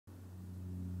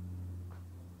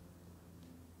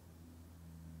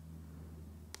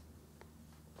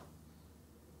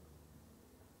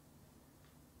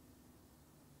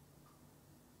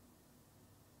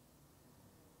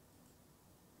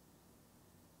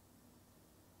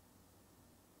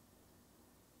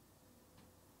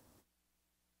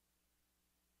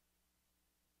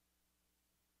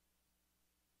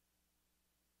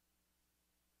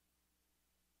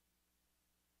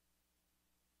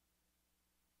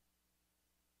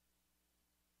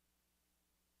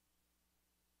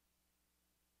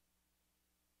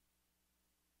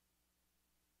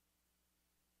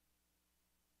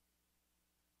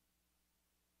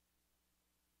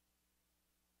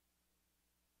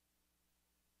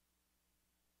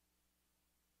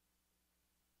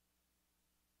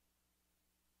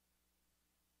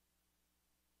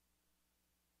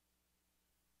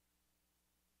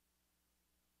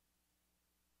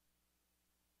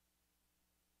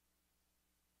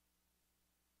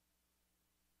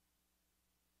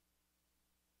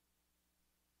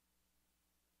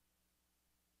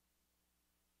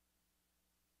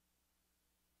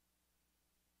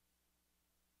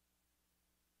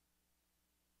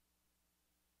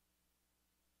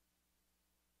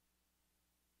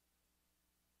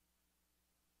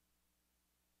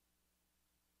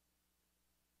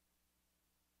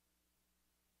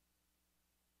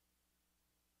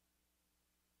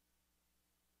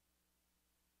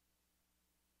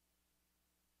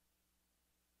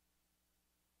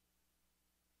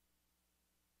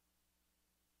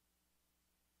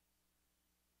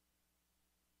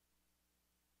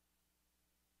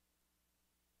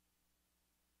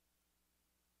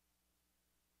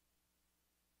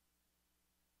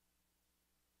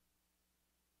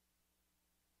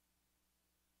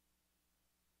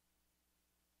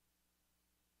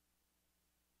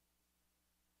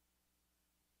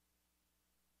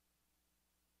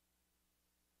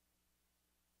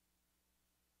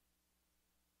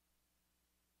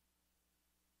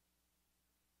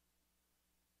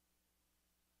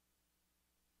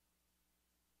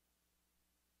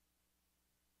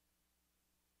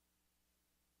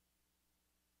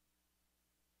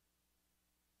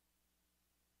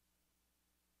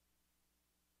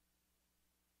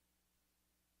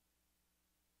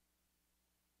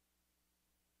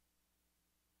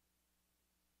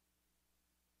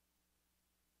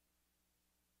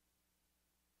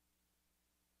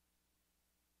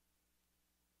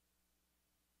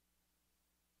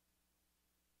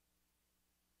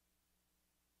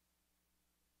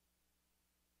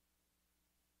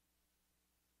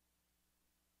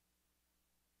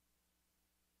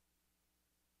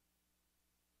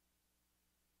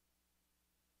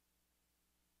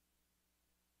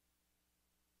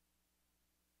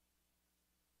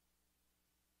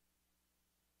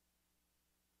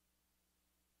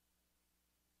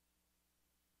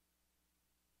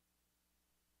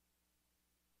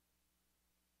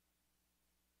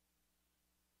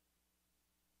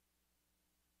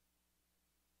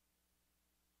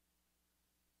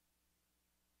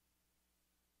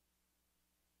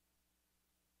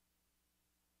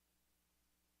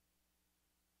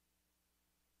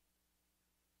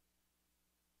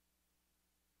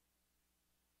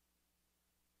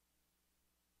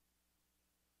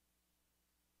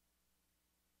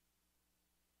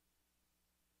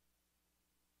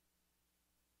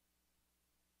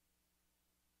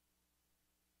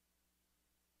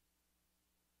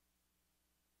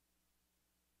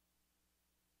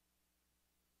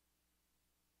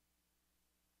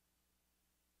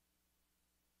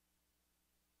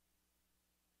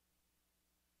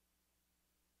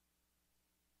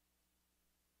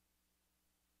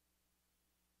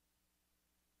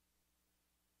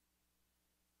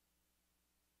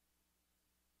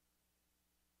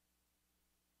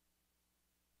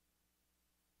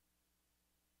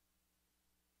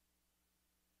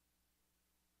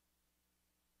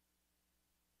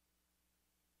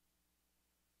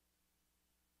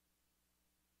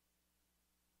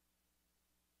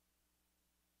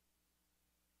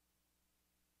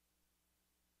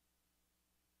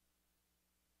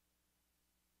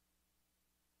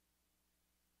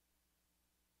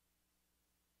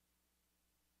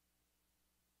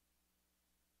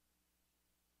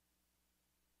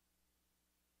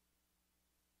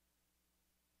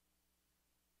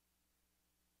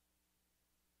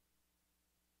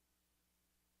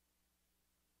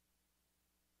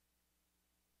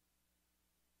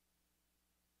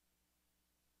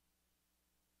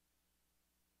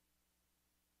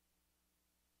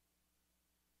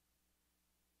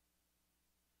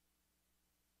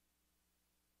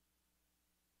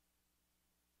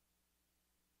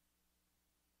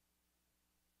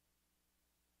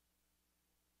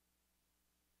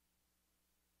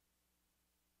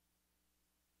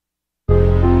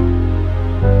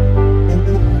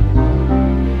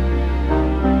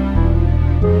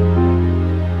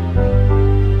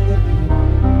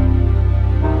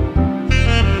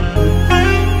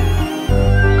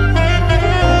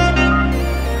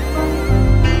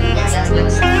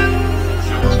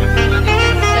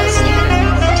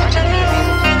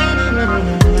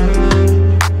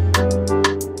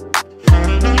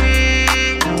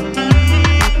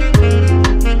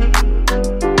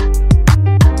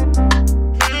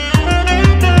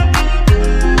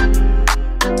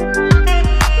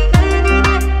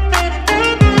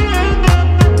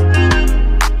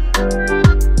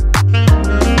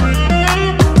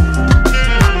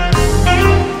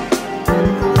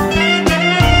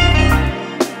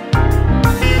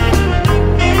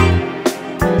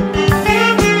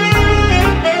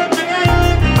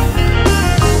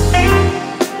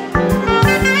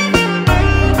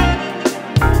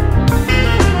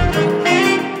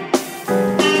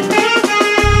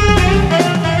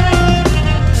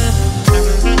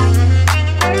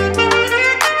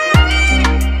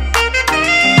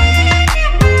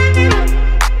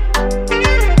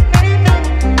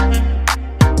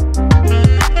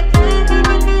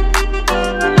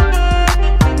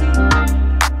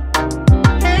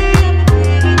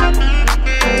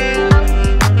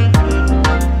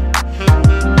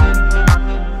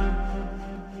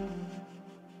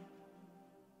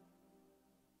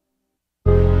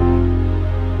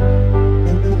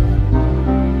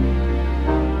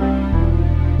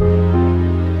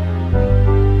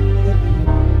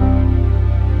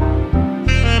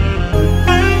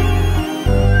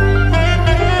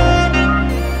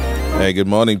Hey, good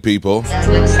morning, people.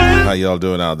 How y'all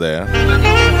doing out there?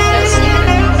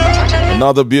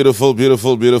 Another beautiful,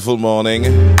 beautiful, beautiful morning.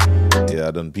 Yeah,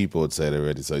 I done people would say it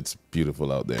already, so it's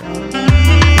beautiful out there.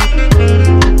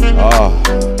 Oh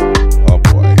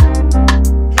boy.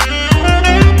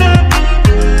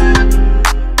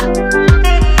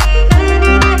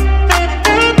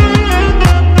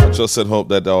 I trust and hope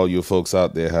that all you folks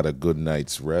out there had a good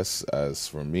night's rest. As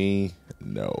for me,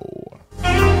 no.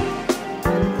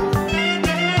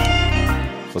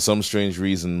 For some strange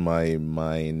reason, my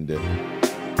mind it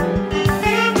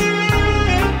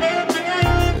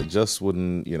just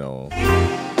wouldn't,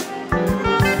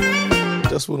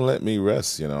 just wouldn't let me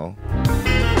rest,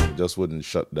 It just wouldn't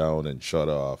shut down and shut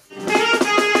off.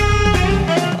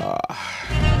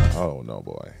 Oh no,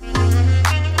 boy.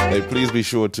 Hey, please be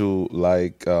sure to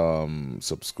like,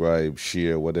 subscribe,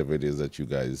 share, whatever it is that you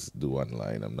guys do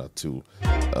online. I'm not too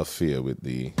affair with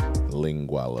the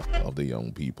lingual of the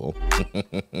young people.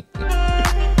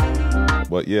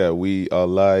 But yeah, we are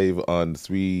live on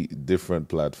 3 different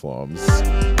platforms.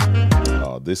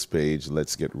 This page,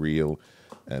 Let's Get Real,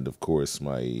 and of course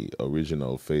my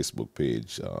original Facebook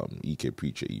page, EK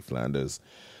Preacher E Flanders,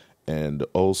 and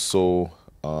also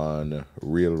on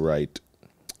Real Right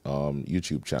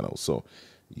YouTube channel, so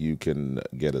you can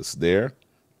get us there.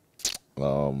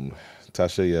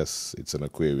 Tasha, yes, it's an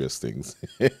Aquarius thing.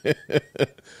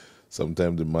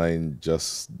 Sometimes the mind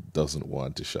just doesn't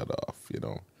want to shut off,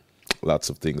 Lots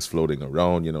of things floating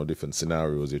around, different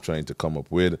scenarios you're trying to come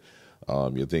up with.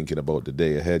 You're thinking about the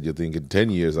day ahead, you're thinking 10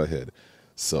 years ahead.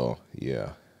 So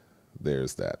yeah,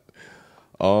 there's that.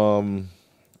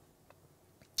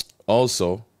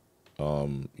 Also,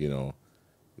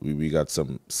 we got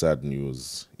some sad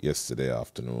news yesterday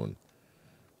afternoon.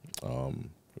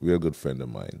 Real good friend of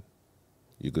mine.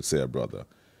 You could say a brother,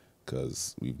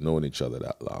 because we've known each other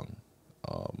that long,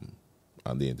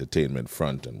 on the entertainment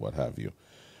front and what have you.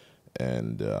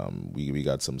 And we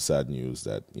got some sad news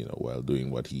that, while doing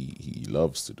what he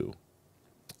loves to do,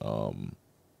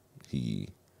 he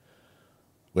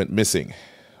went missing.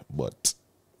 But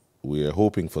we're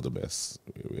hoping for the best.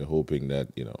 We're hoping that,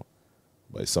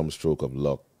 by some stroke of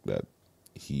luck, that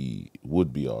he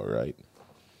would be all right.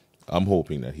 I'm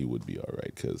hoping that he would be all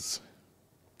right, because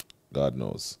God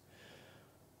knows.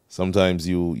 Sometimes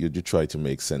you try to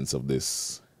make sense of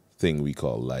this thing we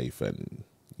call life, and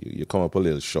you come up a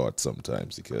little short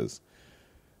sometimes, because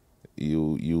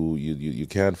you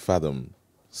can't fathom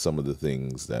some of the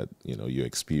things that you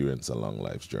experience along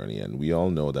life's journey. And we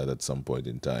all know that at some point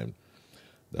in time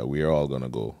that we are all going to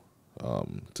go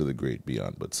to the great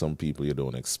beyond. But some people you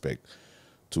don't expect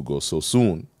to go so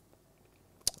soon,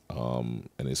 and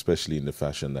especially in the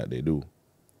fashion that they do,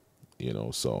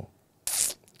 so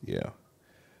yeah.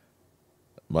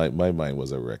 My mind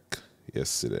was a wreck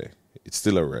yesterday. It's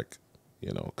still a wreck,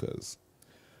 because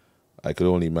I could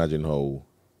only imagine how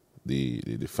the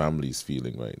family's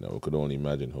feeling right now. I could only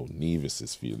imagine how Nevis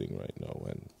is feeling right now.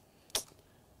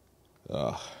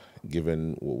 And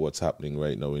given what's happening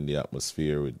right now in the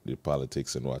atmosphere with the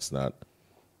politics and what's not,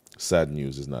 sad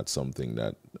news is not something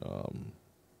that,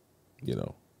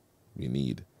 we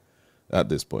need at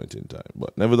this point in time.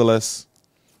 But nevertheless,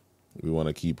 we want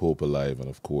to keep hope alive. And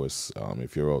of course,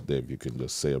 if you're out there, if you can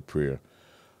just say a prayer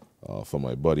for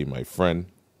my buddy, my friend,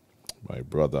 my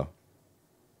brother,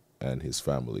 and his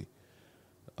family.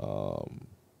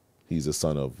 He's the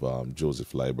son of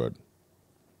Joseph Liebert,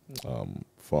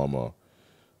 former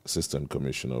Assistant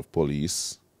Commissioner of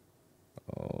Police.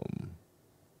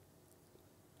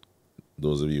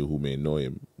 Those of you who may know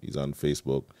him, he's on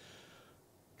Facebook,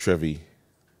 Trevi.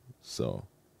 So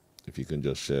if you can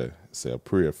just say a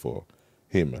prayer for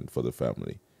him and for the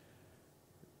family,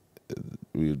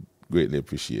 we would greatly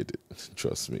appreciate it.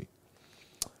 Trust me.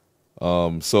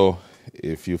 So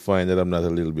if you find that I'm not a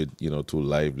little bit, too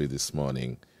lively this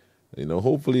morning,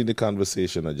 hopefully in the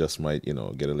conversation I just might,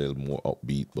 get a little more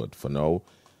upbeat. But for now,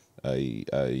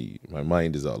 my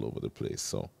mind is all over the place.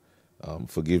 So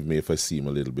forgive me if I seem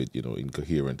a little bit,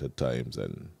 incoherent at times,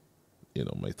 and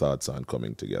my thoughts aren't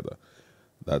coming together.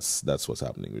 That's what's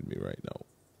happening with me right now.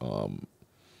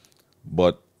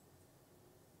 But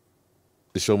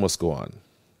the show must go on.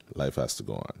 Life has to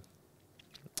go on.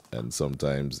 And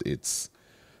sometimes it's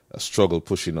a struggle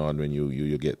pushing on when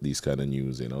you get these kind of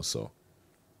news, so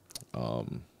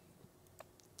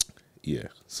yeah,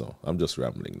 so I'm just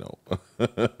rambling now.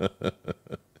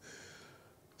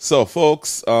 So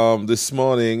folks, this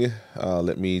morning,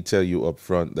 let me tell you up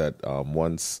front that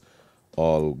once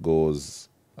all goes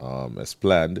as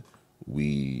planned,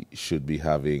 we should be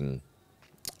having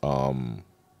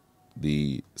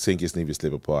the St. Kitts Nevis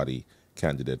Labour Party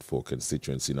candidate for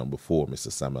constituency number 4, Mr.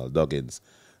 Samal Duggins,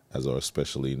 as our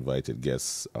specially invited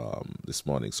guest this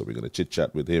morning. So we're going to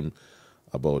chit-chat with him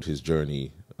about his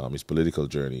journey, his political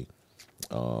journey,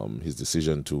 his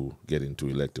decision to get into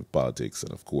elective politics,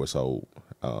 and of course how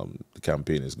the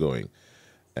campaign is going,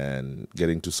 and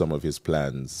getting to some of his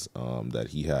plans that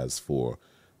he has for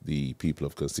the people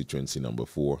of constituency number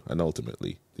 4, and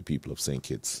ultimately the people of St.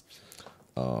 Kitts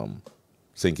and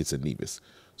Nevis.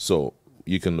 So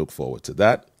you can look forward to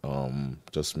that.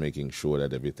 Just making sure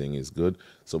that everything is good.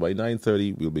 So by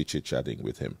 9:30 we'll be chit-chatting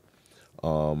with him.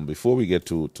 Before we get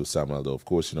to Samuel, though, of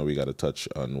course, we got to touch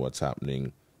on what's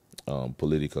happening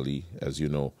politically. As you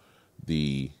know,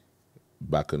 the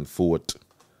back and forth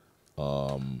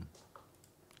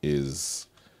is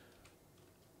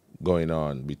going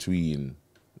on between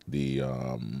the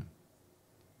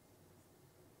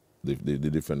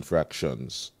different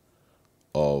fractions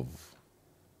of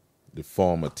the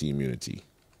former team unity.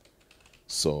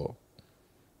 So,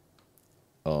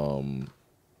 and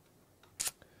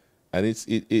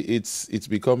it's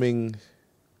becoming,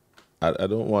 I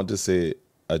don't want to say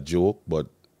a joke, but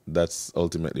that's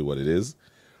ultimately what it is.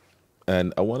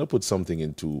 And I want to put something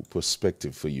into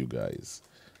perspective for you guys.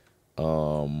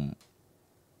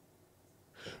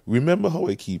 Remember how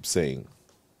I keep saying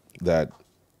that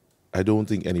I don't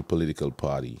think any political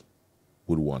party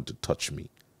would want to touch me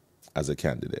as a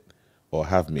candidate or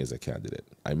have me as a candidate.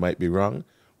 I might be wrong,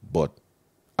 but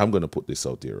I'm going to put this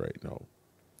out there right now.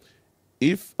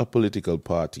 If a political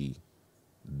party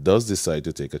does decide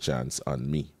to take a chance on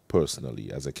me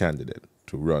personally as a candidate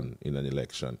to run in an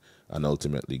election and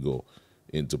ultimately go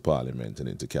into parliament and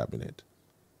into cabinet,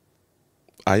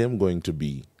 I am going to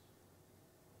be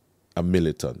a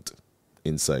militant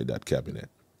inside that cabinet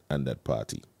and that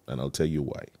party. And I'll tell you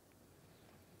why.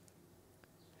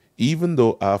 Even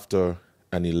though after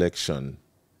an election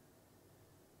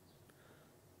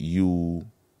you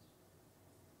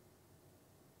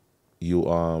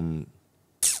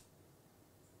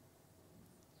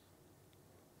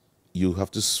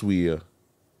have to swear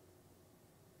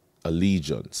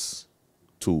allegiance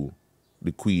to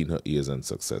the Queen, her heirs and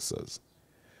successors,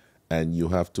 and you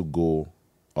have to go,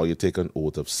 or you take an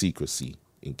oath of secrecy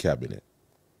in cabinet.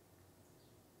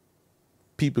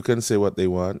 People can say what they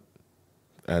want,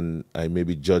 and I may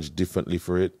be judged differently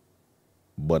for it,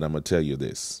 but I'm going to tell you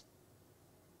this.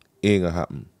 Ain't going to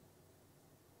happen.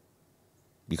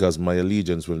 Because my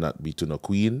allegiance will not be to no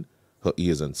queen, her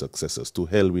heirs and successors. To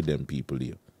hell with them people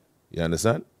here. You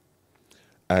understand?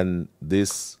 And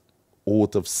this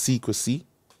oath of secrecy,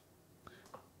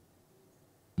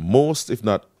 most, if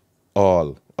not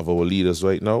all, of our leaders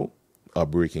right now are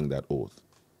breaking that oath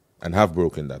and have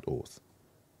broken that oath,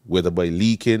 whether by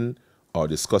leaking or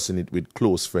discussing it with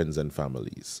close friends and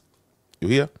families. You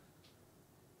hear?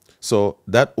 So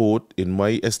that oath, in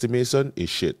my estimation, is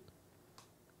shit.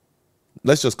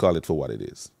 Let's just call it for what it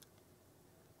is.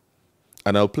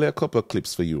 And I'll play a couple of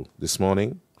clips for you this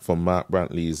morning from Mark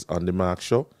Brantley's On The Mark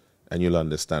show, and you'll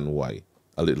understand why,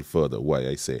 a little further, why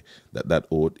I say that that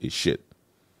oath is shit.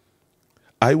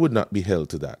 I would not be held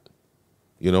to that.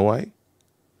 You know why?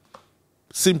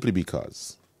 Simply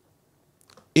because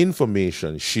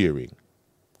information sharing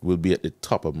will be at the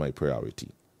top of my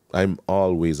priority. I'm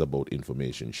always about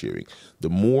information sharing. The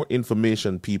more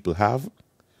information people have,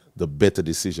 the better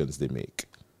decisions they make.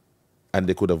 And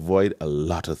they could avoid a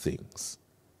lot of things.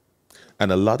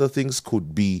 And a lot of things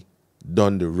could be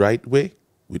done the right way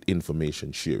with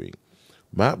information sharing.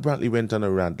 Mark Brantley went on a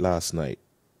rant last night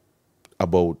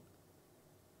about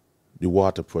the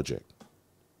water project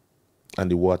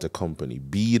and the water company,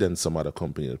 Bede and some other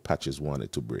company that Patches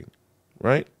wanted to bring,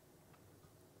 right?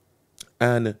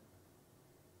 And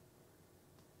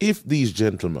if these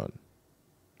gentlemen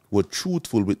were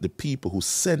truthful with the people who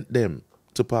sent them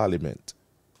to Parliament,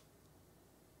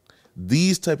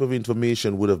 these type of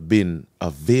information would have been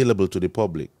available to the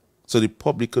public so the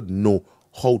public could know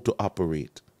how to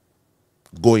operate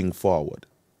going forward.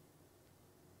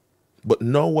 But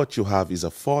now what you have is a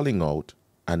falling out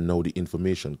and now the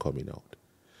information coming out.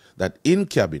 That in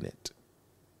cabinet,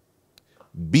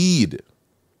 Bede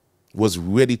was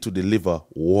ready to deliver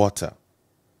water.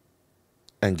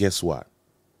 And guess what?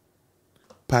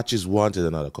 Patches wanted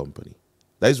another company.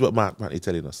 That is what Mark is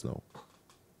telling us now.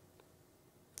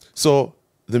 So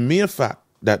the mere fact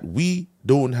that we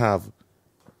don't have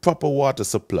proper water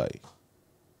supply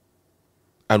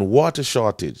and water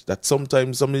shortage, that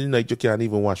sometimes some of the night you can't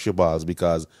even wash your balls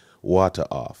because water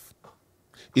off,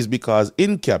 is because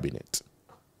in cabinet,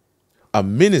 a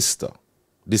minister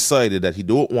decided that he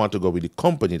don't want to go with the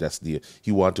company that's there.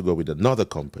 He want to go with another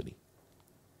company.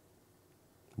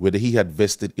 Whether he had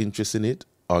vested interest in it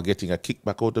or getting a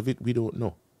kickback out of it, we don't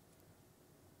know.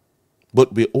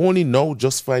 But we're only now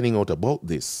just finding out about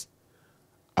this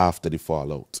after the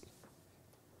fallout.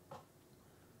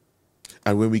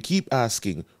 And when we keep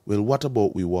asking, well, what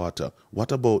about we water?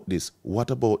 What about this?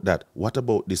 What about that? What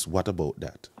about this? What about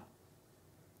that?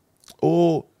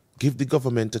 Oh, give the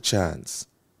government a chance.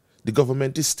 The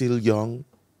government is still young.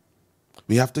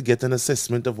 We have to get an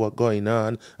assessment of what's going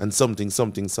on and something.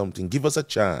 Give us a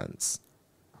chance.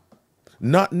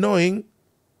 Not knowing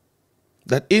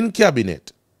that in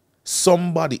cabinet,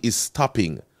 somebody is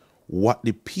stopping what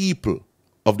the people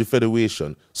of the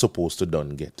Federation supposed to done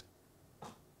get.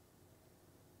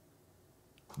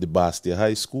 The Bastia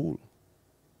High School,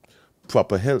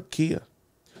 proper health care.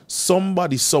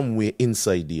 Somebody somewhere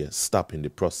inside there stopping the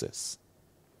process.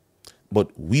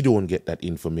 But we don't get that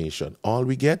information. All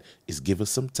we get is give us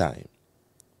some time.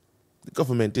 The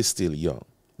government is still young.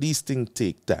 These things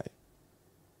take time.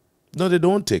 No, they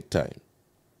don't take time.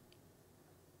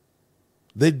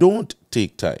 They don't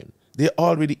take time. They're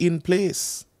already in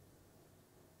place.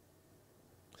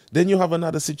 Then you have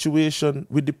another situation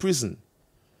with the prison.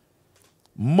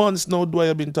 Months now do I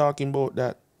have been talking about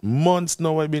that. Months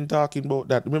now I've been talking about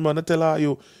that. Remember, I tell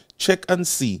you, check and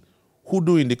see who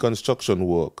doing the construction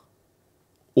work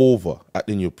over at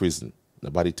the new prison.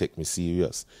 Nobody take me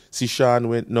serious. See Sean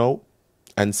went now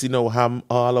and see now Ham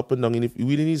all up and down. And if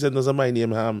we didn't say doesn't my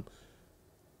name Ham,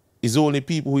 it's only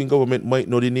people who in government might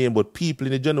know the name, but people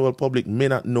in the general public may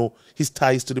not know his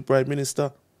ties to the Prime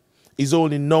Minister. It's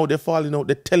only now they're falling out,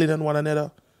 they're telling on one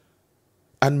another.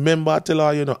 And remember, I tell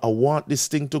her, you know, I want this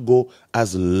thing to go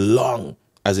as long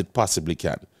as it possibly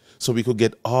can, so we could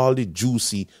get all the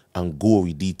juicy and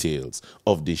gory details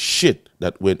of the shit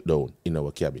that went down in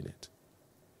our cabinet.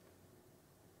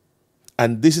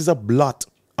 And this is a blot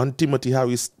on Timothy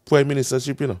Harris' prime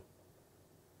ministership, you know.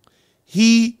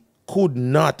 He could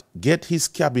not get his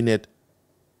cabinet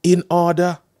in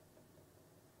order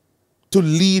to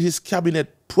lead his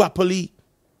cabinet properly,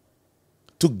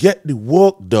 to get the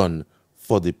work done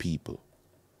for the people.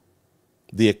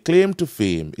 Their claim to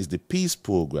fame is the peace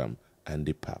program and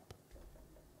the PAP.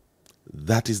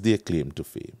 That is their claim to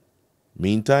fame.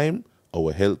 Meantime,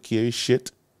 our healthcare is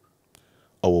shit.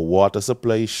 Our water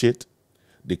supply is shit.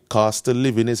 The cost of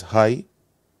living is high.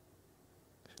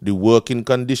 The working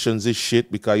conditions is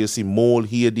shit because you see mold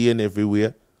here, there, and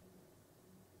everywhere.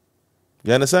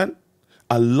 You understand?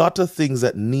 A lot of things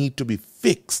that need to be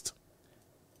fixed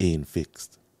ain't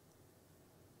fixed.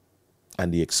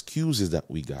 And the excuses that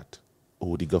we got,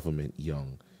 oh, the government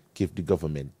young, give the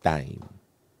government time.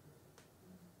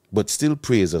 But still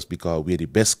praise us because we're the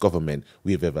best government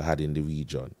we've ever had in the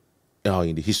region or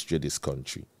in the history of this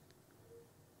country.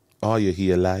 Or you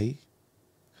hear lie?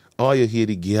 Or you hear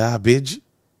the garbage?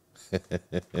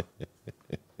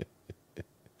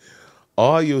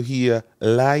 Or you hear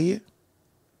lie?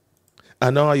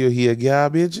 And all you hear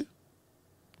garbage?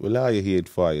 Well, all you hear it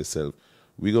for yourself.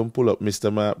 We're going to pull up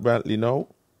Mr. Mark Brantley now,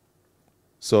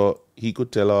 so he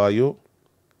could tell all you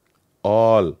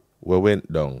all what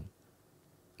went down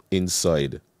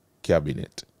inside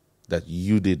cabinet that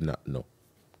you did not know.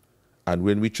 And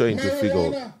when we're trying to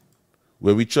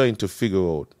figure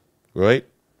out, right,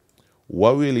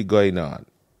 what really going on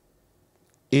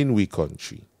in we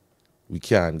country, we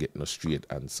can't get no straight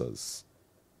answers.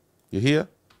 You hear?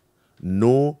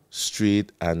 No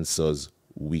straight answers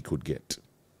we could get.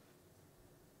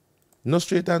 No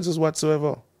straight answers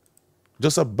whatsoever.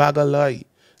 Just a bag of lie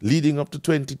leading up to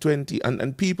 2020.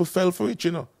 And people fell for it,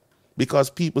 you know, because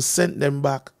people sent them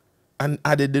back and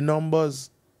added the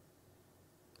numbers.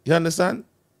 You understand?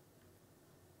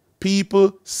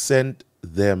 People sent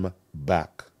them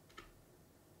back.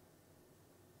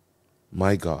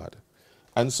 My God.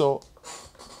 And so,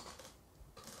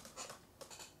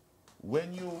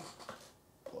 when you...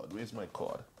 God, where's my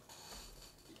cord?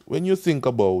 When you think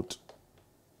about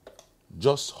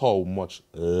just how much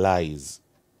lies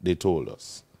they told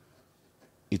us,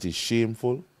 it is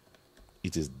shameful,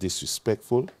 it is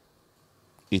disrespectful,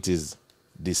 it is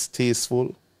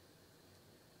distasteful,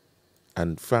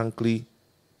 and frankly,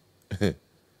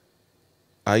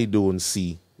 I don't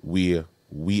see where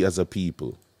we as a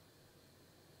people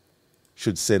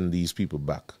should send these people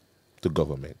back to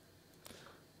government.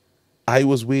 I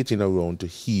was waiting around to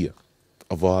hear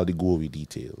of all the gory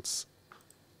details.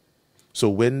 So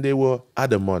when they were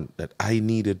adamant that I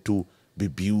needed to be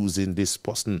abusing this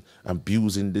person and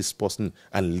leaving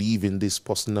this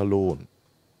person alone,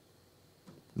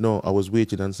 no, I was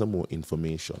waiting on some more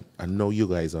information. And now you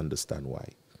guys understand why.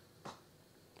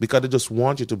 Because I just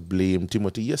want you to blame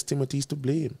Timothy. Yes, Timothy is to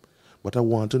blame. But I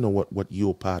want to know what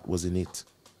your part was in it.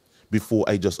 before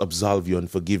I just absolve you and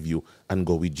forgive you and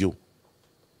go with you?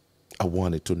 I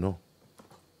wanted to know.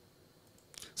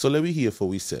 So let me hear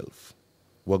for ourselves.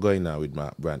 We're going now with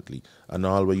Mark Brantley and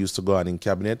all we used to go on in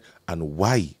cabinet and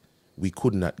why we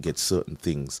could not get certain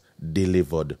things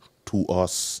delivered to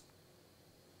us.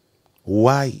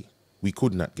 Why we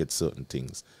could not get certain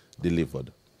things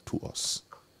delivered to us.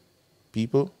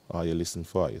 People, are you listening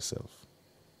for yourself?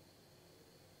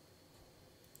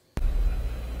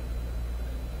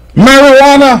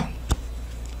 Marijuana.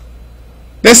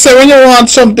 They say when you want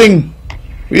something,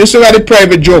 we used to have a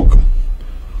private joke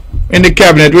in the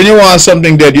cabinet. When you want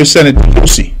something dead, you send it to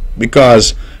Lucy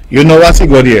because you know what's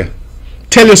good here.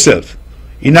 Tell yourself,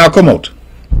 you now come out.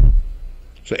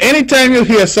 So anytime you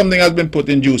hear something has been put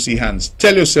in juicy hands,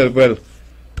 tell yourself, well,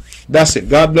 that's it.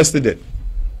 God bless the dead.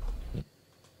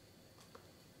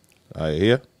 I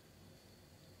hear.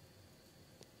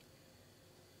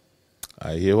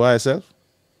 I hear myself.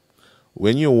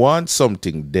 When you want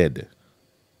something dead,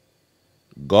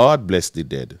 God bless the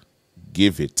dead.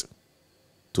 Give it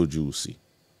to Juicy.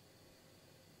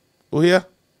 Oh yeah?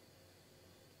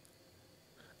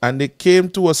 And they came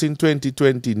to us in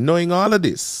 2020 knowing all of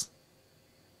this.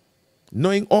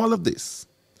 Knowing all of this.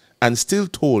 And still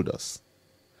told us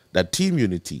that Team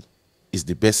Unity is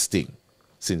the best thing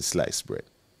since sliced bread.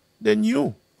 They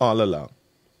knew all along.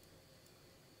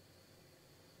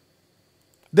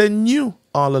 They knew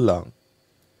all along.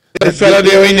 The fella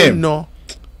there, his name? No.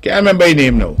 Can't remember his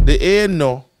name now. They ain't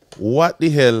know what the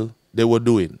hell they were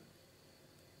doing.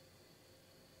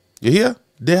 You hear?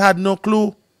 They had no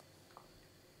clue.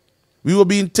 We were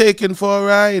being taken for a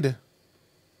ride.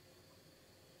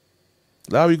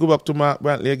 Now we go back to Mark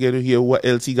Brantley again to hear what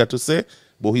else he got to say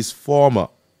about his former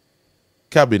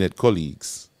cabinet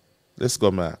colleagues. Let's go,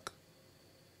 Mark.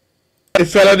 The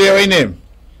fella there, his name?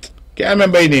 Can't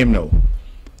remember his name now.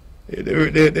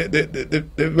 The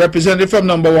representative from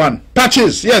number 1.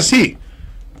 Patches, yes, he.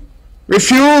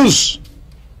 Refuse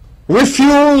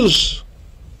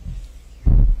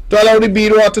to allow the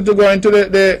bead water to go into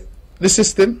the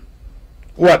system.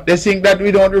 What, they think that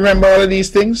we don't remember all of these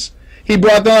things? He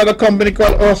brought another company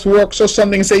called Earthworks or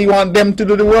something, say he want them to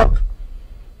do the work.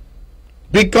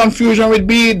 Big confusion with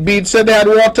Bead. Bead said they had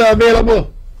water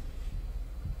available.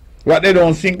 What, they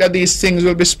don't think that these things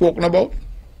will be spoken about?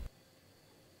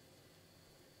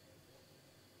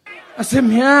 I said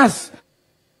yes.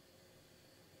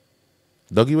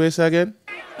 Dougie, what you say again?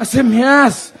 I said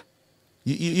yes.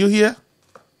 You hear?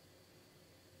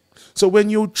 So when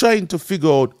you're trying to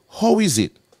figure out how is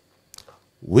it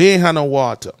we ain't had no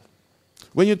water,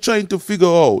 when you're trying to figure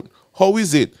out how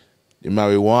is it the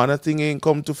marijuana thing ain't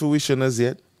come to fruition as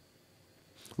yet,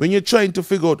 when you're trying to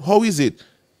figure out how is it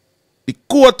the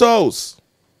courthouse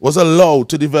was allowed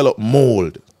to develop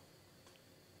mold,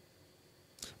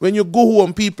 when you go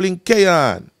home, people in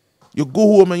Kayan, you go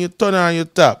home and you turn on your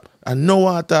tap and no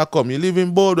water come. You live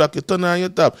in Boardwalk, you turn on your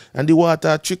tap and the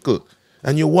water trickle.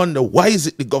 And you wonder, why is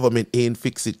it the government ain't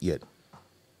fixed it yet?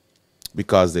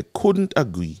 Because they couldn't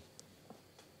agree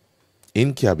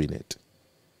in cabinet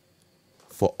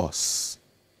for us.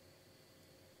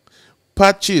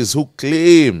 Patches, who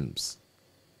claims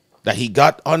that he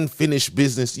got unfinished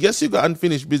business. Yes, you got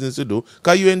unfinished business to do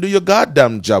because you ain't do your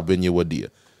goddamn job when you were there.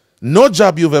 No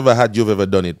job you've ever had, you've ever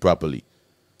done it properly.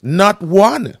 Not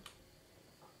one.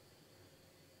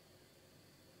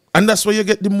 And that's why you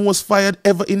get the most fired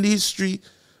ever in the history.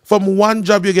 From one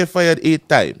job, you get fired 8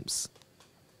 times.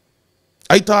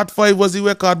 I thought 5 was the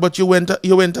record, but you went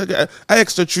an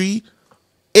extra 3.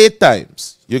 8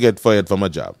 times you get fired from a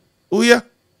job. Oh yeah?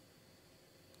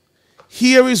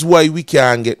 Here is why we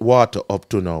can't get water up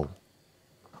to now.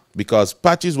 Because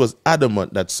Patches was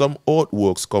adamant that some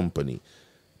Outworks company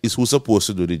is who's supposed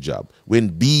to do the job. When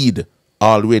Bead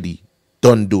already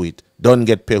don't do it, don't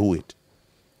get paid with it.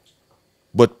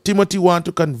 But Timothy want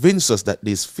to convince us that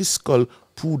there's fiscal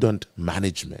prudent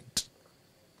management.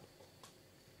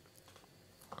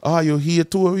 Are you here,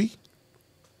 Tory?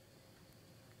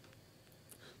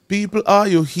 People, are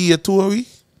you here, Tory?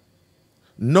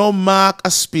 No mark a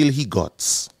spill he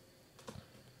got.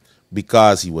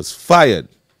 Because he was fired,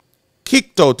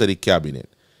 kicked out of the cabinet.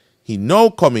 He now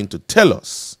coming to tell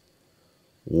us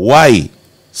why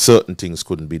certain things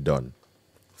couldn't be done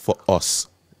for us,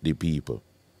 the people.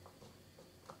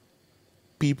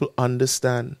 People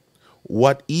understand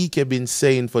what Ike been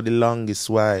saying for the longest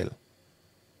while.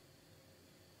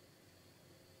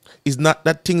 It's not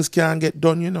that things can't get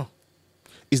done, you know.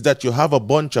 It's that you have a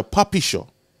bunch of puppy show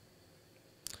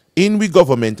in we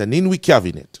government and in we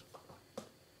cabinet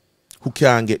who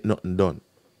can't get nothing done.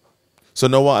 So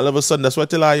now all of a sudden, that's what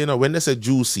I tell her, you know, when they say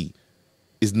juicy,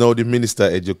 is now the Minister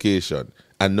of Education.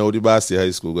 And now the Bassi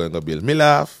High School going to build. Me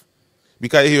laugh.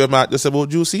 Because you hear Mark just about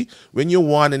Juicy. When you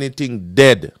want anything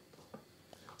dead,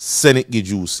 send it get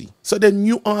Juicy. So they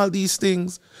knew all these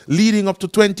things leading up to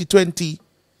 2020.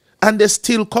 And they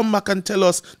still come back and tell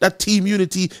us that team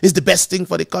unity is the best thing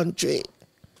for the country.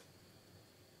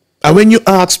 And when you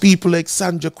ask people like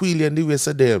Sandra Quilly and the rest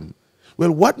of them,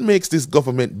 well, what makes this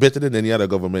government better than any other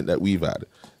government that we've had?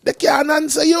 They can't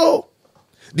answer you.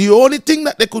 The only thing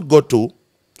that they could go to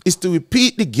is to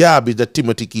repeat the garbage that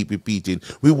Timothy keep repeating.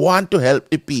 We want to help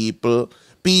the people.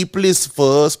 People is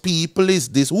first. People is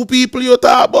this. Who people you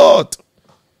talk about?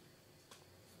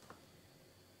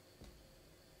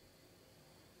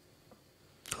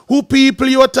 Who people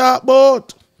you talk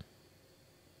about?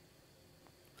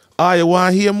 Ah, you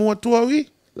want to hear more story?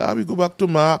 Let me go back to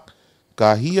Mark.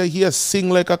 Because here sing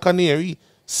like a canary.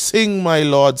 Sing, my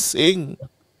Lord, sing.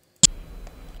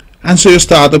 And so you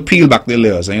start to peel back the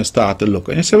layers and you start to look.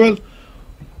 And you say, well,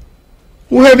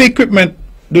 who have the equipment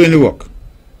doing the work?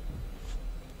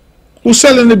 Who's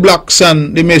selling the blocks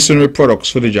and the masonry products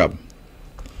for the job?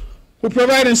 Who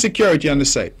providing security on the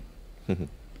site?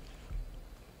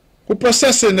 Who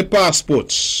processing the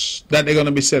passports that they're going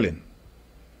to be selling?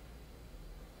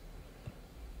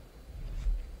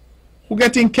 Who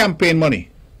getting campaign money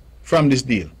from this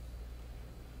deal?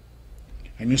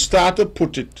 And you start to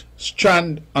put it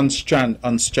strand on strand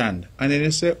on strand. And then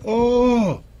you say,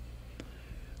 oh,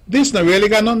 this not really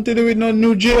got nothing to do with no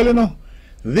new jail, you know.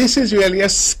 This is really a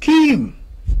scheme.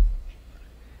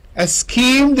 A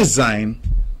scheme designed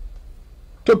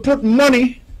to put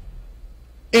money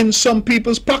in some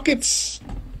people's pockets.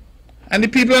 And the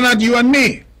people are not you and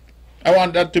me. I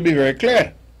want that to be very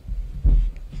clear.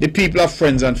 The people are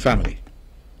friends and family.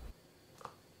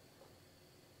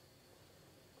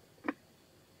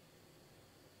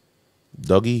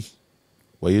 Dougie,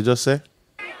 what you just say?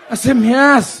 I said,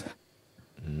 yes.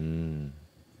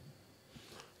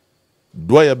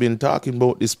 Dwyer been talking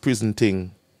about this prison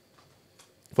thing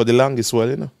for the longest while,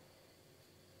 you know.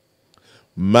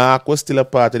 Mark was still a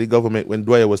part of the government when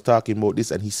Dwyer was talking about this,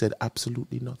 and he said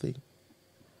absolutely nothing.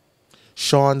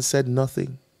 Sean said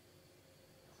nothing.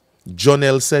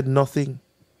 Jonell said nothing.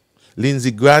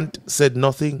 Lindsey Grant said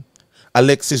nothing.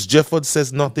 Alexis Jefford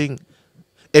says nothing.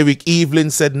 Eric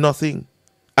Evelyn said nothing.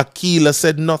 Akila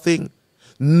said nothing.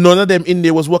 None of them in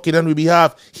there was working on our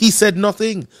behalf. He said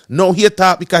nothing. No, he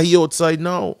talk because he outside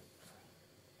now.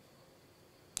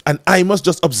 And I must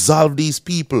just absolve these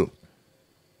people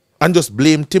and just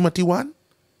blame Timothy one.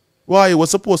 Why? I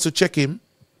was supposed to check him.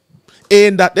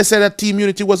 And that they said that team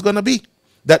unity was going to be.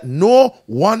 That no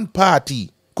one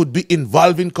party could be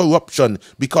involved in corruption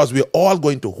because we're all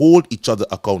going to hold each other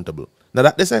accountable. Now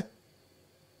that they say.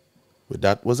 But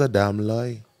that was a damn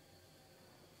lie.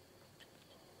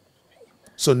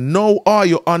 So now all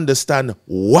you understand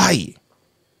why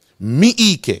me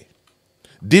Ike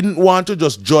didn't want to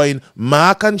just join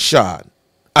Mark and Sean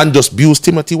and just abuse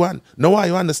Timothy one. Now why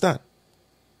you understand?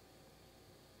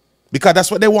 Because that's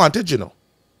what they wanted, you know.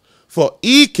 For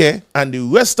Ike and the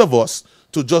rest of us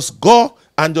to just go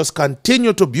and just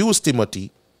continue to abuse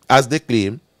Timothy, as they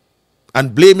claim,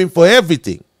 and blame him for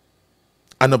everything,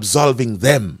 and absolving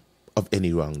them of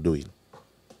any wrongdoing.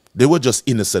 They were just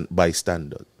innocent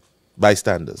bystanders.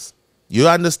 You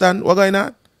understand what's going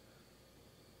on?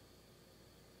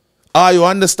 You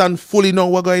understand fully now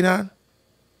what's going on?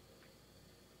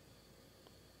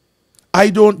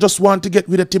 I don't just want to get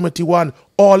rid of Timothy one.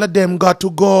 All of them got to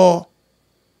go.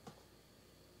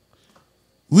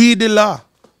 Read the law.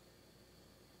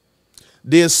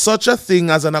 There's such a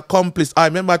thing as an accomplice. I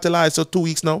remember I tell you so 2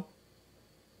 weeks now.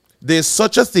 There's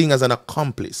such a thing as an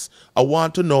accomplice. I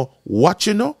want to know what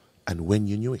you know and when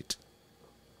you knew it.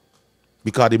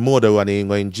 Because the murderer ain't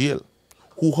going in jail.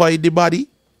 Who hide the body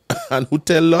and who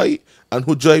tell lie and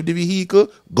who drive the vehicle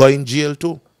go in jail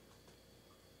too.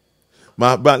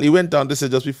 Mark Brantley went on to say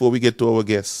just before we get to our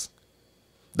guests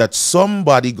that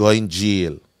somebody go in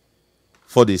jail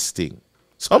for this thing.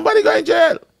 Somebody go in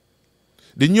jail.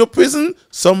 The new prison,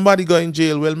 somebody go in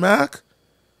jail. Well, Mark,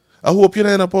 I hope you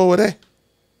don't end up over there.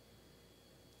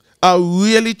 I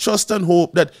really trust and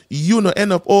hope that you don't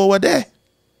end up over there.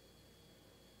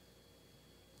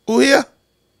 Who here?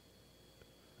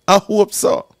 I hope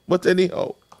so. But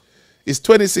anyhow, it's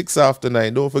 26 after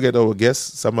 9. Don't forget our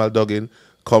guest, Samal Duggins,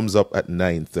 comes up at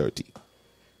 9:30.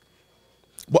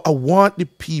 But I want the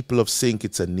people of St.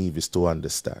 Kitts and Nevis to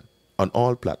understand on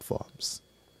all platforms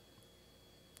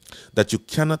that you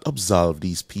cannot absolve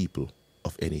these people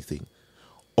of anything.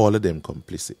 All of them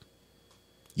complicit.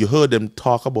 You heard them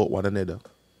talk about one another.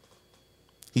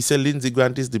 He said Lindsey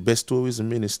Grant is the best tourism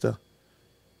minister.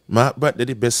 Mark Bradley,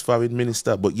 the best foreign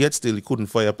minister, but yet still he couldn't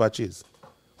fire Patches,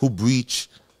 who breached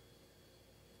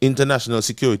international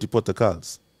security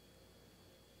protocols.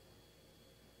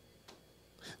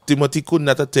 Timothy could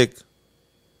not take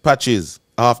Patches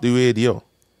off the radio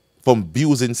from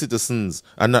abusing citizens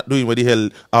and not doing what the hell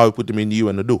I put him in the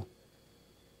UN to do.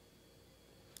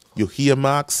 You hear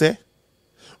Mark say?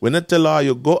 When I tell her,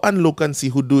 you go and look and see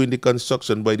who doing the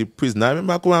construction by the prison. I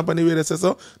remember I come up on the way they say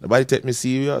so. Nobody take me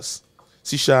serious.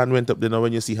 See, Sean went up there now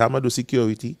when you see Hammer do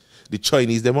security. The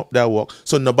Chinese, them up there walk.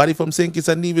 So nobody from St. Kitts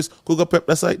and Nevis could go prep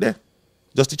the site there.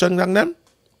 Just to chung them.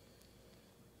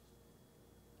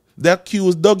 They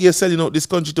accused Doug selling out this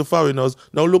country to foreigners.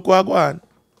 Now look what I go on.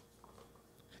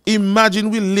 Imagine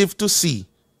we live to see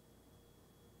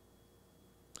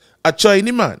a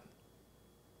Chinese man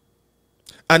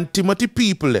and Timothy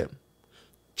people them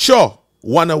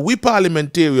one of we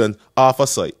parliamentarians off a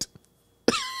site.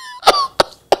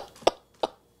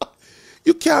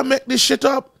 You can't make this shit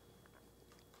up.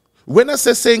 When I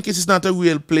say St. Kitts is not a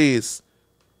real place,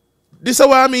 this is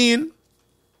what I mean.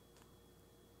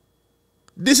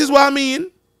 This is what I mean.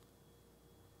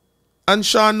 And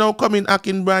Sean now coming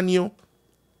acting brand new.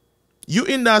 You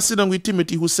in there sitting with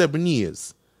Timothy who's 7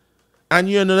 years. And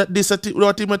you know that this is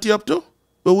what Timothy up to?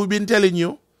 But we've been telling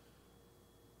you.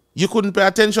 You couldn't pay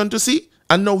attention to see.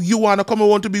 And now you want to come and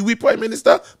want to be we Prime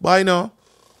Minister? Bye now.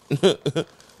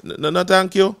 No,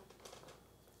 thank you.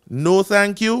 No,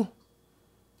 thank you.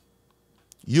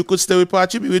 You could stay with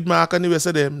Pachi, be with Mark and the rest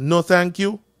of them. No, thank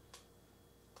you.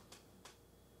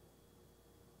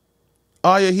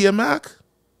 Are you here, Mark?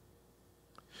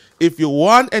 If you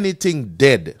want anything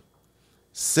dead,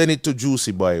 send it to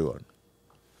Juicy Byron.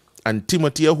 And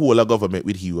Timothy a whole government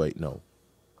with you right now.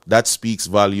 That speaks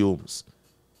volumes.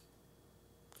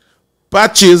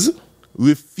 Patches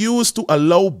refuse to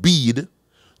allow Bede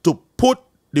to put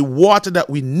the water that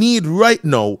we need right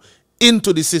now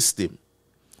into the system.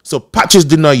 So Patches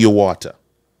deny your water.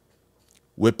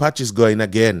 Where Patches going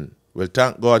again? Well,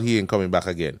 thank God he ain't coming back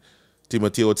again.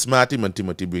 Timothy outsmart him and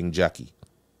Timothy bring Jackie.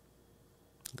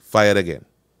 Fired again.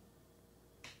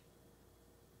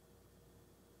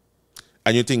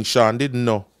 And you think Sean didn't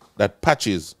know that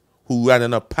Patches, who ran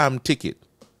on a PAM ticket,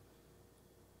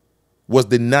 was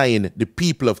denying the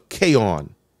people of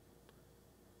Keon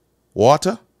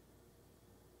water?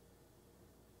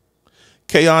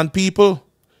 Keon people,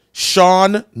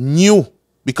 Sean knew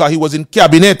because he was in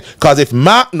cabinet. Because if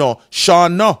Mark know,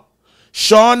 Sean know.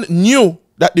 Sean knew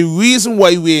that the reason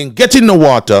why we ain't getting the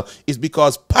water is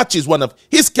because Patches, one of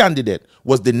his candidates,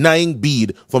 was denying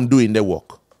Bede from doing their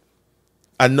work.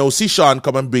 And now see Sean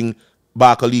come and bring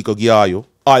Bakaliko Giayo.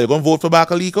 Are you going to vote for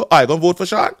Bakaliko? Are you going to vote for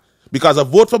Sean? Because a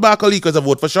vote for Bakaliko is a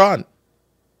vote for Sean.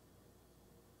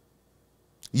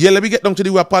 Yeah, let me get down to the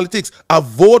word politics. A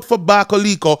vote for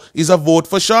Bakaliko is a vote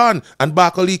for Sean. And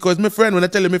Bakaliko is my friend. When I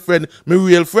tell you my friend, my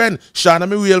real friend, Sean is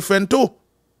my real friend too.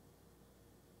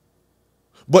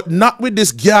 But not with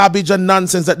this garbage and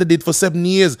nonsense that they did for 7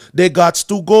 years. They got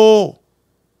to go.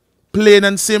 Plain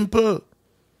and simple.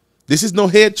 This is no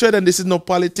hatred and this is no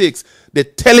politics. They're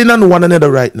telling on one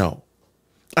another right now.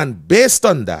 And based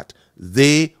on that,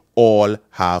 they all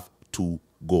have to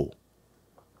go.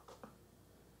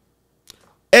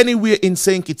 Anywhere in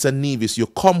St. Kitts and Nevis, you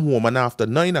come home and after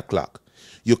 9 o'clock,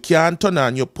 you can't turn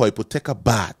on your pipe or take a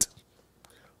bath.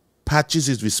 Patches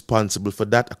is responsible for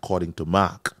that according to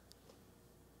Mark.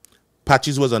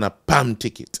 Patches was on a PAM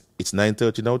ticket. It's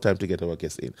 9:30 now, time to get our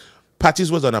guest in.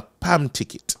 Patches was on a PAM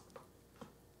ticket.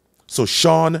 So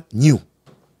Sean knew.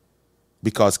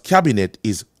 Because cabinet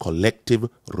is collective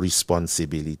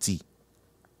responsibility.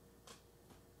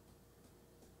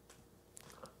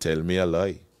 Tell me a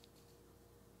lie.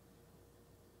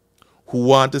 Who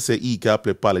want to say he can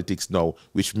play politics now,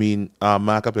 which mean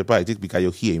Mark can play politics because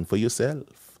you hear him for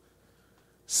yourself.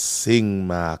 Sing,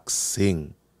 Mark,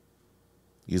 sing.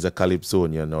 He's a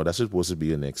Calypsonian now. That's supposed to be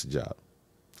your next job.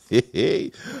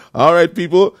 Hey. All right,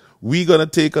 people. We're going to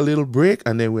take a little break,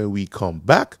 and then when we come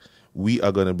back, we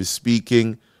are going to be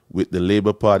speaking with the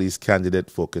Labour Party's candidate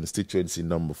for constituency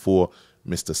number 4,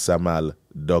 Mr. Samal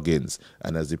Duggins.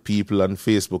 And as the people on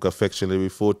Facebook affectionately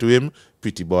refer to him,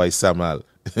 pretty boy Samal.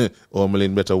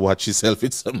 Ormelin better watch yourself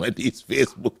with some of these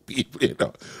Facebook people, you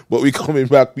know. But we're coming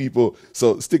back, people.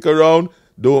 So stick around.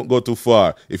 Don't go too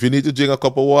far. If you need to drink a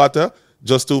cup of water,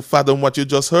 just to fathom what you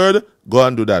just heard, go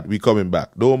and do that. We're coming back.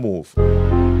 Don't move.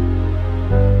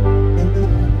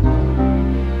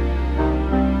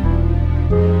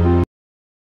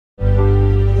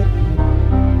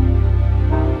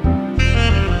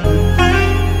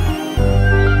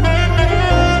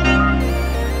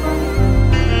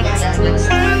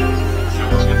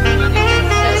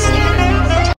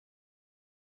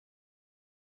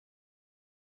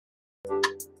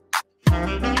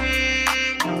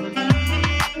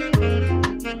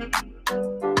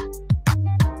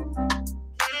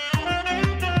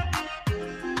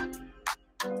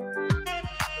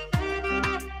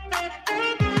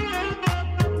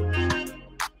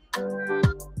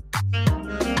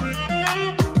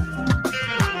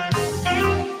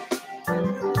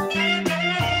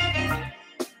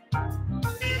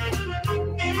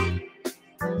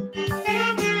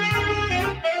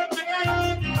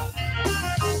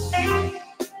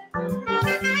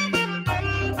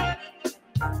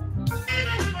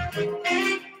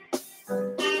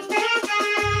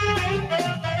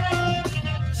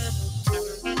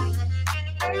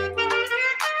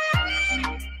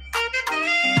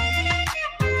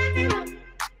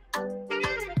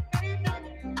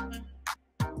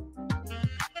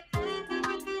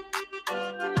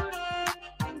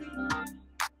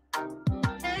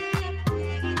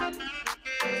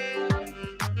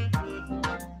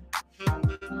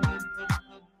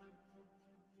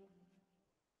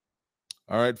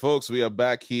 All right, folks, we are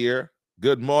back here.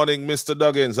 Good morning, Mr.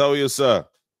 Duggins. How are you, sir?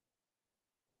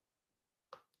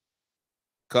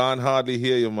 Can't hardly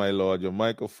hear you, my lord. Your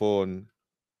microphone.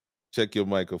 Check your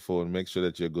microphone. Make sure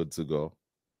that you're good to go.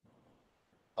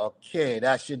 Okay,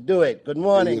 that should do it. Good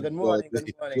morning. Good morning.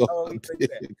 Good morning. How are we doing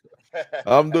today?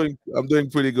 I'm doing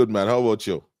pretty good, man. How about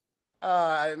you?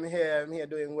 I'm here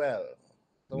doing well.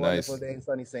 It's a wonderful Nice. day in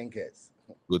sunny St. Kitts.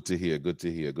 Good to hear. Good to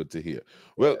hear. Good to hear.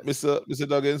 Well, Yes. Mr.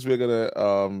 Duggins, we're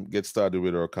gonna get started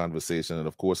with our conversation, and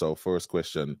of course, our first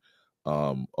question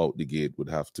out the gate would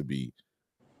have to be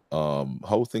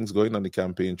how things going on the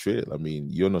campaign trail. I mean,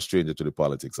 you're no stranger to the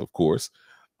politics, of course,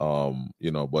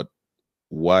 but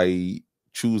why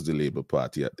choose the Labour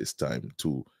Party at this time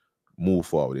to move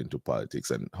forward into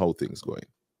politics, and how things going?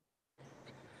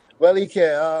 Well,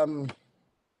 Ike,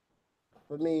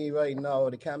 for me right now,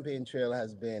 the campaign trail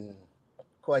has been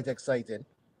quite exciting.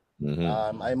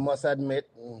 I must admit,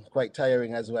 quite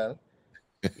tiring as well.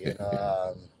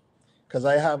 Because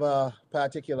I have a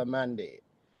particular mandate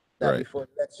that before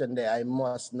election day, I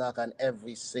must knock on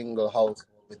every single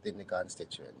household within the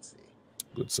constituency.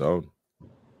 Good sound.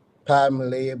 Palm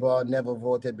Labour, never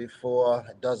voted before,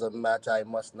 it doesn't matter, I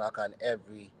must knock on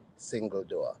every single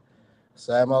door.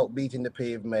 So I'm out beating the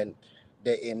pavement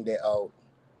day in, day out.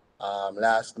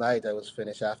 Last night I was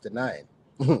finished after 9.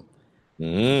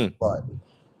 But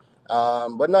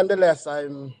nonetheless,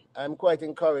 I'm quite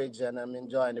encouraged and I'm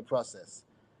enjoying the process,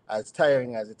 as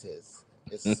tiring as it is.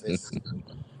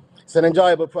 It's an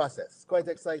enjoyable process. It's quite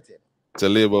exciting. It's a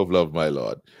labor of love, my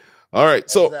lord. All right,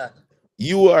 so Exactly.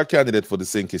 you are a candidate for the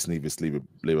St. Kitts Nevis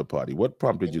Labour Party. What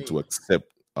prompted you to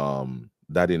accept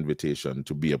that invitation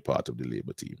to be a part of the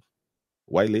Labour team?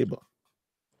 Why Labour?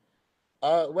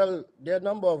 Well, there are a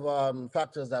number of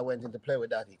factors that went into play with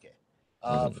that, Ike.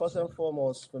 First and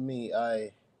foremost, for me,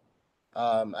 I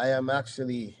am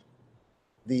actually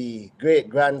the great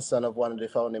grandson of one of the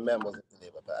founding members of the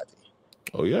Labour Party.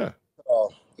 Oh yeah.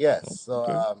 So yes. So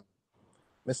Okay.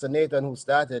 Mr. Nathan, who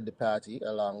started the party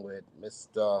along with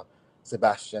Mr.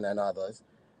 Sebastian and others,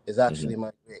 is actually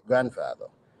my great grandfather.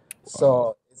 Wow.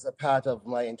 So it's a part of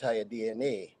my entire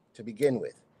DNA to begin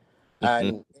with, and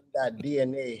in that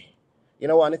DNA,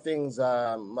 one of the things,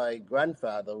 my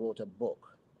grandfather wrote a book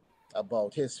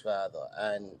about his father,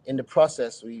 and in the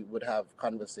process we would have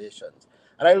conversations,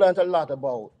 and I learned a lot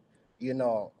about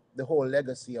the whole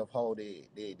legacy of how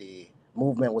the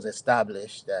movement was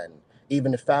established and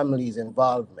even the family's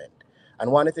involvement. And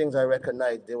one of the things I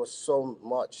recognized, there was so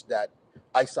much that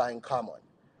I saw in common,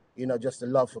 just the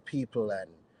love for people. And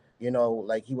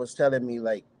like he was telling me,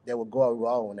 like they would go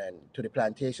around and to the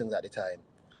plantations at the time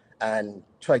and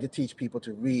try to teach people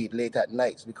to read late at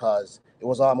nights because it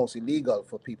was almost illegal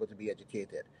for people to be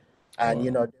educated. And, they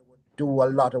would do a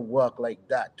lot of work like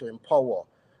that to empower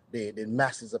the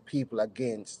masses of people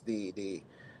against the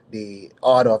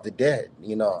order of the dead,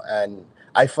 and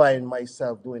I find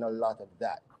myself doing a lot of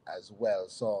that as well.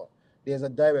 So there's a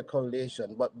direct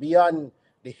correlation. But beyond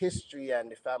the history and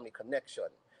the family connection,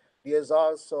 there's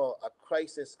also a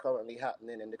crisis currently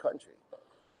happening in the country.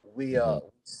 We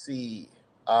see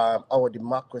our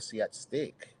democracy at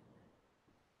stake.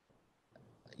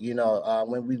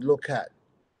 When we look at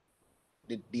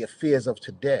the affairs of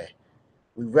today,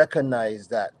 we recognize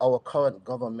that our current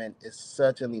government is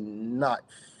certainly not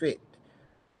fit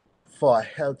for a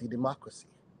healthy democracy.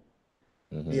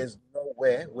 There's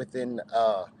nowhere within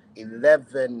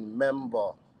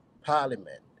 11-member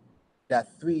parliament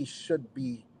that 3 should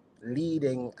be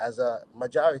leading as a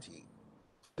majority.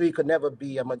 3 could never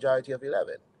be a majority of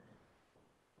 11.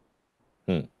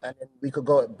 And then we could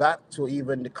go back to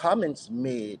even the comments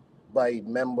made by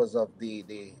members of the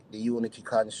unity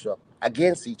construct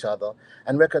against each other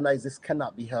and recognize this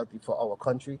cannot be healthy for our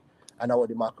country and our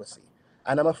democracy.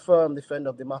 And I'm a firm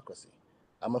defender of democracy.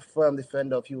 I'm a firm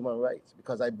defender of human rights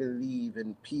because I believe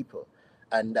in people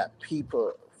and that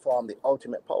people form the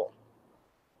ultimate power.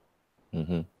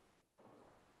 All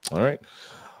right.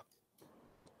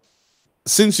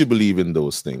 Since you believe in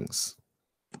those things,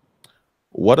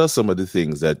 what are some of the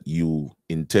things that you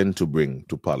intend to bring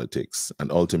to politics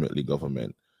and ultimately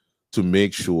government to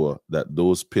make sure that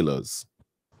those pillars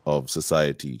of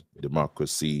society,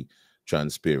 democracy,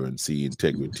 transparency,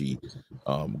 integrity,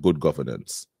 good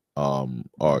governance,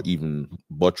 are even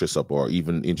buttress up or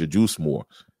even introduce more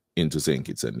into St.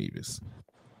 Kitts and Nevis?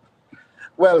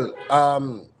 Well,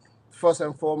 first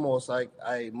and foremost,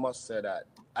 I must say that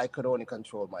I could only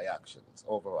control my actions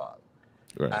overall.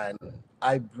 Right. And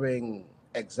I bring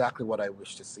exactly what I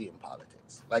wish to see in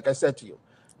politics. Like I said to you,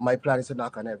 my plan is to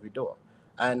knock on every door.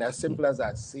 And as simple as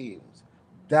that seems,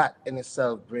 that in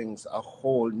itself brings a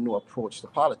whole new approach to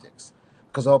politics.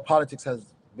 because our politics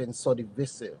has been so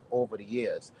divisive over the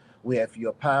years, where if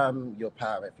you're Pam, you're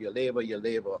Pam, if you're Labour, you're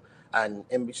Labour, and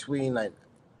in between, like,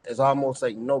 it's almost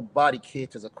like nobody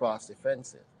caters across the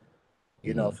fences.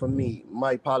 You know, for me,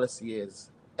 my policy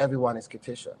is everyone is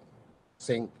Kitishan,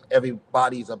 saying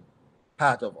everybody's a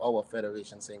part of our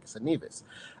federation, saying it's a Nevis.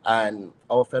 And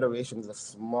our federation is a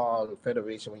small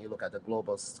federation when you look at the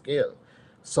global scale.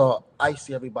 So I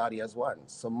see everybody as one.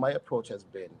 So my approach has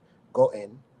been go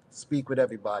in, speak with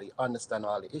everybody, understand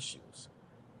all the issues.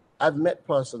 I've met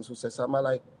persons who say something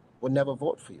like, would never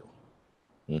vote for you.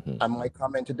 And my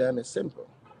comment to them is simple.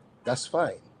 That's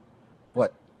fine.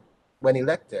 But when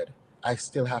elected, I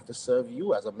still have to serve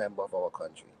you as a member of our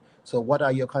country. So what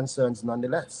are your concerns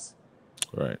nonetheless?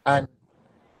 Right. And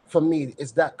for me,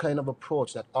 it's that kind of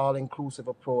approach, that all-inclusive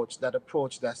approach, that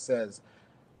approach that says,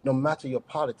 no matter your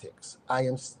politics, I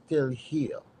am still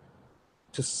here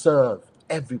to serve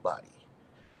everybody.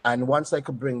 And once I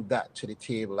could bring that to the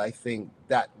table, I think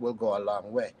that will go a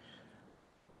long way.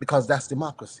 Because that's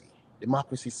democracy.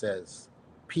 Democracy says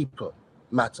people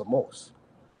matter most.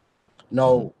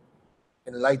 Now,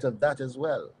 in light of that as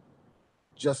well,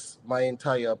 just my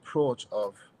entire approach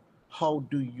of how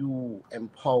do you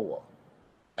empower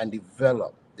and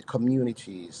develop the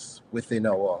communities within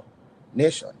our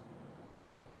nation.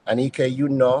 And EK, you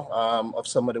know of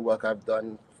some of the work I've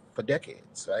done for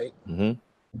decades, right?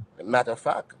 Matter of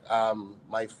fact,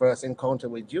 my first encounter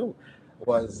with you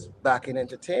was back in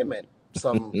entertainment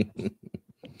some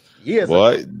years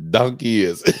ago. Donkey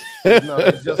years. No,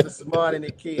 it's just this morning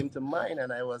it came to mind,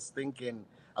 and I was thinking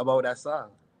about that song.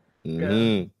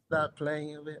 Girl, stop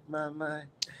playing with my mind.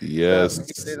 Yes.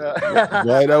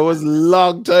 Right, that was a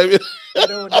long time. I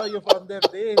don't know you from them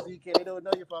days, EK. I don't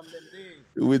know you from them days.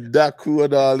 With that crew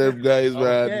and all them guys,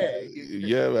 man. Okay.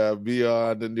 Yeah, man.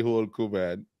 Beyond and the whole crew,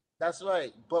 man. That's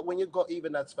right. But when you go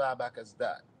even as far back as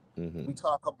that, we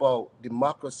talk about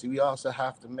democracy, we also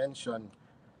have to mention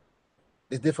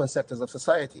the different sectors of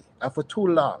society. And for too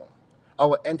long,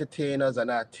 our entertainers and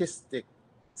artistic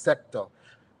sector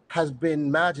has been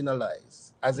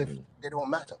marginalized as if they don't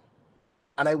matter.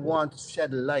 And I want to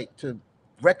shed light to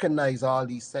recognize all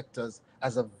these sectors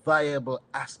as a viable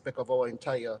aspect of our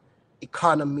entire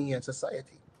economy and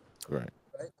society. Right.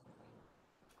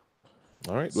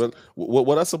 All right. Well,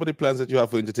 what are some of the plans that you have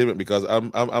for entertainment? Because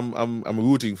I'm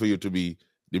rooting for you to be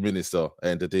the minister of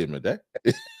entertainment.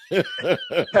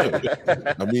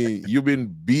 I mean, you've been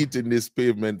beating this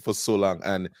pavement for so long,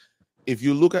 and if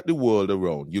you look at the world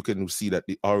around, you can see that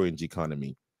the orange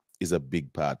economy is a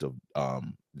big part of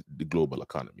the global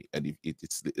economy, and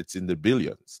it's in the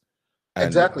billions. And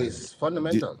exactly, it's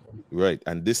fundamental. Right,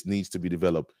 and this needs to be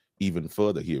developed even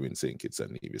further here in St. Kitts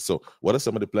and Nevis. So, what are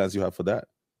some of the plans you have for that?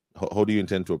 How do you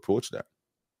intend to approach that?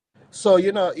 So,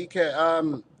 you know, Ike,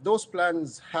 those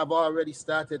plans have already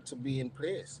started to be in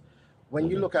place. When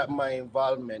you look at my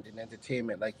involvement in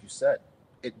entertainment, like you said,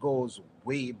 it goes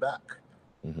way back.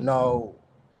 Now,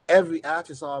 every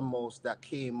artist almost that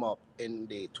came up in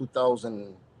the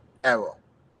 2000 era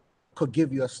could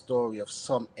give you a story of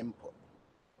some input.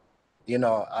 You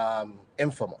know,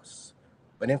 Infamous.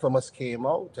 When Infamous came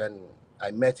out and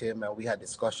I met him and we had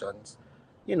discussions,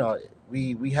 you know,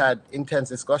 we had intense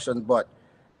discussions, but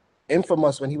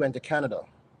Infamous, when he went to Canada,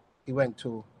 he went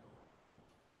to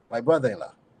my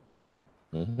brother-in-law.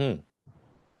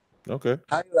 Okay.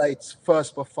 Highlight's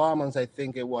first performance, I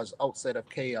think it was outside of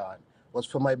K-On, was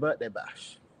for my birthday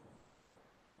bash.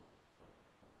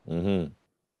 Right.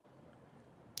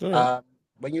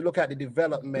 When you look at the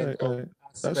development of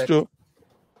that's true.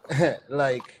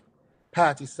 like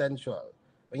Party Central,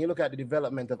 when you look at the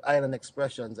development of Island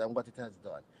Expressions and what it has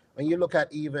done, when you look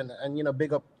at even, and you know,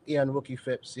 big up Ian Rookie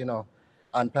Phipps, you know,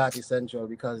 on Party Central,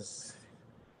 because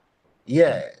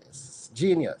yes,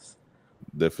 genius.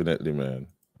 Definitely, man.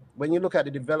 When you look at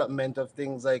the development of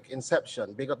things like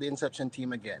Inception, big up the Inception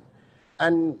team again.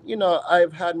 And, you know,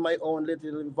 I've had my own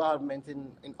little involvement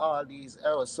in all these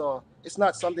eras. So it's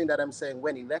not something that I'm saying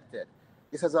when elected.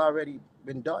 This has already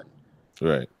been done.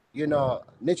 Right. You know,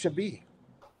 Nature B.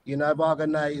 You know, I've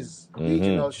organized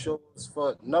regional shows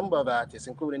for a number of artists,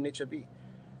 including Nature B.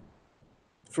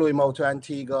 Flew him out to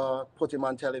Antigua, put him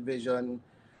on television.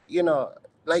 You know,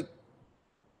 like,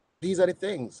 these are the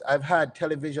things. I've had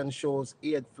television shows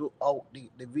aired throughout the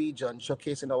region,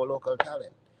 showcasing our local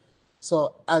talent.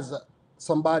 So as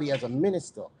somebody, as a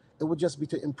minister, it would just be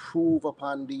to improve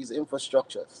upon these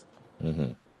infrastructures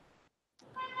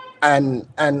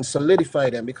and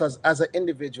solidify them, because as an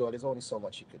individual, there's only so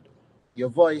much you could do. Your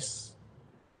voice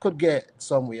could get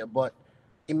somewhere, but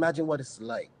imagine what it's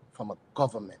like from a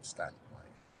government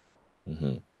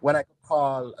standpoint. When I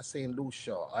call a St.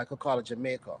 Lucia, I could call a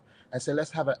Jamaica and say,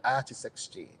 let's have an artist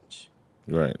exchange.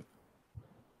 Right.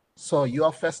 So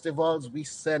your festivals, we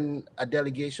send a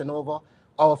delegation over.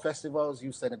 Our festivals,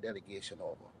 you send a delegation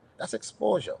over. That's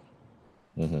exposure.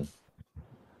 Mm-hmm.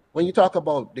 When you talk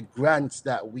about the grants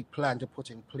that we plan to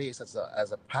put in place as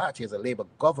a party, as a Labour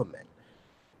government,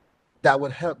 that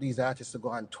would help these artists to go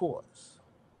on tours,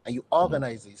 and you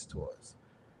organize these tours.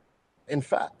 In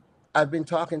fact, I've been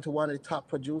talking to one of the top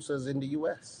producers in the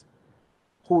US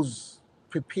who's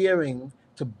preparing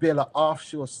to build an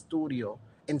offshore studio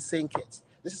in St. Kitts.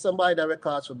 This is somebody that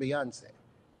records for Beyonce,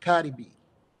 Cardi B,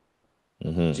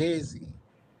 Jay-Z.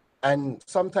 And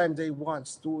sometimes they want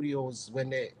studios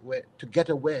to get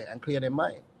away and clear their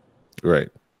mind. Right.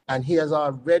 And he has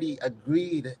already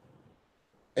agreed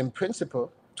in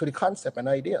principle to the concept and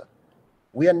idea.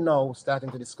 We are now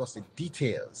starting to discuss the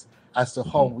details as to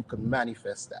how we can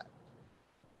manifest that.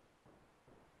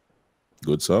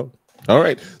 Good song. All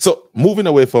right. So moving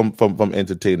away from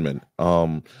entertainment,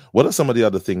 what are some of the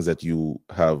other things that you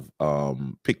have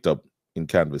picked up in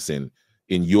canvassing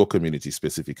in your community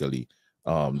specifically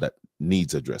that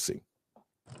needs addressing?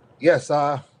 Yes.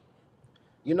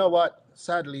 You know what?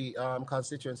 Sadly,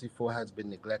 Constituency 4 has been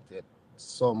neglected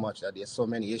so much that there's so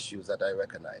many issues that I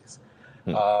recognize.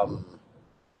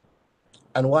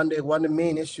 And one of the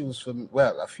main issues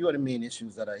a few of the main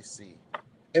issues that I see,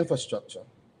 infrastructure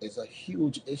is a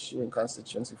huge issue in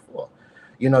Constituency 4.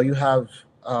 You know, you have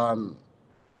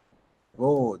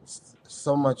roads,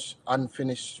 so much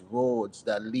unfinished roads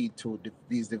that lead to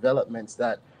these developments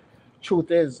that, truth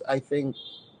is, I think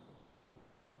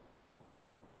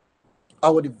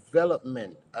our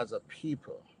development as a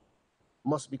people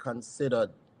must be considered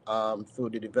through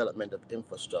the development of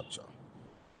infrastructure.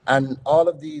 And all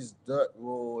of these dirt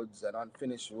roads and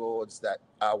unfinished roads that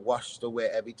are washed away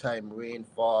every time rain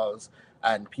falls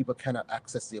and people cannot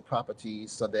access their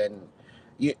properties, so then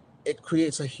it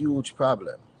creates a huge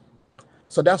problem.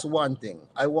 So that's one thing.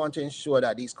 I want to ensure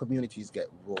that these communities get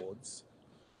roads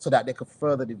so that they could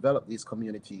further develop these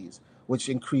communities, which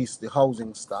increase the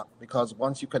housing stock, because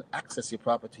once you can access your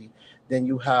property, then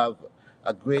you have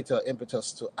a greater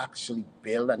impetus to actually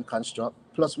build and construct.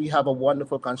 Plus, we have a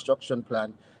wonderful construction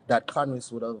plan that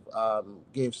Congress would have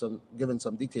given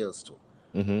some details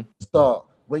to. So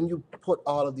when you put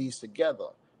all of these together,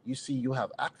 you see you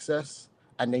have access,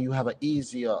 and then you have an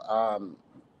easier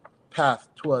path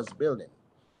towards building.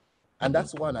 And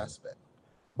that's one aspect.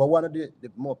 But one of the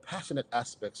more passionate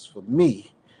aspects for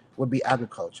me would be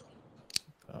agriculture.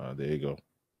 There you go.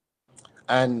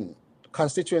 And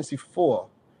Constituency 4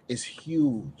 is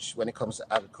huge when it comes to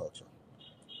agriculture.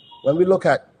 When we look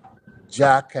at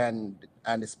Jack and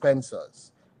the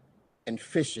Spencers and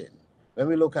fishing, when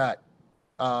we look at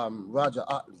Roger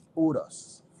Otley,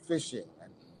 Udas, fishing,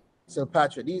 and Sir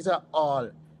Patrick, these are all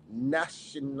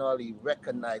nationally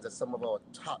recognized as some of our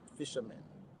top fishermen,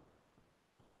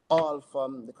 all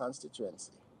from the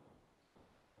constituency.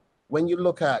 When you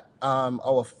look at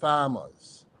our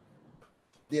farmers,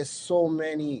 there's so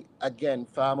many, again,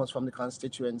 farmers from the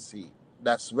constituency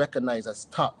that's recognized as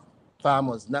top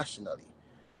farmers nationally.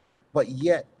 But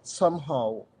yet,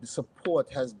 somehow, the support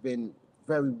has been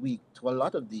very weak to a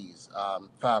lot of these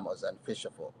farmers and fisher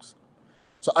folks.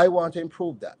 So I want to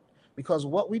improve that, because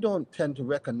what we don't tend to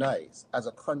recognize as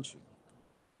a country,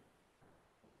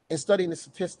 in studying the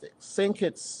statistics, St.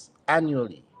 Kitts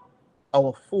annually,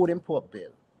 our food import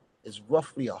bill is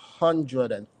roughly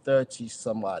 $130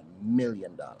 some odd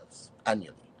million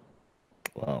annually.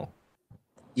 Wow.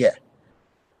 Yeah.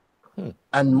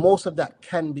 And most of that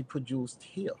can be produced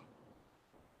here.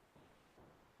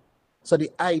 So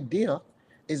the idea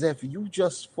is, if you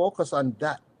just focus on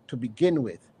that to begin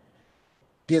with,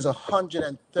 there's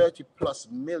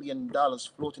 $130+ million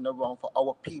floating around for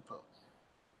our people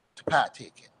to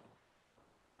partake in.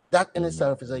 That in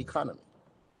itself is an economy.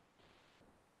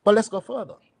 But let's go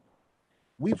further.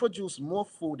 We produce more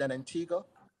food than Antigua,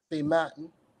 St.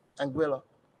 Martin, Anguilla,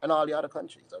 and all the other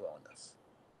countries around us.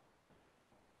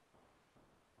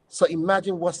 So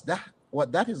imagine what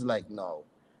that is like now,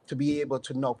 to be able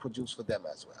to now produce for them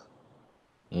as well.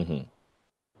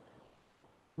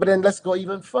 But then let's go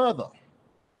even further.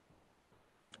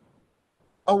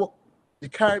 The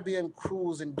Caribbean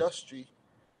cruise industry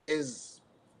is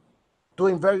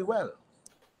doing very well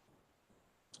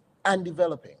and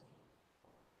developing.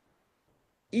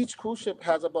 Each cruise ship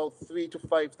has about 3,000 to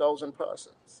 5,000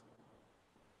 persons.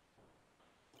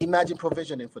 Imagine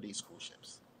provisioning for these cruise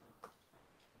ships.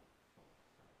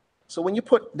 So when you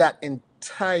put that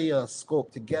entire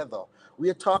scope together, we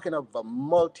are talking of a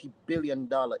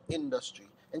multi-billion-dollar industry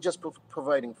in just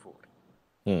providing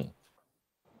food.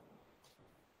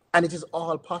 And it is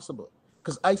all possible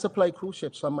because I supply cruise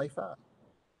ships from my farm.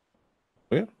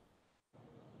 Yeah.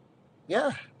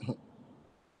 Yeah.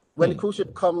 When the cruise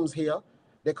ship comes here,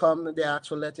 they come, they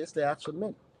actual lettuce, they actual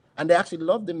mint. And they actually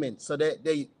love the mint. So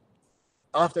they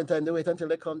oftentimes they wait until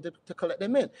they come to collect the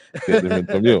mint. Get them in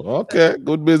from you. Okay,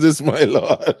 good business, my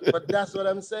lord. But that's what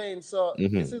I'm saying. So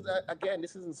this is, again,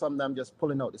 this isn't something I'm just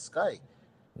pulling out the sky.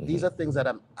 These are things that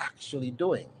I'm actually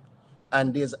doing.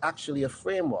 And there's actually a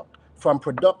framework from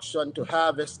production to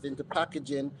harvesting to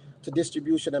packaging to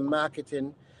distribution and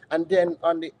marketing. And then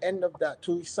on the end of that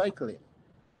to recycling.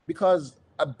 Because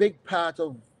a big part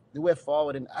of the way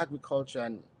forward in agriculture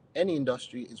and any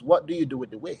industry is what do you do with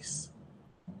the waste?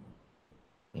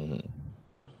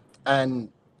 And,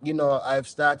 you know, I've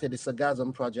started the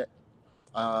Sargassum project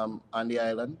on the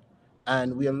island,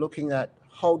 and we are looking at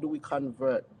how do we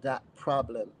convert that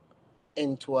problem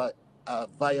into a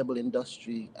viable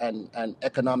industry and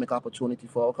economic opportunity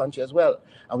for our country as well.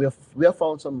 And we have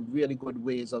found some really good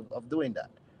ways of doing that.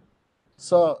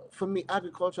 So for me,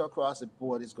 agriculture across the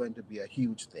board is going to be a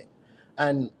huge thing.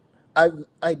 And I've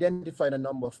identified a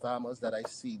number of farmers that I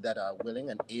see that are willing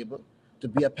and able to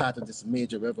be a part of this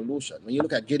major revolution. When you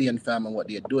look at Gideon Farm and what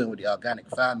they're doing with the organic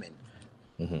farming,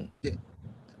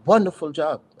 wonderful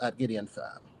job at Gideon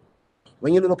Farm.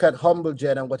 When you look at Humble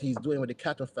Jet and what he's doing with the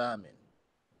cattle farming,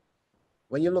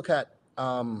 when you look at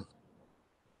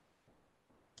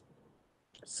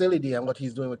Silly and what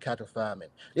he's doing with cattle farming,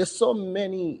 there's so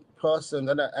many persons,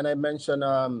 and I mentioned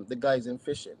the guys in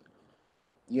fishing,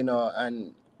 you know,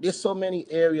 and there's so many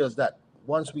areas that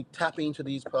once we tap into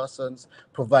these persons,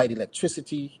 provide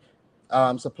electricity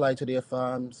supply to their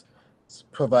farms,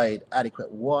 provide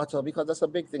adequate water, because that's a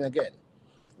big thing again.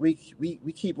 We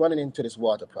keep running into this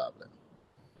water problem.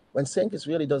 When St. Kitts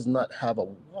really does not have a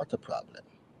water problem.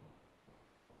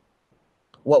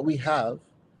 What we have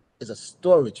is a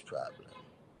storage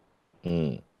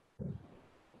problem.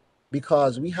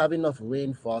 Because we have enough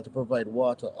rainfall to provide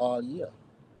water all year,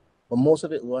 but most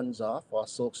of it runs off or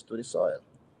soaks through the soil.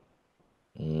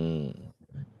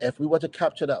 If we were to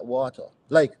capture that water,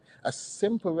 like a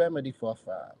simple remedy for a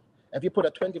farm, if you put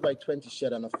a 20 by 20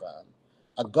 shed on a farm,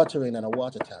 a guttering and a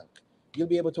water tank, you'll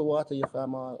be able to water your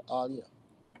farm all year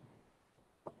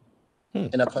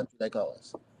in a country like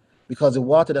ours. Because the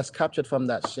water that's captured from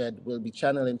that shed will be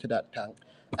channeled into that tank,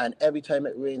 and every time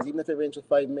it rains, even if it rains for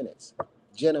 5 minutes,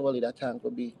 generally that tank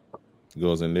will be...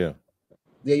 Goes in there.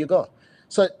 There you go.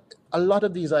 So a lot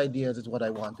of these ideas is what I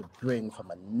want to bring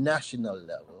from a national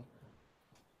level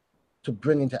to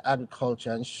bring into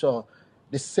agriculture and show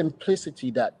the simplicity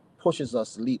that pushes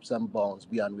us leaps and bounds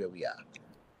beyond where we are.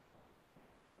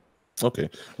 Okay.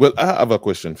 Well, I have a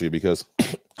question for you because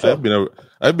Sure.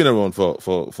 I've been around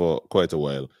for quite a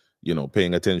while, you know,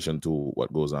 paying attention to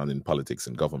what goes on in politics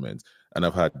and government. And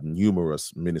I've had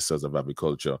numerous ministers of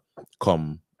agriculture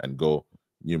come and go,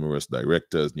 numerous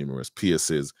directors, numerous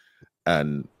PSs,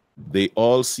 and they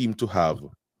all seem to have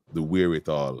the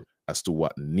wherewithal as to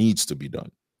what needs to be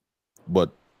done.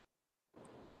 But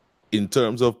in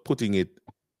terms of putting it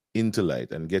into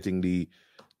light and getting the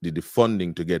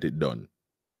funding to get it done,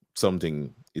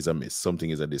 something is amiss, something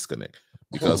is a disconnect.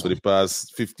 Because for the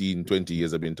past 15, 20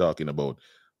 years, I've been talking about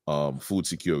food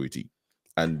security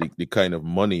and the kind of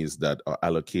monies that are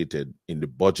allocated in the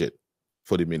budget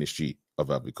for the Ministry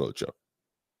of Agriculture.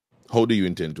 How do you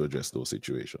intend to address those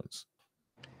situations?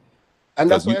 And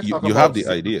that's why you have the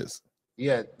ideas.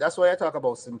 Yeah, that's why I talk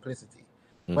about simplicity.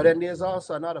 But then there's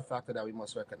also another factor that we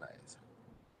must recognize.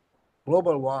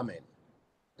 Global warming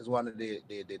is one of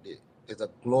is a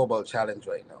global challenge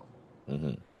right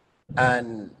now.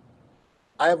 And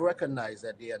I have recognized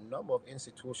that there are a number of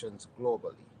institutions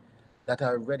globally that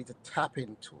are ready to tap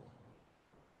into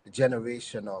the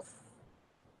generation of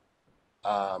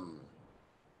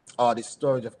or the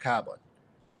storage of carbon.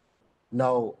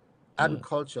 Now,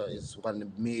 agriculture is one of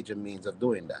the major means of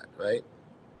doing that, right?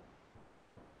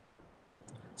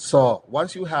 So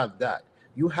once you have that,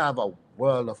 you have a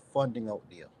world of funding out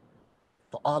there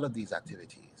for all of these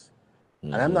activities.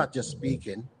 And I'm not just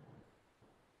speaking.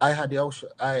 I had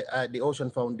the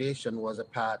Ocean Foundation was a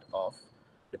part of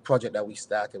the project that we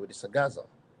started with the Sargassum.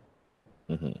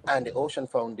 And the Ocean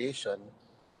Foundation,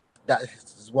 that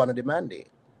is one of the mandate.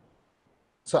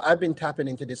 So I've been tapping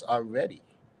into this already.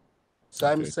 So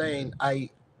I'm saying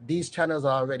these channels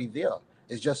are already there.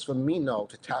 It's just for me now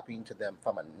to tap into them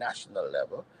from a national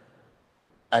level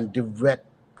and direct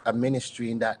a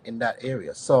ministry in that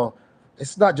area. So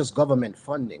it's not just government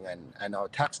funding and our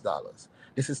tax dollars.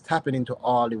 This is tapping into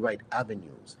all the right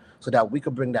avenues so that we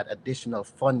could bring that additional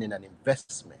funding and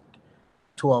investment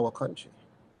to our country.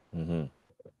 And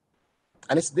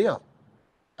it's there.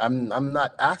 I'm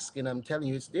not asking, I'm telling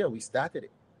you it's there. We started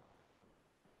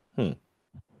it.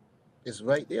 It's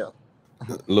right there.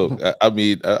 Look, I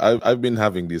mean, I've been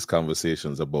having these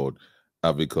conversations about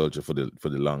agriculture for the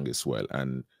longest while,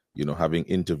 and having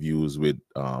interviews with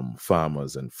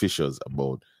farmers and fishers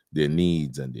about their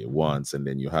needs and their wants, and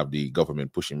then you have the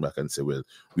government pushing back and say, well,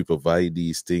 we provide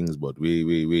these things, but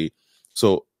wait.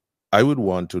 So I would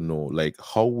want to know, like,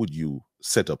 how would you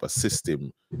set up a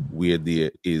system where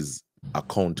there is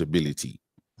accountability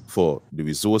for the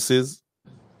resources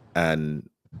and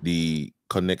the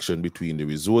connection between the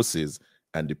resources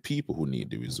and the people who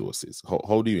need the resources?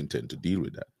 How do you intend to deal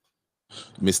with that,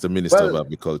 Mr. Minister of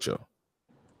Agriculture?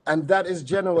 And that is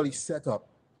generally set up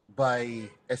by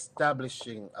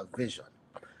establishing a vision.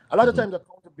 A lot of times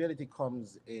accountability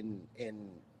comes in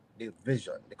the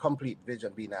vision, the complete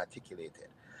vision being articulated.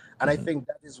 And I think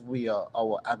that is where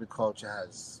our agriculture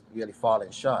has really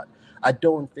fallen short. I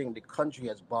don't think the country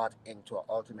has bought into an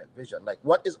ultimate vision. Like,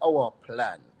 what is our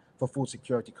plan for food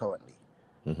security currently?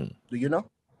 Do you know?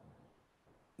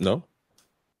 No.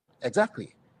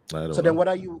 Exactly. So then what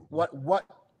are you, what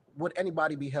would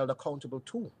anybody be held accountable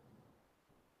to?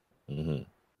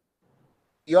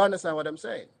 You understand what I'm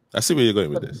saying? I see where you're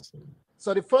going with this.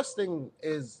 So the first thing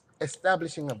is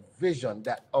establishing a vision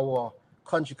that our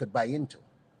country could buy into.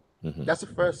 That's the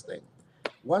first thing.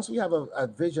 Once we have a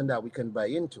vision that we can buy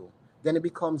into, then it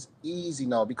becomes easy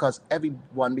now because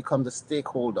everyone becomes a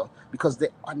stakeholder because they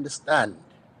understand.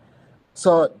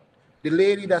 So the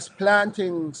lady that's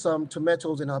planting some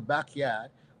tomatoes in her backyard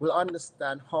will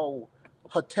understand how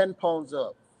her 10 pounds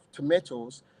of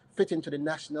tomatoes fit into the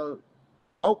national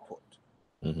output.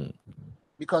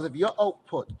 Because if your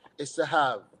output is to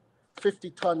have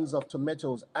 50 tons of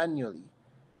tomatoes annually,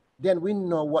 then we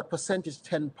know what percentage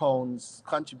 10 pounds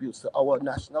contributes to our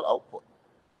national output.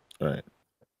 Right.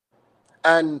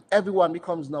 And everyone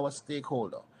becomes now a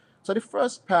stakeholder. So the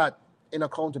first part in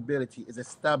accountability is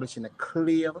establishing a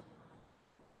clear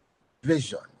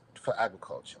vision for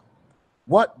agriculture.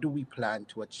 What do we plan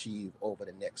to achieve over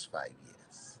the next 5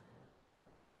 years?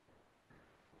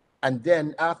 And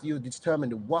then after you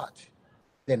determine the what,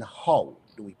 then how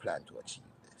do we plan to achieve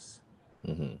this?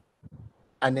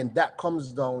 And then that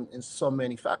comes down in so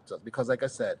many factors because, like I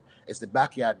said, it's the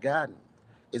backyard garden,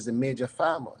 it's the major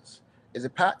farmers, it's the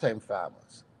part-time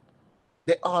farmers.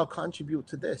 They all contribute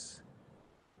to this.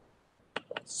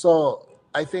 So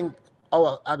I think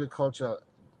our agriculture,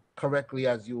 correctly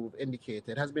as you've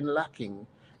indicated, has been lacking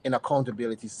in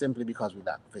accountability simply because we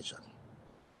lack vision.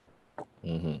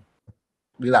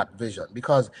 We lack vision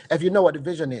because if you know what the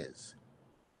vision is,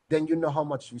 then you know how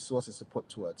much resources to put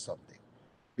towards something.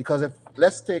 Because if,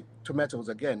 let's take tomatoes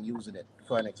again, using it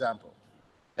for an example.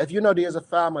 If you know there's a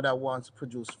farmer that wants to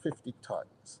produce 50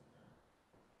 tons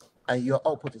and your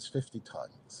output is 50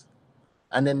 tons,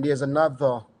 and then there's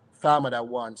another farmer that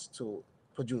wants to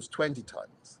produce 20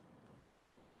 tons,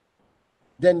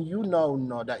 then you now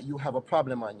know that you have a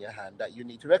problem on your hand that you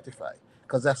need to rectify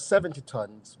because that's 70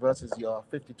 tons versus your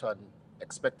 50 ton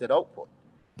expected output.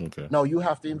 Okay. Now you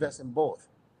have to invest in both.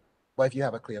 But if you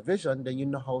have a clear vision, then you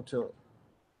know how to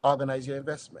organize your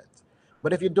investment.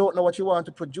 But if you don't know what you want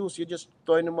to produce, you're just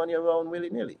throwing the money around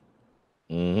willy-nilly.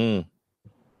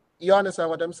 You understand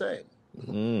what I'm saying?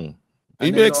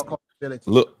 It makes,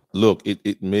 look,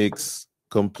 it makes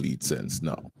complete sense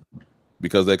now.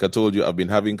 Because like I told you, I've been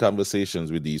having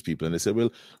conversations with these people and they say,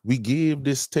 well, we gave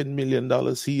this $10 million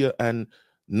here and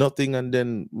nothing, and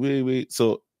then wait.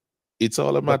 So it's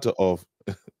all a matter of,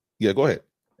 yeah, go ahead.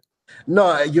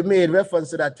 No, you made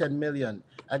reference to that 10 million.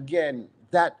 Again,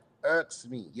 that irks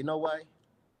me. You know why?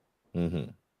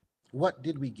 What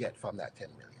did we get from that 10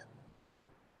 million?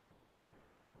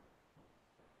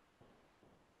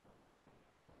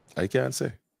 I can't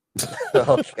say.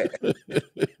 Okay.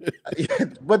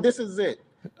 But this is it.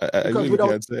 I really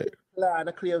can't say. Plan,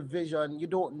 a clear vision, you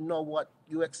don't know what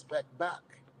you expect back.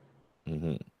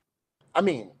 I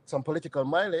mean, some political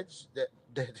mileage, that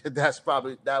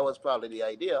was probably the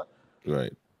idea.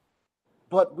 Right.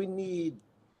 But we need,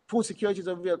 food security is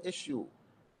a real issue.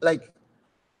 Like,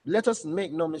 let us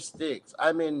make no mistakes.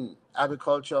 I'm in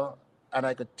agriculture, and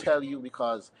I could tell you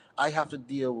because I have to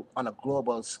deal on a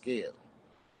global scale.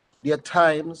 There are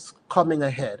times coming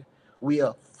ahead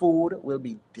where food will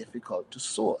be difficult to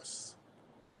source.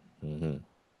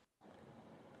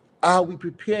 Are we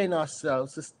preparing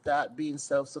ourselves to start being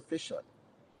self-sufficient?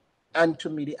 And to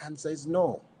me, the answer is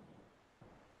no.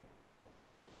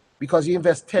 Because you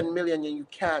invest 10 million and you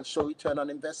can't show return on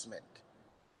investment.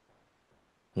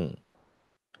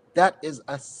 That is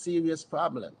a serious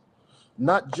problem,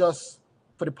 not just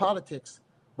for the politics,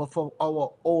 but for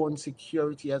our own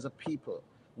security as a people.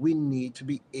 we need to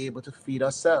be able to feed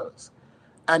ourselves.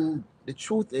 And the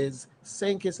truth is,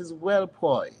 St. Kitts is well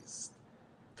poised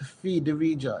to feed the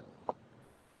region.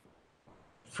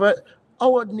 For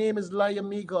our name is Laya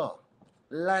Miga.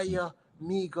 Laya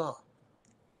Miga.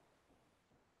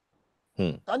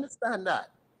 Understand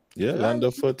that? Yeah, land Laya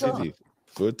of fertility.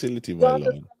 Fertility, You my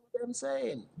understand lord. what I'm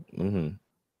saying? Mm-hmm.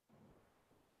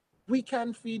 We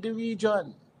can feed the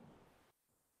region.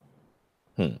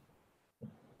 Hmm.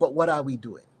 But what are we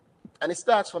doing? And it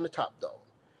starts from the top down.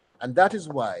 And that is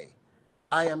why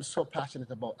I am so passionate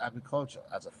about agriculture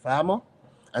as a farmer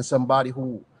and somebody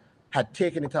who had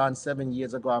taken it on 7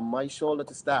 years ago on my shoulder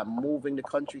to start moving the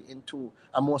country into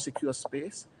a more secure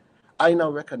space. I now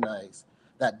recognize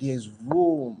that there's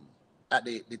room at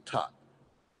the top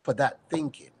for that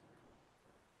thinking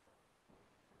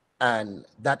and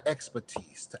that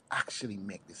expertise to actually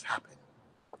make this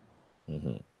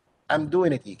happen. I'm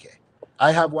doing it, EK.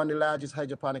 I have one of the largest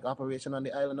hydroponic operation on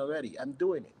the island already. I'm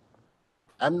doing it.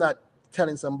 I'm not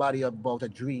telling somebody about a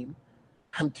dream.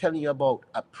 I'm telling you about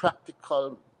a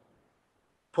practical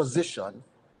position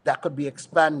that could be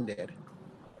expanded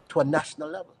to a national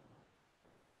level.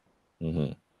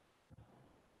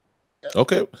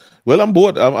 Okay, well, I'm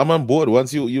bored. I'm on board.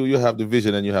 Once you have the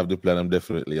vision and you have the plan, I'm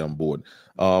definitely on board.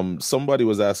 Somebody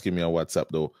was asking me on WhatsApp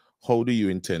though, how do you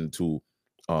intend to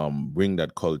bring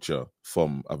that culture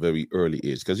from a very early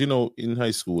age? Because in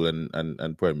high school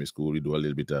and primary school we do a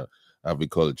little bit of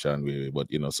agriculture, but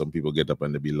some people get up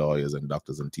and they be lawyers and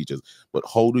doctors and teachers. But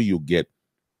how do you get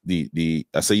the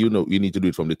I say you need to do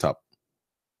it from the top.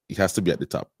 It has to be at the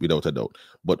top without a doubt.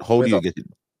 But how do you get it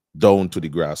down to the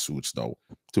grassroots now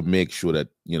to make sure that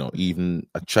even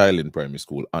a child in primary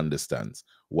school understands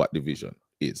what the vision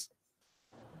is?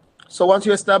 So once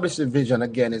you establish the vision,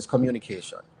 again, is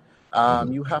communication.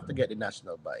 You have to get the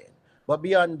national buy-in. But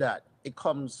beyond that, it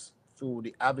comes through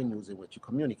the avenues in which you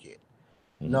communicate.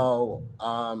 Now,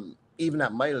 even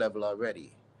at my level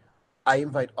already, I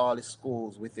invite all the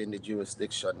schools within the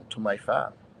jurisdiction to my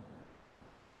farm.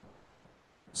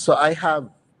 So I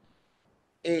have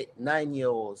 8,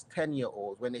 9-year-olds,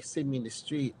 10-year-olds, when they see me in the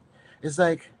street, it's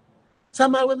like,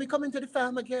 Samal, when we come into the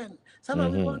farm again,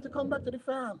 Samal, we want to come back to the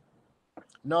farm.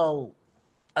 No,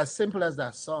 as simple as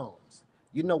that sounds,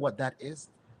 you know what that is?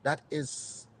 That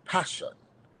is passion.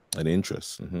 And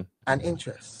interest. And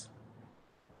interest.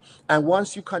 And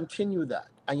once you continue that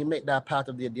and you make that part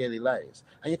of their daily lives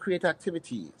and you create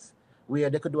activities where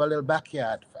they could do a little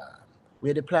backyard farm,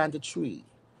 where they plant a tree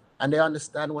and they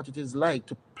understand what it is like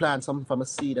to plant something from a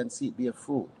seed and see it bear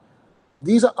fruit.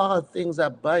 These are all things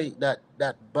that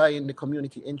buy in the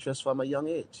community interest from a young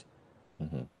age.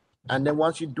 And then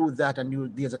once you do that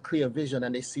and there's a clear vision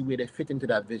and they see where they fit into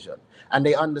that vision and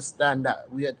they understand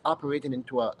that we are operating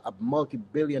into a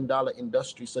multi-billion-dollar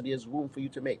industry, so there's room for you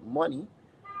to make money.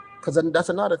 Because that's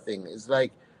another thing. It's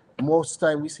like most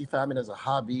time we see farming as a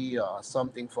hobby or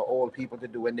something for old people to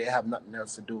do when they have nothing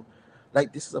else to do.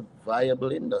 Like, this is a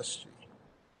viable industry.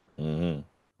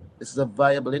 This is a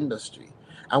viable industry.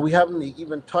 And we haven't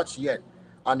even touched yet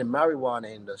on the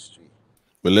marijuana industry.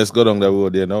 But let's go down that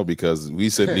road there now, because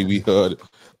recently we heard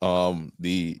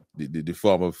the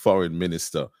former foreign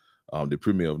minister, the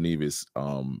premier of Nevis,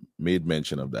 made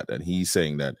mention of that, and he's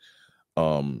saying that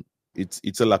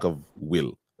it's a lack of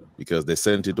will, because they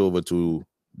sent it over to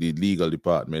the legal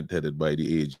department headed by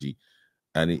the AG,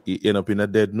 and it ended up in a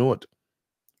dead note.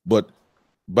 But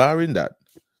barring that,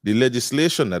 the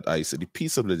legislation that I saw, the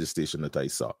piece of legislation that I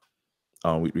saw,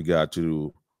 with regard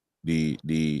to the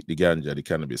ganja, the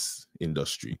cannabis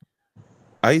industry,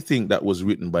 I think that was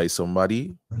written by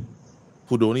somebody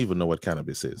who don't even know what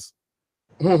cannabis is.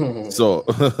 So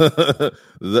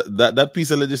that piece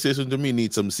of legislation to me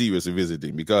needs some serious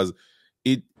revisiting, because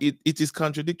it is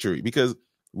contradictory. Because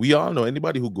we all know,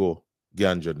 anybody who go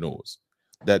ganja knows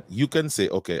that you can say,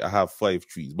 okay, I have 5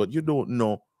 trees, but you don't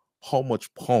know how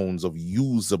much pounds of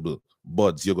usable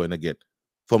buds you're going to get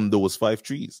from those 5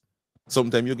 trees.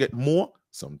 Sometimes you get more,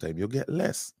 sometimes you get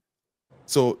less.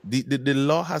 So the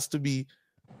law has to be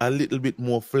a little bit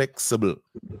more flexible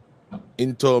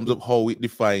in terms of how it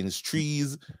defines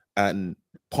trees and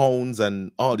pounds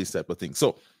and all this type of thing.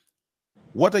 So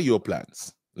what are your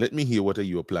plans? Let me hear, what are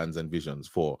your plans and visions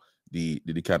for the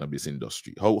cannabis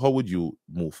industry? How would you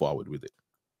move forward with it?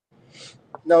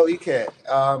 No, EK,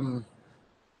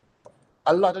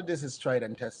 a lot of this is tried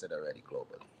and tested already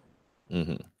globally.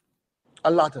 A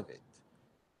lot of it.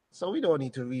 So we don't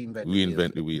need to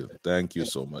reinvent the wheel. Thank you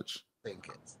so much.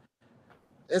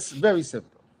 It's very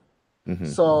simple.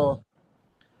 So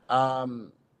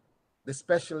the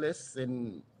specialists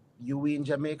in UWE in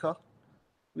Jamaica,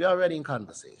 we're already in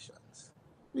conversations.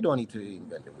 We don't need to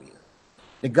reinvent the wheel.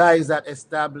 The guys that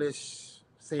established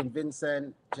St.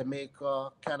 Vincent,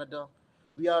 Jamaica, Canada,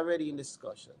 we are already in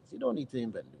discussions. You don't need to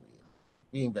invent the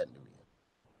wheel. Reinvent the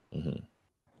wheel. Mm-hmm.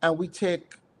 And we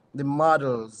take the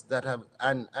models that have,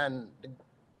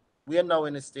 we are now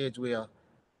in a stage where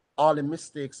all the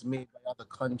mistakes made by other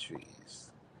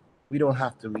countries, we don't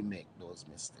have to remake those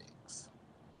mistakes.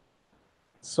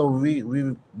 So we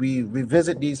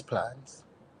revisit these plans,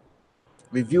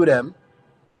 review them,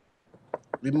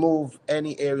 remove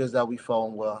any areas that we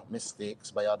found were mistakes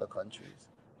by other countries,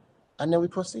 and then we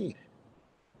proceed.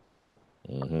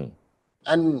 Mm-hmm.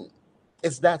 And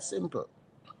it's that simple.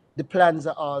 The plans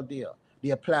are all there.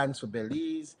 There are plans for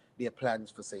Belize, there are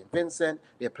plans for St. Vincent,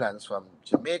 there are plans from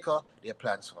Jamaica, there are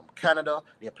plans from Canada,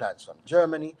 there are plans from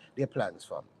Germany, there are plans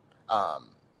from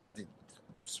the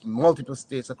multiple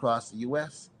states across the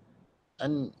US.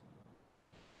 And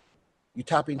you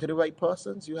tap into the right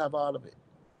persons, you have all of it.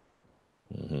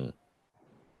 Mm-hmm.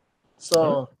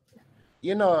 So,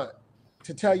 you know,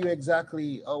 to tell you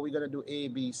exactly, oh, we're going to do A,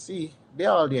 B, C,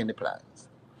 they're all there in the plans.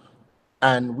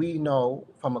 And we know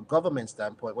from a government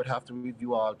standpoint, we'd have to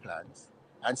review all plans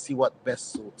and see what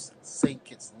best suits St.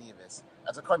 Kitts Nevis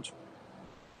as a country,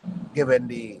 given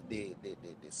the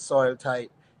soil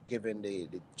type, given the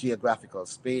geographical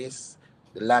space,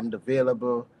 the land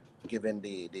available, given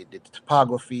the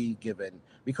topography,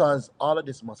 because all of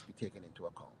this must be taken into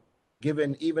account.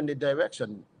 Given even the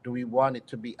direction, do we want it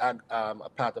to be a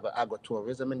part of an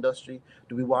agritourism industry?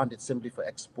 Do we want it simply for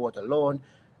export alone?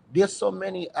 There's so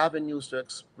many avenues to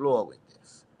explore with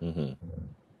this. Mm-hmm.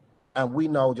 And we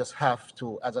now just have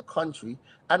to, as a country,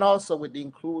 and also with the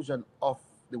inclusion of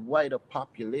the wider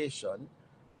population,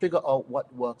 figure out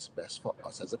what works best for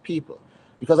us as a people.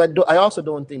 Because I also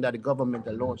don't think that the government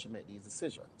alone should make these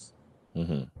decisions.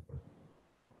 Mm-hmm.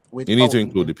 You need to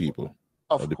include the people.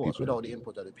 Of course, without the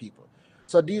input of the people.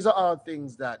 So these are all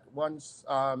things that once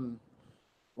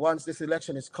this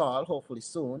election is called, hopefully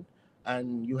soon,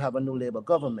 and you have a new Labour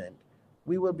government,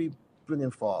 we will be bringing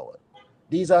forward.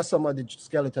 These are some of the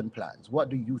skeleton plans. What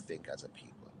do you think as a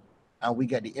people? And we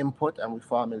get the input and we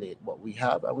formulate what we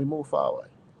have and we move forward.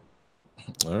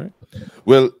 All right.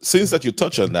 Well, since that you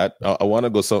touch on that, I want to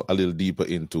go a little deeper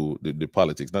into the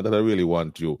politics. Not that I really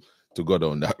want you to go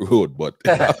down that road, but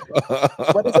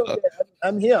but it's okay.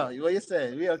 I'm here. What you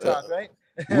say? Real talk, right?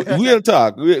 Real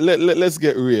talk. Let's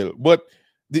get real. But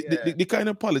the kind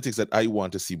of politics that I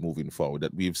want to see moving forward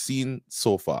that we've seen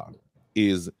so far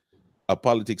is a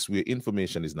politics where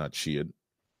information is not shared.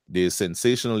 There's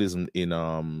sensationalism in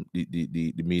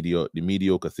the media, the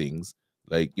mediocre things,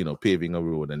 like, you know, paving a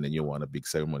road and then you want a big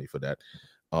ceremony for that.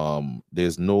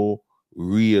 There's no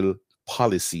real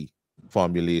policy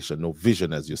formulation, no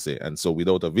vision, as you say. And so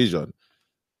without a vision,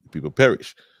 people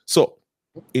perish. So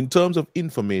in terms of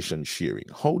information sharing,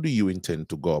 how do you intend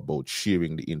to go about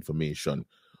sharing the information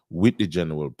with the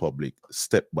general public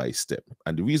step by step?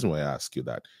 And the reason why I ask you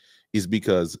that is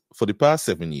because for the past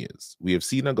 7 years, we have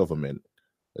seen a government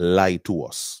lie to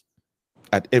us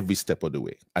at every step of the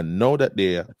way. And now that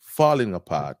they're falling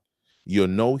apart, you're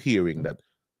now hearing that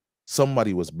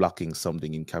somebody was blocking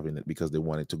something in cabinet because they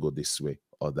wanted to go this way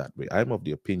or that way. I'm of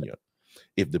the opinion,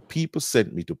 if the people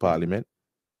sent me to parliament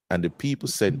and the people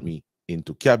sent me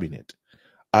into cabinet,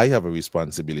 I have a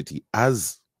responsibility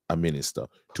as a minister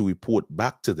to report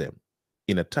back to them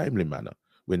in a timely manner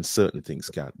when certain things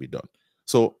can't be done.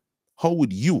 So how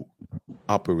would you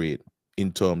operate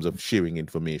in terms of sharing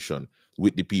information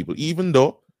with the people, even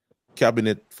though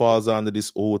cabinet falls under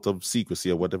this oath of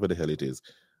secrecy or whatever the hell it is?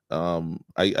 I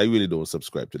really don't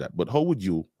subscribe to that. But how would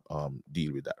you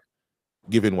deal with that,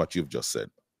 given what you've just said?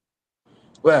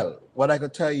 Well, what I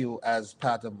could tell you as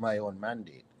part of my own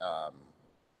mandate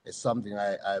is something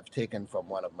I've taken from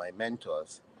one of my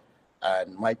mentors.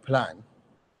 And my plan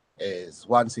is,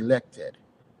 once elected,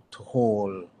 to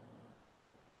hold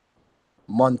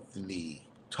monthly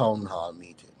town hall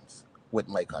meetings with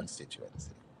my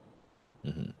constituency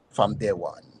from day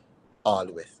one all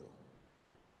the way through.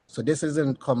 So this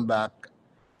isn't come back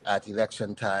at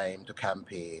election time to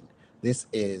campaign. This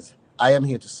is, I am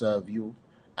here to serve you,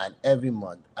 and every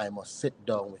month I must sit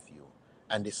down with you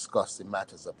and discuss the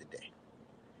matters of the day.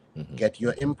 Get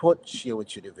your input, share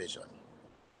with you the vision.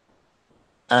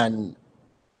 And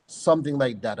something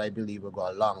like that, I believe, will go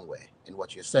a long way in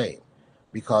what you're saying.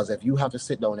 Because if you have to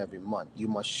sit down every month, you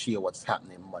must share what's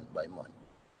happening month by month.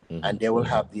 And they will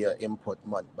have their input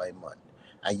month by month.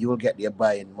 And you will get their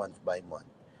buy-in month by month.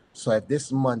 So if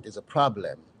this month is a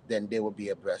problem, then they will be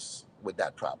abreast with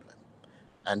that problem.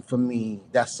 And for me,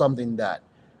 that's something that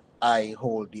I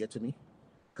hold dear to me.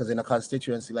 Because in a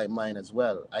constituency like mine as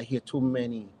well, I hear too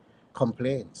many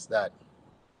complaints that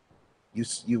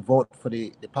you vote for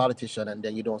the politician and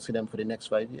then you don't see them for the next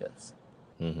 5 years.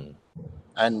 Mm-hmm.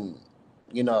 And,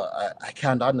 you know, I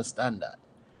can't understand that,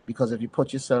 because if you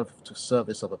put yourself to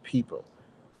service of a people,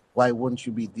 why wouldn't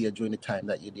you be there during the time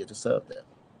that you're there to serve them?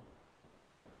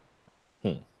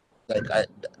 Like,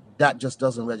 that just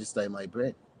doesn't register in my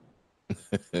brain.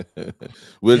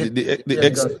 Well,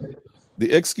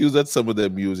 the excuse that some of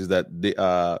them use is that they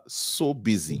are so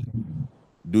busy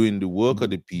doing the work of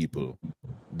the people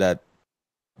that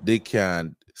they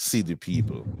can't see the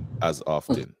people as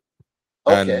often.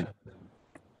 Okay. And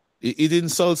it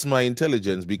insults my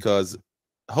intelligence, because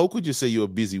how could you say you're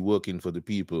busy working for the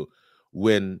people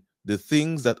when the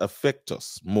things that affect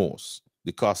us most,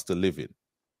 the cost of living,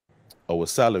 our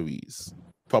salaries,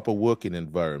 proper working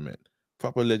environment,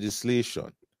 proper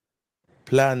legislation,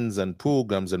 plans and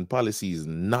programs and policies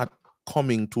not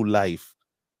coming to life?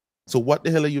 So what the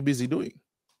hell are you busy doing?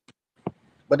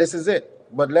 But this is it.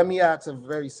 But let me ask a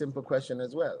very simple question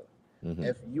as well. Mm-hmm.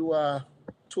 If you are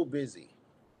too busy,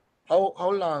 how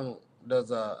long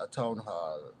does a town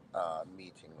hall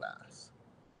meeting last?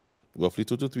 Roughly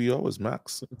 2 to 3 hours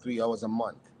max. 2 to 3 hours a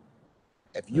month.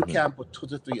 If you can't put 2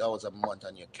 to 3 hours a month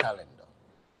on your calendar,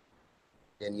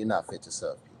 then you're not fit to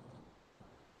serve people.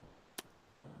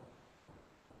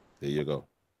 There you go.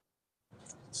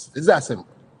 It's that simple.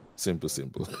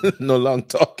 Simple. No long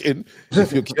talking.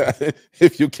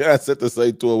 If you can't set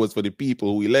aside 2 hours for the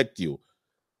people who elect you,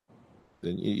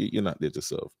 then you're not there to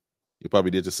serve. You're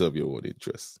probably there to serve your own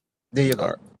interests. There you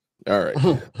go. All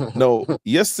right. Now,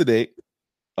 yesterday,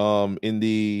 in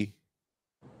the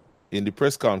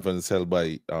press conference held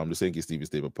by the St. Kitts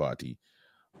Stevens Labour Party,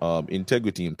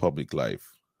 integrity in public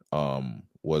life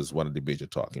was one of the major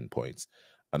talking points,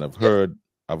 and I've heard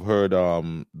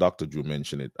Dr. Drew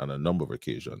mention it on a number of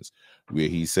occasions, where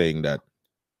he's saying that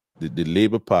the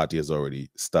Labour Party has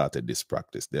already started this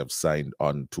practice. They have signed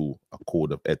on to a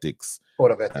code of ethics.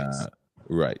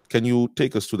 Right. Can you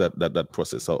take us through that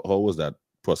process? How was that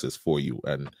process for you,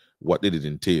 and what did it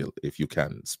entail, if you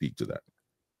can speak to that?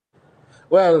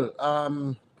 Well,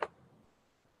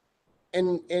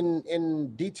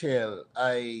 in detail,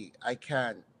 I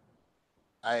can't.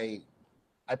 I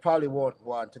probably won't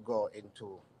want to go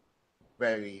into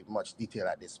very much detail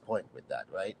at this point with that,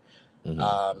 right?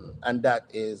 And that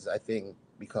is, I think,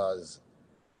 because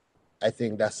I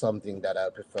think that's something that I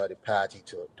prefer the party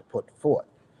to put forth.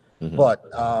 But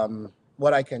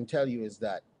what I can tell you is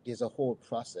that there's a whole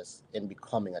process in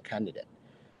becoming a candidate,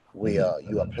 where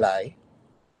you apply,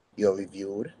 you're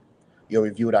reviewed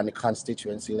on the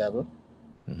constituency level.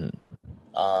 And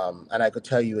I could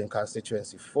tell you in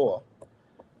constituency 4,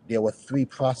 there were 3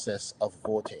 processes of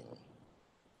voting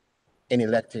in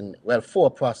electing, 4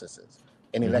 processes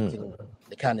in electing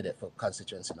the candidate for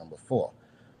constituency number 4.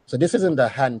 So this isn't a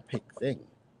hand-picked thing.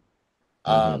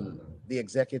 The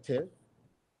executive,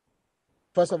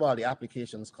 first of all, the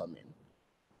applications come in.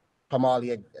 From all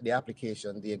the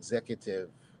application, the executive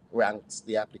ranks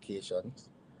the applications.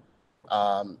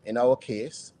 In our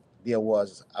case, there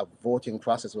was a voting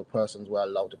process where persons were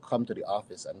allowed to come to the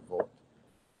office and vote.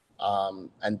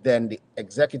 And then the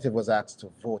executive was asked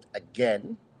to vote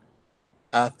again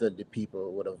after the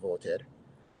people would have voted.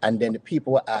 And then the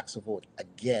people were asked to vote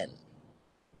again.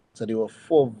 So there were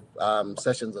 4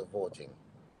 sessions of voting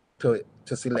to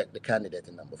select the candidate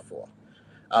in number 4.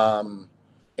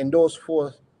 In those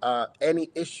 4, any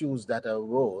issues that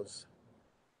arose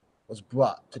was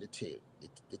brought to the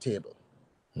table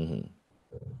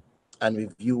and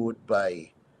reviewed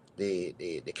by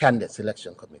the candidate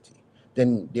selection committee.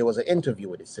 Then there was an interview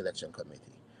with the selection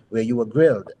committee where you were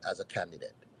grilled as a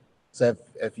candidate. So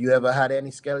if you ever had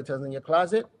any skeletons in your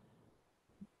closet,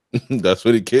 that's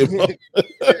what it came up.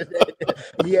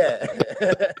 Yeah.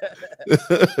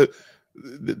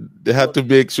 They had to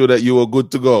make sure that you were good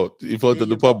to go in front of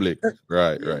the public.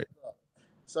 Right.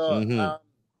 So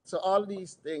so all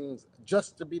these things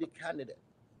just to be the candidate.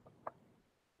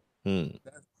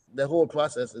 The whole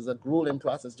process is a grueling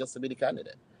process just to be the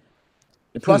candidate.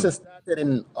 The process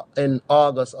started in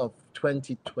August of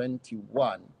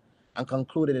 2021 and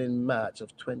concluded in March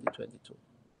of 2022.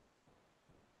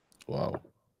 Wow.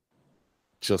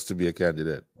 Just to be a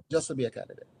candidate. Just to be a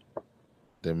candidate.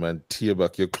 The man tear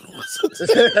back your clothes.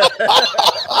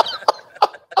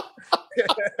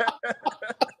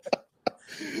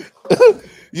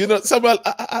 You know, Samal,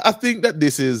 I think that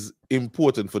this is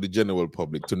important for the general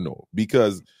public to know,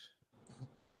 because,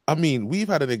 I mean, we've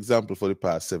had an example for the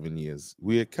past 7 years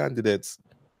where candidates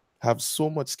have so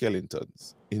much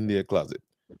skeletons in their closet,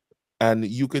 and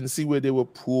you can see where they were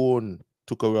prone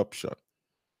to corruption.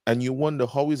 And you wonder,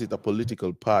 how is it a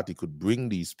political party could bring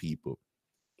these people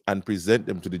and present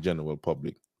them to the general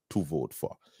public to vote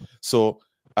for? So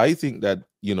I think that,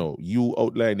 you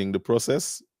outlining the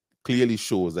process clearly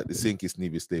shows that the St. Kitts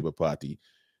Nevis Labour Party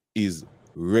is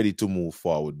ready to move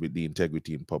forward with the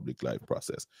integrity in public life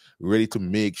process, ready to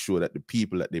make sure that the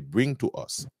people that they bring to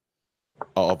us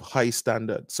are of high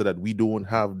standard, so that we don't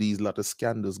have these lot of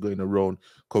scandals going around,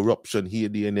 corruption here,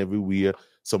 there, and everywhere.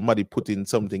 Somebody putting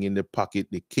something in their pocket,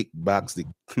 the kickbacks, the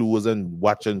clothes and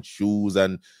watch and shoes,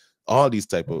 and all these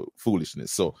type of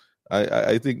foolishness. So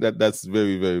I think that that's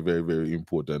very, very, very, very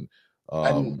important.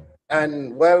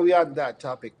 And while we are on that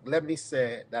topic, let me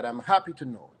say that I'm happy to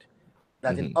note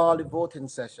that in all the voting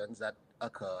sessions that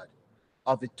occurred,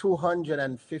 of the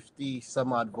 250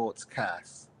 some odd votes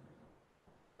cast,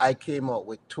 I came out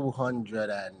with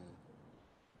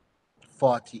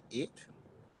 248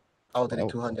 out of the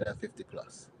 250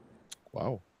 plus.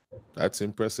 Wow, that's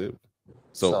impressive.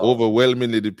 So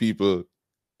overwhelmingly the people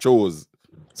chose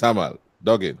Samal,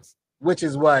 Duggins. Which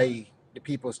is why the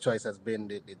people's choice has been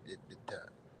the term.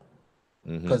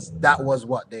 Because that was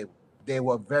what they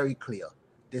were very clear.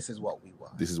 This is what we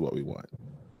want. This is what we want.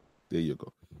 There you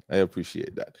go. I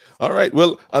appreciate that. All right.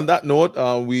 Well, on that note,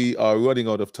 we are running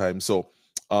out of time. So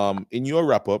in your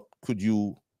wrap-up, could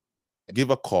you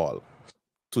give a call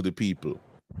to the people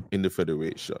in the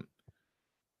Federation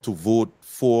to vote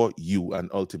for you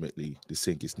and ultimately the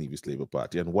St. Kitts Nevis Labour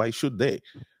Party? And why should they,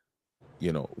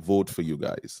 vote for you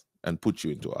guys and put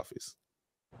you into office?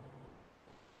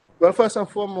 Well, first and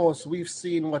foremost, we've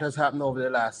seen what has happened over the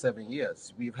last 7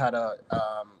 years. We've had a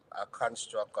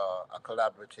construct, a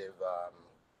collaborative,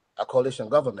 a coalition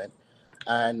government,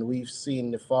 and we've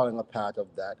seen the falling apart of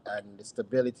that, and the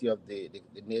stability of the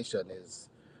nation is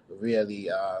really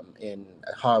in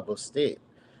a horrible state.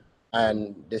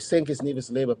 And the St. Kitts Nevis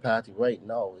Labour Party right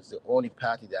now is the only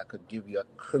party that could give you a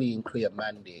clear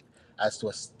mandate as to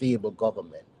a stable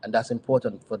government, and that's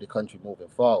important for the country moving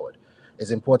forward.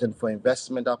 It's important for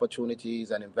investment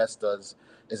opportunities and investors.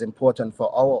 It's important for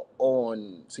our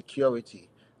own security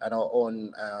and our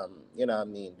own,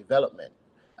 development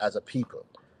as a people.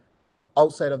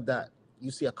 Outside of that, you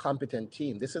see a competent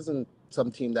team. This isn't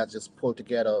some team that's just pulled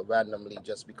together randomly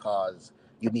just because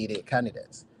you need 8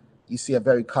 candidates. You see a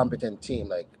very competent team,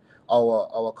 like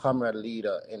our comrade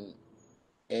leader in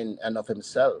and of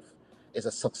himself is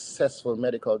a successful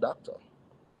medical doctor.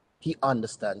 He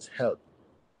understands health.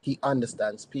 He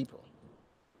understands people.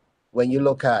 When you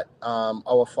look at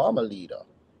our former leader,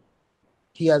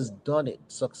 he has done it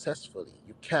successfully.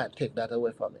 You can't take that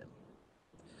away from him.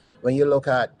 When you look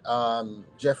at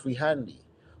Jeffrey Hanley,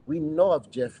 we know of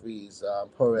Jeffrey's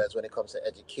prowess when it comes to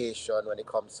education, when it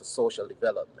comes to social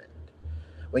development.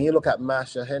 When you look at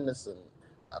Marsha Henderson,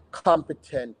 a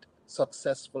competent,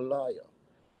 successful lawyer.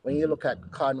 When you look at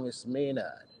Conwis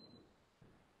Maynard,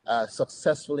 a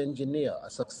successful engineer, a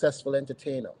successful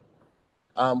entertainer.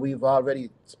 We've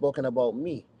already spoken about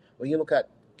me. When you look at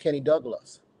Kenny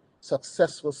Douglas,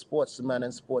 successful sportsman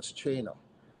and sports trainer,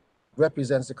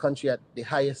 represents the country at the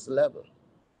highest level.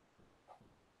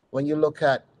 When you look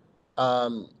at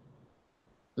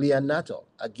Leonato,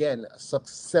 again, a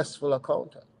successful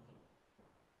accountant.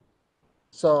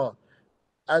 So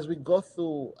as we go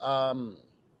through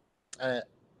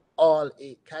all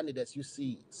 8 candidates, you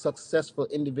see successful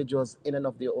individuals in and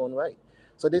of their own right.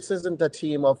 So this isn't a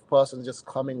team of persons just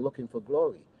coming looking for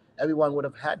glory. Everyone would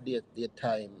have had their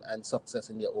time and success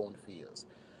in their own fields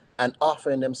and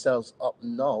offering themselves up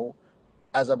now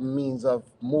as a means of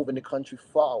moving the country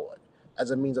forward,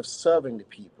 as a means of serving the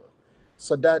people.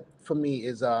 So that, for me,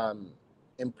 is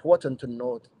important to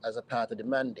note as a part of the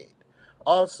mandate.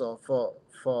 Also, for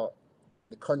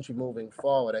the country moving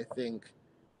forward, I think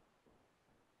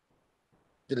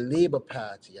the Labour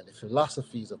Party and the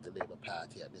philosophies of the Labour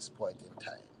Party at this point in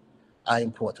time are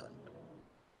important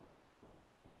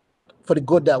for the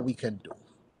good that we can do.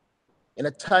 In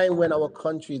a time when our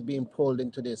country is being pulled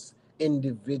into this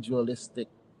individualistic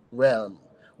realm,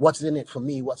 what's in it for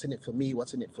me, what's in it for me,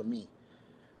 what's in it for me,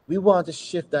 we want to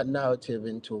shift that narrative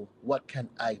into what can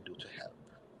I do to help?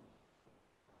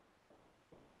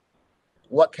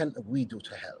 What can we do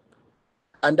to help?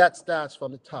 And that starts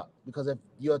from the top, because if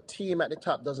your team at the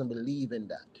top doesn't believe in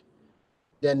that,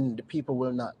 then the people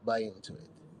will not buy into it.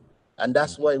 And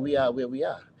that's why we are where we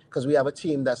are, because we have a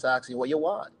team that's asking, what you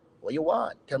want? What you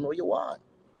want? Tell me what you want.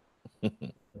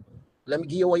 Let me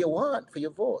give you what you want for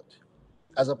your vote,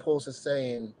 as opposed to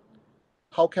saying,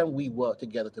 how can we work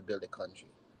together to build a country?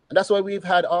 And that's why we've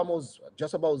had almost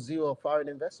just about zero foreign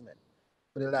investment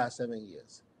for the last 7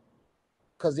 years,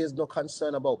 because there's no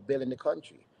concern about building the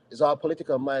country. It's all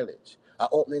political mileage. Our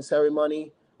opening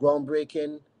ceremony,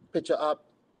 Groundbreaking, picture up,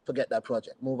 forget that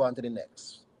project. Move on to the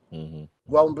next. Mm-hmm.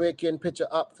 Groundbreaking, picture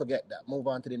up, forget that. Move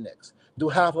on to the next. Do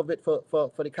half of it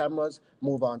for the cameras,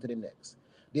 move on to the next.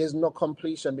 There's no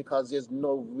completion because there's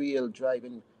no real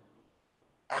driving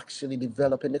actually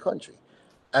developing the country.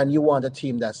 And you want a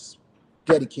team that's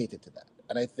dedicated to that.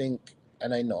 And I think,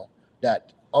 and I know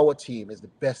that our team is the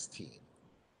best team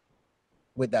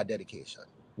with that dedication.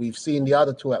 We've seen the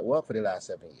other two at work for the last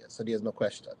 7 years, so there's no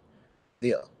question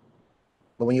there.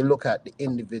 But when you look at the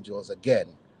individuals again,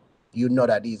 you know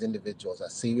that these individuals are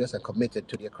serious and committed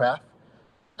to their craft.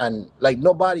 And like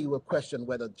nobody will question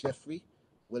whether Jeffrey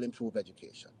will improve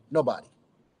education. Nobody.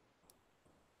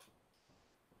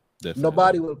 Definitely.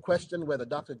 Nobody will question whether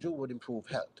Dr. Drew would improve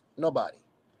health. Nobody.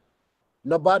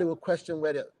 Nobody will question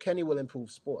whether Kenny will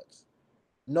improve sports.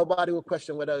 Nobody will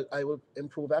question whether I will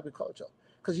improve agriculture.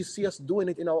 Because you see us doing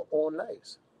it in our own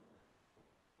lives.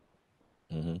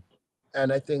 Mm-hmm.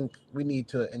 And I think we need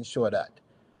to ensure that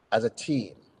as a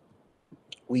team,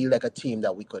 we elect a team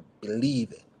that we could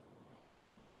believe in.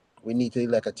 We need to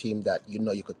elect a team that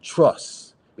you could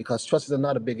trust. Because trust is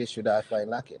another big issue that I find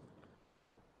lacking.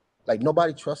 Like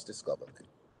nobody trusts this government.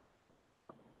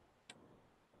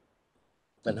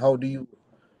 And how do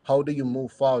you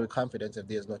move forward with confidence if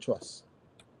there's no trust?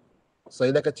 So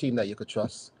elect a team that you could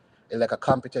trust, elect a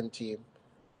competent team,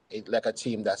 elect a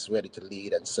team that's ready to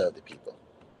lead and serve the people.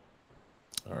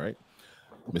 All right.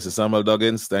 Mr. Samal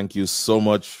Duggins, thank you so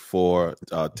much for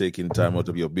taking time out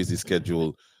of your busy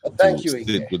schedule to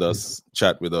sit with us,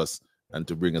 chat with us, and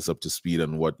to bring us up to speed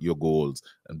on what your goals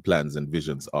and plans and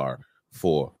visions are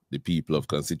for the people of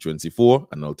Constituency 4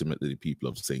 and ultimately the people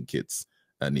of St. Kitts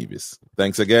and Nevis.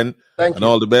 Thanks again. Thank you.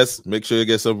 All the best. Make sure you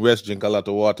get some rest, drink a lot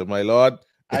of water, my lord.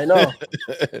 I know.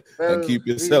 And keep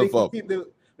yourself up.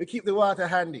 We keep the water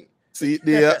handy. See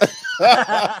there.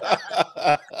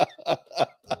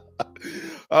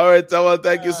 All right, Samal,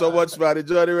 thank you so much, man.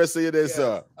 Enjoy the rest of your day,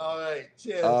 sir. All right.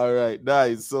 Cheers. All right,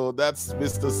 nice. So that's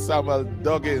Mr. Samal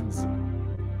Duggins,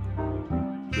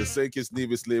 the St. Kitts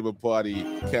Nevis Labour Party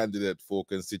candidate for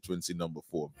constituency number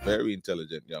 4. Very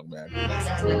intelligent young man.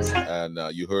 And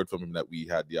you heard from him that we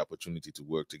had the opportunity to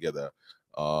work together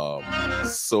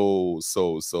so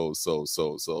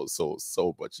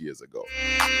much years ago.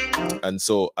 And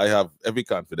so I have every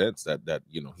confidence that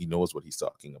he knows what he's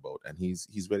talking about and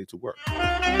he's ready to work.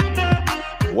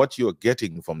 What you're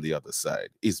getting from the other side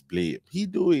is blame. He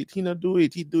do it, he not do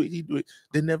it, he do it.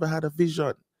 They never had a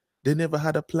vision. They never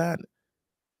had a plan.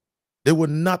 They were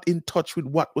not in touch with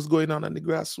what was going on the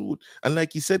grassroots. And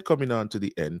like he said, coming on to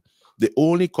the end, they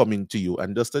only coming to you,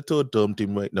 and just a third term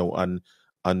team right now on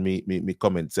me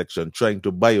comment section, trying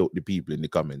to buy out the people in the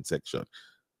comment section.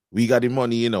 We got the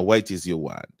money, what is your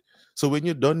want? So when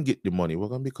you don't get the money, we're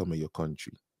going to become your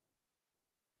country.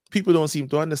 People don't seem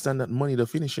to understand that money the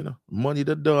finish, money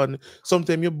the done.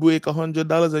 Sometimes you break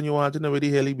 $100 and you want to know where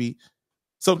the hell it be.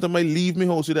 Sometimes I leave my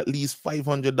house with at least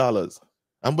 $500.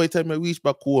 And by the time I reach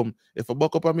back home, if I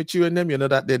buck up on my children, them, you know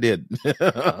that they're dead.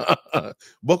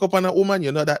 Buck up on a woman,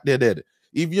 you know that they're dead.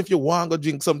 Even if you want to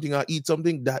drink something or eat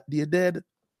something, that they're dead.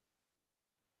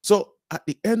 So at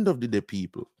the end of the day,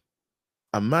 people,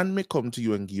 a man may come to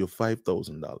you and give you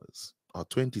 $5,000 or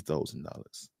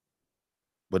 $20,000.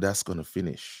 But that's going to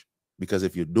finish. Because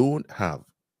if you don't have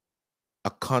a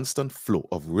constant flow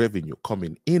of revenue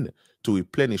coming in to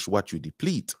replenish what you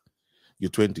deplete,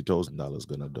 your $20,000 is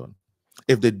going to done.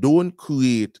 If they don't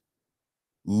create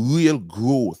real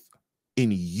growth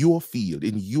in your field,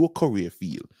 in your career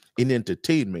field, in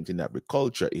entertainment, in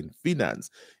agriculture, in finance,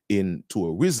 in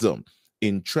tourism,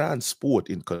 in transport,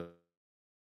 in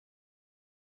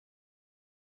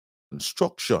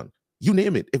construction, you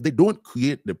name it, if they don't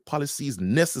create the policies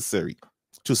necessary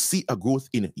to see a growth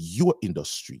in your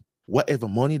industry, whatever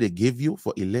money they give you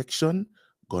for election,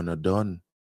 gonna done.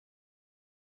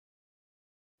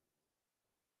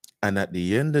 And at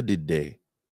the end of the day,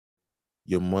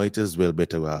 you might as well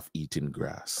better off eating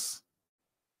grass.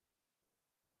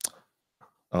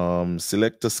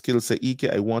 Selector Skill say, Ike,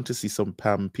 I want to see some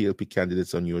PAM PLP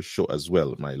candidates on your show as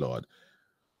well, my lord.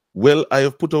 Well, I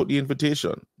have put out the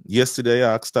invitation. Yesterday,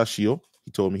 I asked Tashio.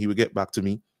 He told me he would get back to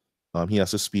me. He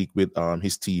has to speak with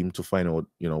his team to find out,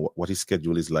 what his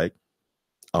schedule is like.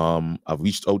 I've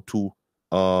reached out to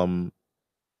one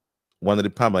of the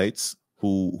PAMites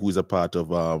who is a part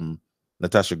of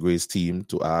Natasha Gray's team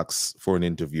to ask for an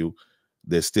interview.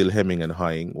 They're still hemming and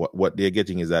hawing. What they're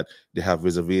getting is that they have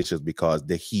reservations because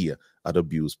they hear at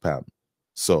abuse PAM.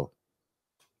 So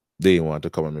they want to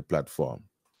come on my platform.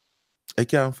 I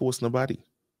can't force nobody.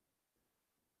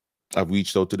 I've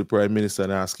reached out to the Prime Minister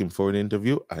and asked him for an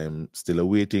interview. I am still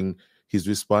awaiting his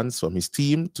response from his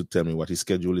team to tell me what his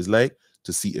schedule is like,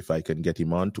 to see if I can get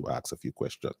him on to ask a few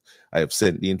questions. I have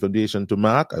sent the information to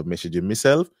Mark. I've messaged him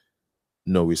myself.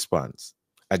 No response.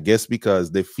 I guess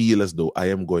because they feel as though I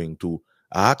am going to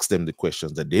ask them the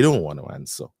questions that they don't want to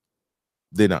answer.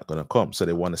 They're not going to come. So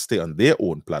they want to stay on their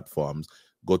own platforms,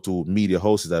 go to media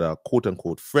houses that are quote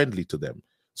unquote friendly to them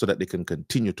so that they can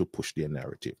continue to push their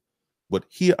narrative. But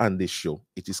here on this show,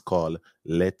 it is called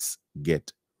Let's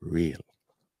Get Real.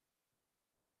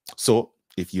 So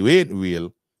if you ain't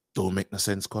real, don't make no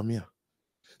sense come here.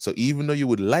 So even though you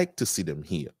would like to see them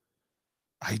here,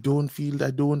 I don't think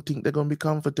they're going to be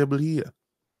comfortable here.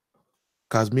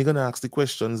 Because me going to ask the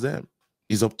questions them.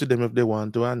 It's up to them if they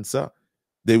want to answer.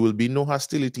 There will be no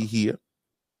hostility here.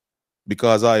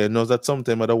 Because I know that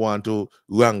sometimes I don't want to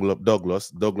wrangle up Douglas.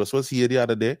 Douglas was here the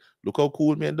other day. Look how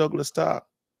cool me and Douglas talk.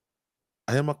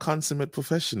 I am a consummate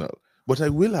professional. But I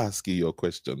will ask you your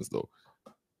questions though.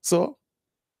 So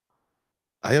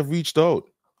I have reached out.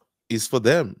 It's for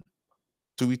them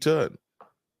to return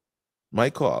my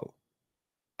call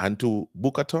and to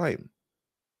book a time.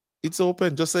 It's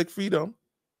open, just like freedom.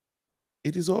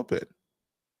 It is open.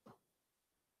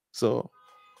 So,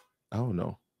 I don't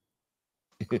know.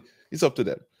 It's up to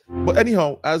them. But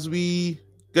anyhow, as we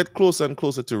get closer and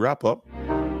closer to wrap up,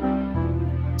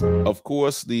 of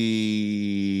course,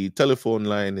 the telephone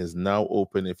line is now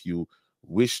open if you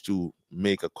wish to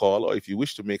make a call or if you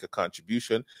wish to make a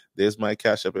contribution. There's my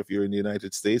Cash App if you're in the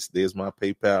United States. There's my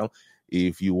PayPal.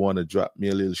 If you want to drop me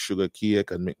a little sugar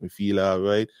cake and make me feel all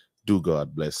right, do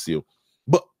God bless you.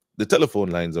 But the telephone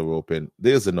lines are open.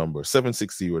 There's the number,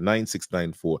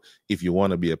 760-9694. If you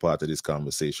want to be a part of this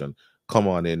conversation, come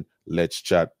on in, let's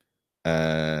chat.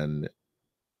 And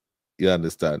you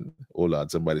understand? Oh,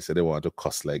 Lord, somebody said they want to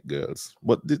cuss like girls.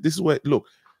 But this is where, look,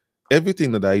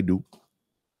 everything that I do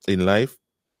in life,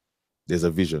 there's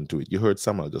a vision to it. You heard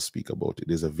Samal just speak about it.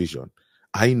 There's a vision.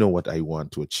 I know what I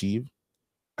want to achieve,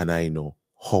 and I know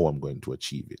how I'm going to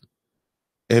achieve it.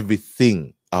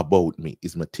 Everything about me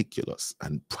is meticulous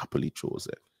and properly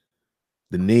chosen.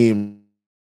 The names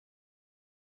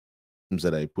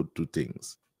that I put to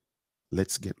things.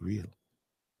 Let's get real.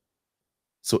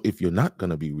 So if you're not going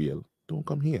to be real, don't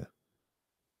come here.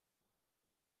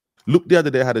 Look, the other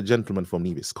day I had a gentleman from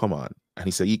Nevis come on, and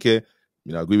he said, Ike,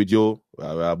 I agree with you.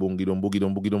 I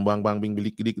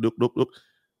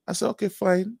said, okay,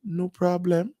 fine, no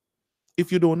problem.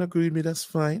 If you don't agree with me, that's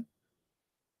fine.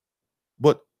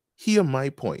 But hear my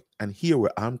point and hear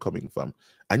where I'm coming from.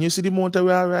 And you see the amount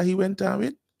of he went on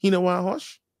with? He don't want to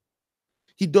hush.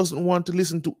 He doesn't want to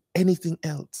listen to anything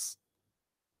else.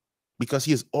 Because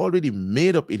he has already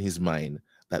made up in his mind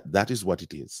that that is what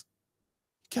it is.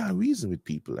 You can't reason with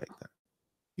people like that.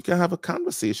 You can't have a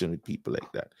conversation with people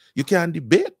like that. You can't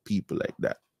debate people like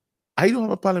that. I don't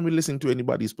have a problem with listening to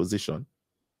anybody's position.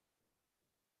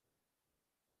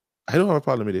 I don't have a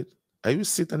problem with it. I will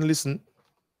sit and listen.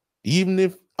 Even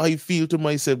if I feel to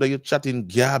myself that you're chatting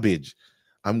garbage,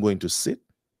 I'm going to sit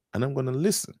and I'm going to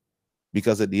listen.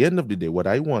 Because at the end of the day, what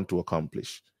I want to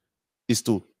accomplish is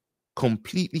to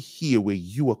completely hear where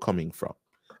you are coming from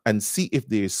and see if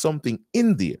there is something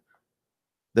in there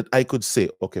that I could say,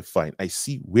 okay, fine, I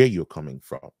see where you're coming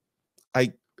from.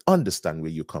 I understand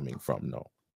where you're coming from now.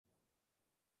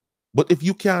 But if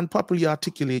you can't properly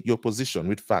articulate your position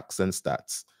with facts and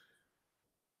stats,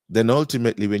 then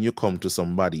ultimately when you come to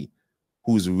somebody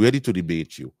who's ready to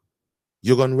debate you,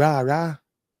 you're going rah-rah.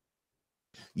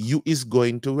 You is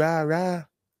going to rah-rah.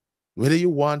 Whether you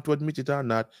want to admit it or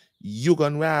not, you're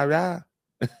going rah-rah.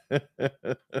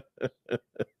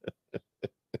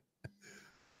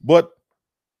 But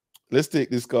let's take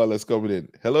this call that's coming in.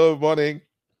 Hello, morning.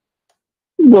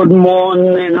 Good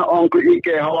morning, Uncle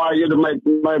Ike. How are you,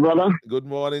 my brother? Good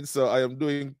morning, sir. I am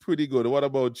doing pretty good. What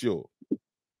about you?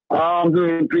 I'm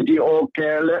doing pretty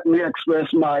okay. Let me express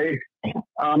my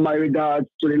regards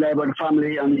to the Labour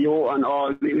family and you and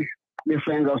all the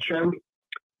friends of Shem.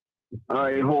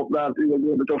 I hope that we will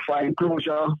be able to find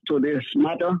closure to this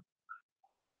matter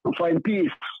and find peace.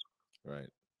 Right.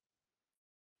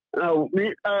 Now,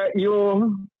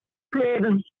 you played,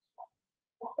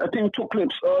 I think, 2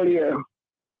 clips earlier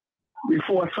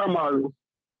before Samal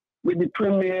with the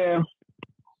premier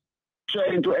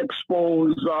trying to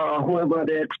expose whoever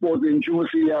they're exposing,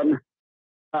 Juicy and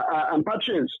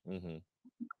Patches. Mm-hmm.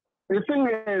 The thing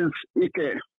is,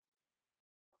 Ike,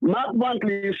 Matt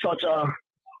Bantley is such a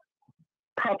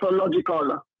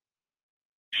pathological,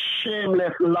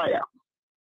 shameless liar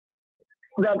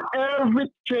that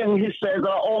everything he says, or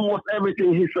almost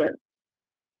everything he says,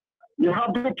 you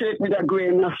have to take with a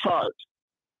grain of salt.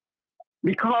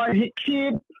 Because he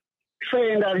keeps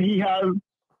saying that he has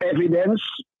evidence.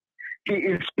 He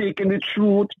is speaking the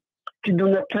truth. He do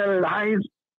not tell lies.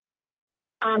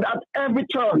 And at every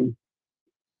turn,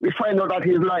 we find out that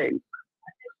he's lying.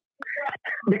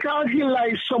 Because he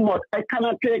lies so much, I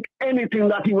cannot take anything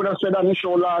that he would have said on the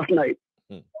show last night.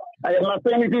 I am not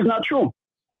saying it is not true.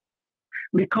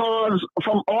 Because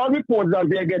from all reports that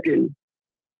they're getting,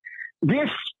 this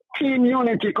team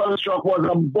unity construct was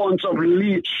a bunch of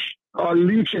leeches.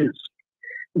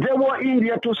 They were in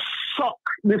there to suck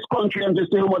this country and to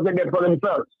see how much they get for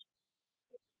themselves.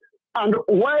 And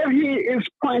while he is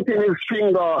pointing his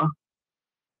finger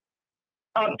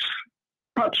at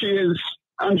Patches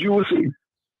and Juicy,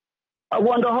 I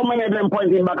wonder how many of them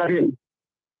pointing back at him.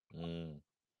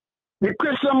 The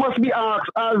question must be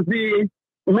asked as the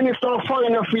Minister of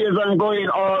Foreign Affairs and going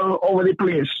all over the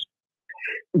place.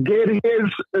 Did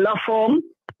his law firm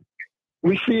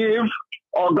receive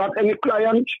or got any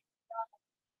client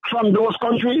from those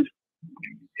countries?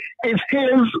 Is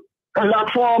his law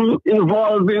firm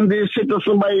involved in the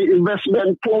Citizen by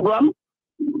Investment Program?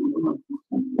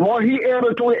 Was he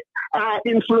able to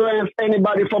influence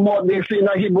anybody from what they see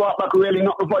that he brought back really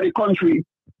nothing for the country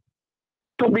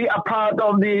to be a part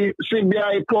of the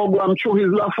CBI program through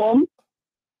his law firm?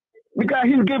 Because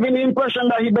he's giving the impression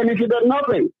that he benefited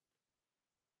nothing.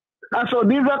 And so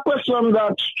these are questions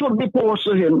that should be posed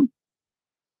to him.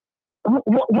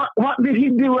 What did he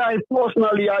derive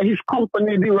personally, or his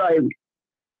company derive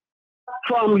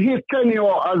from his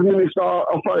tenure as Minister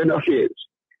of Foreign Affairs?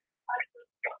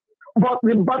 But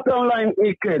the bottom line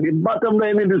is, the bottom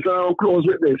line is this, and I'll close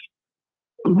with this.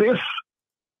 This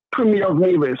Premier of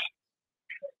Nevis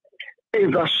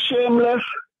is a shameless,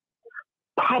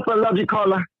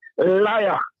 pathological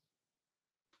liar.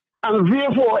 And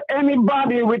therefore,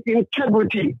 anybody with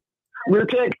integrity will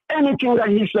take anything that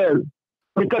he says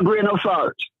with a grain of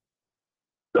salt.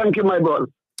 Thank you, my brother.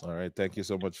 All right. Thank you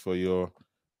so much for your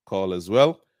call as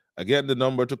well. Again, the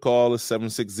number to call is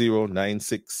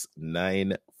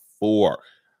 760-9694.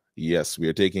 Yes, we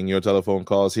are taking your telephone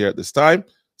calls here at this time.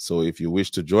 So if you wish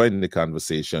to join the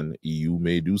conversation, you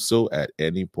may do so at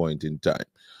any point in time.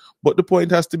 But the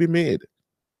point has to be made.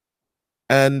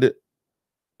 And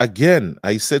again,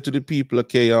 I said to the people of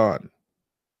K-On,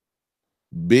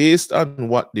 based on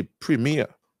what the Premier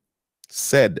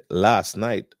said last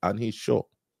night on his show,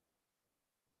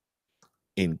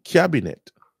 in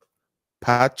cabinet,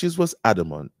 Patches was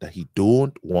adamant that he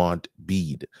don't want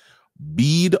Bede.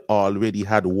 Bede already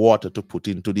had water to put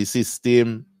into the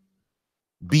system.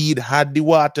 Bede had the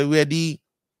water ready.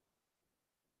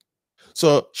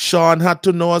 So Sean had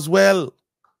to know as well.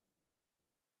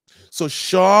 So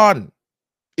Sean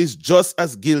is just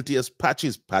as guilty as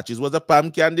Patches. Patches was a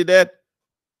PAM candidate.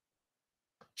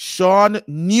 Sean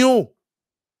knew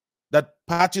that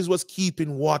Patches was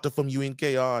keeping water from you in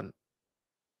K-On.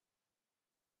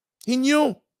 He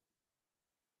knew.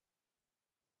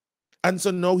 And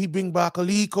so now he bring back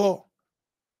Aliko.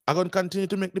 I'm going to continue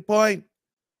to make the point.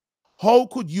 How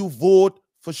could you vote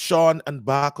for Sean and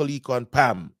back Aliko and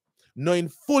Pam, knowing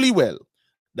fully well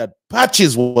that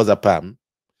Patches was a Pam?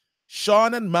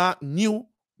 Sean and Mark knew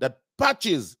that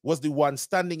Patches was the one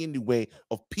standing in the way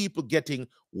of people getting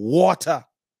water,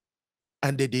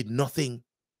 and they did nothing.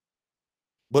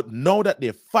 But now that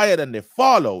they're fired and they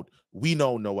followed, we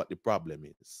now know what the problem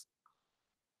is.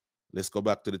 Let's go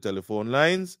back to the telephone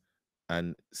lines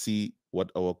and see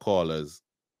what our callers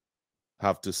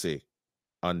have to say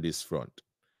on this front.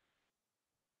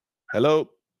 Hello.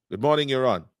 Good morning, you're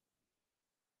on.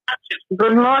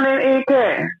 Good morning,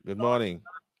 Ike. Good morning.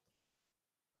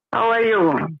 How are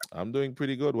you? I'm doing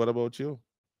pretty good. What about you?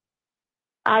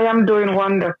 I am doing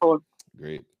wonderful.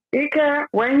 Great. Ike,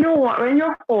 when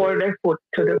you hold a foot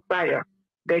to the fire,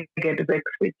 they get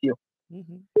vexed with you.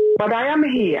 But I am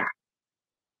here.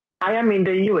 I am in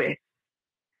the US.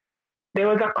 There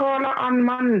was a caller on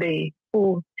Monday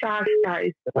who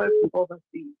chastised the person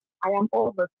overseas. I am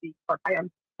overseas, but I am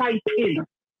fighting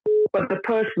for the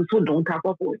persons who don't have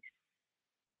a voice,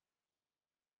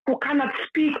 who cannot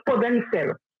speak for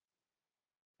themselves.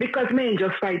 Because me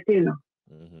just fighting.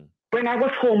 When I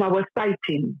was home, I was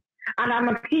fighting. And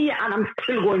I'm here and I'm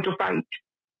still going to fight.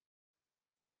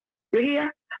 You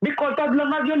hear? Because as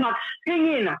long as you're not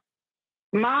singing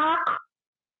Mark,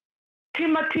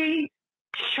 Timothy,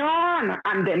 Sean,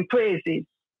 and then praises,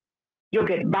 you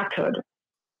get battered.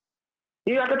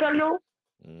 You have to tell you?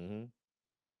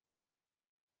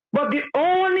 But the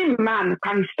only man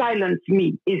can silence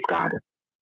me is God.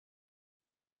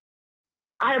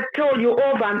 I have told you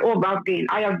over and over again,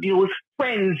 I have used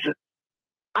friends,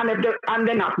 and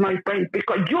they're not my friends,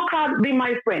 because you can't be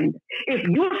my friend. If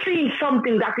you see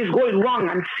something that is going wrong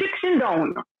and sitting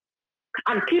down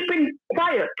and keeping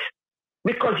quiet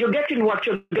because you're getting what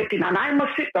you're getting, and I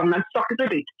must sit down and suck it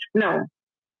with it. No.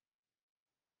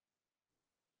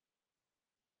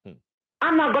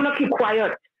 I'm not going to keep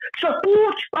quiet. So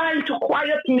who's trying to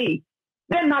quiet me?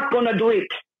 They're not going to do it.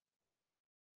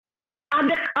 And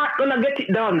they're not going to get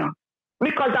it done.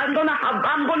 Because I'm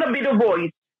going to be the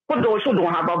voice for those who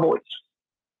don't have a voice.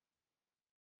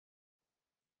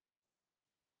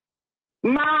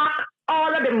 Mark,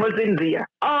 all of them was in there.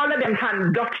 All of them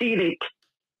had dirty in it.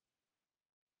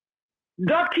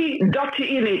 Dirty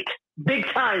in it. Big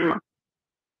time.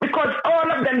 Because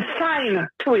all of them signed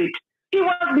to it. He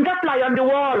wasn't a fly on the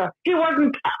wall. He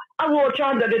wasn't a watcher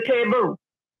under the table.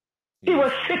 He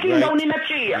was sitting down in a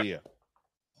chair. Yeah.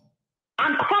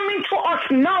 And coming to us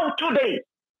now today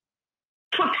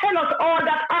to tell us all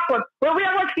that happened. Well,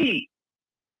 where was he?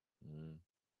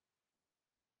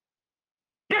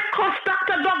 They cost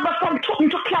Dr. Douglas from talking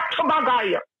to clap to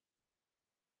Bagaya.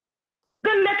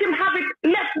 Then let him have it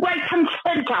left, right, and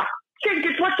center. Think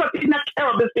it was up in a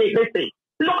terrible state, they say.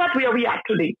 Look at where we are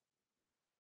today.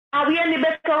 Are we any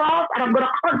better off? And I'm going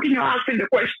to continue asking the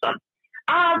question.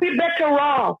 Are we better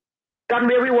off than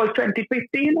where we were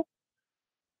 2015?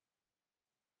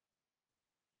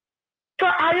 So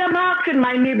I am asking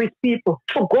my neighbors people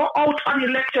to go out on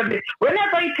election day,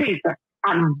 whenever it is,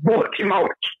 and vote him out.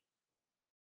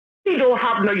 He don't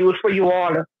have no use for you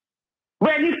all.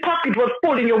 When his pocket was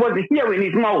full and you wasn't hearing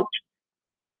his mouth.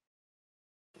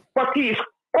 But he is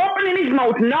opening his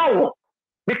mouth now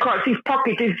because his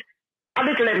pocket is a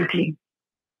little empty.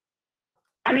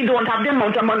 And he don't have the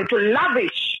amount of money to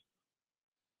lavish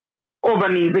over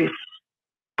Nevis.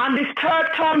 And this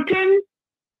third term thing,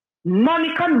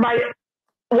 money can buy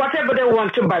whatever they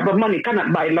want to buy, but money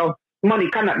cannot buy love. Money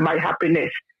cannot buy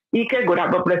happiness. Ike, good,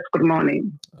 have a blessed good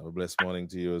morning. Have a blessed morning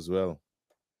to you as well.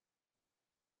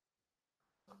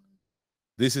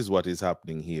 This is what is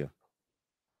happening here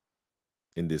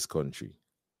in this country.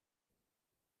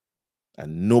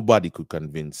 And nobody could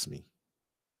convince me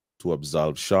to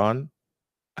absolve Sean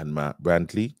and Matt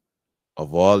Brantley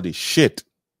of all the shit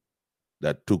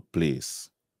that took place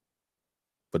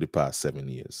for the past 7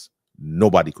 years.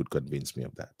 Nobody could convince me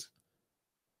of that.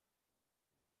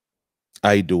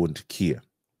 I don't care.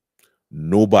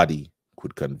 Nobody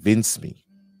could convince me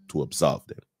to absolve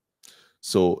them.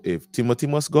 So if Timothy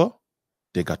must go,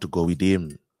 they got to go with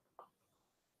him.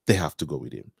 They have to go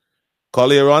with him.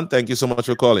 Caller on, thank you so much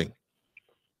for calling.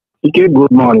 Okay,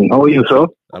 good morning. How are you, sir?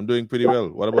 I'm doing pretty well.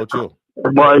 What about you?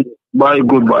 Bye,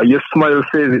 goodbye. Your smile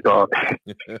says it all.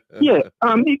 Yeah,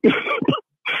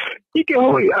 Ike,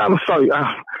 how are you? I'm sorry.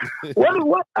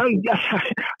 What?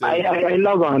 I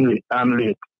love Henry. I'm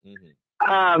late.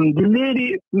 The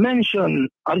lady mentioned,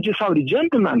 I just saw the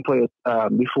gentleman play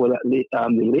before that.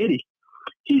 The lady,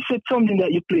 he said something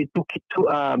that you played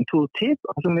to tape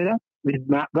or something like that with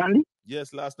Matt Brantley.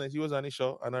 Yes, last night he was on his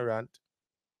show on a rant.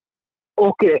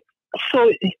 Okay,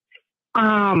 so he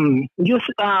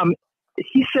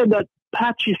said that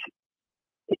Patches,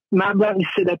 Matt Brantley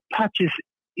said that Patches,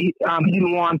 he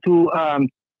didn't want to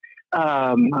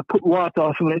put water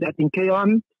or something like that in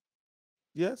K-On.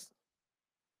 Yes.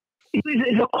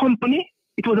 It's a company.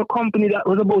 It was a company that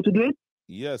was about to do it.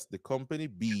 Yes, the company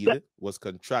Bead was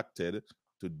contracted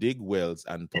to dig wells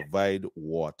and provide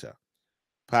water.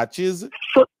 Patches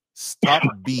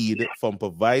stopped Bead from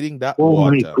providing that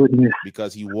water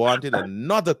because he wanted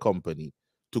another company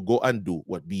to go and do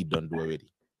what Bead done do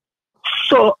already.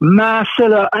 So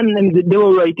Marcella and them, they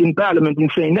were right in Parliament in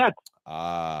saying that.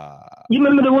 You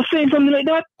remember they were saying something like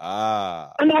that?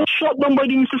 And I shot down by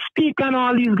the Mr. Speaker and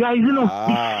all these guys, you know,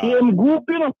 the same group,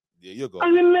 you know. There you go. I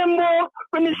remember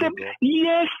when they said,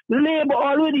 yes, Labour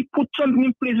already put something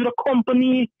in place with a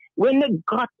company. When they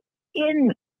got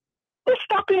in, they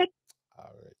stop it.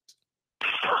 All right.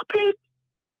 Stop it.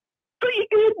 So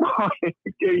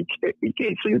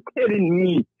you're telling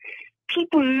me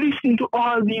people listen to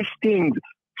all these things.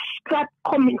 Start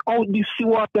coming out this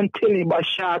what and telling about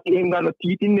shark ain't got no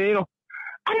teeth in there, you know.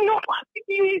 I know what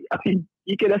it is. I mean,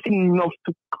 you can have enough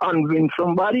to convince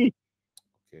somebody.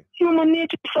 Okay. Human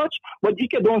nature is such, but you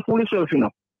can don't fool yourself, you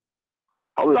know.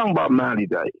 How long Bob Marley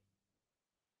died?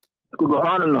 It could go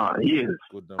on and on, years.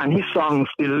 And his songs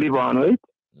still live on, right?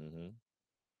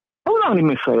 How long did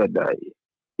Messiah die?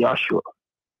 Yeah, sure.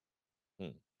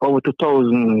 Over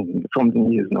 2,000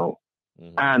 something years now.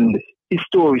 And his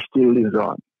story still lives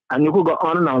on. And you could go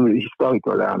on and on with the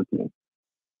historical thing.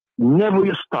 Never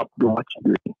you stop doing what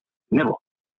you're doing. Never.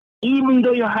 Even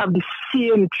though you have the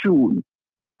same tune,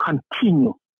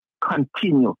 continue.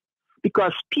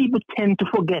 Because people tend to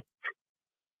forget.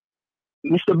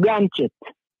 Mr. Blanchett,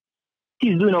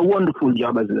 he's doing a wonderful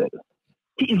job as well.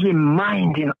 He is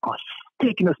reminding us,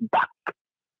 taking us back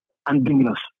and bringing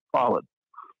us forward.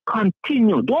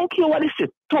 Continue. Don't care what he said.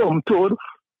 Tom, third,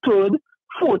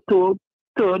 fourth,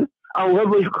 third,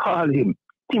 however you call him.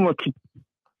 Timothy,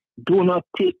 do not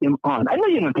take them on. I know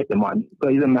you're going to take them on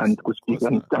because he's a man who speaks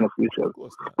and stand up for yourself.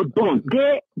 But don't.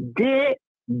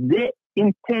 Their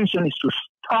intention is to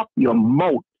stop your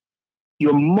mouth.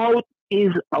 Your mouth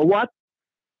is a what?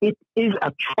 It is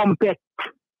a trumpet.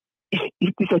 It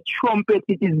is a trumpet.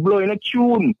 It is blowing a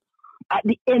tune. At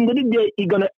the end of the day, it's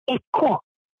going to echo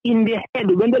in their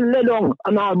head when they lay down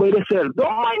and all by themselves.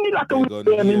 Don't mind the lack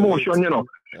of emotion, you know.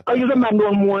 Because you're a man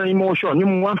don't want emotion. You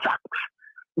want facts.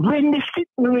 When they sit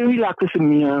and relax, listen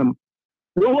me, don't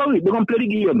worry, they're going to play the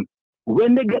game.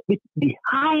 When they get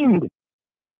behind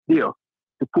there,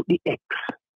 to put the X,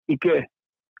 okay,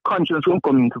 conscience won't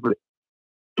come into play.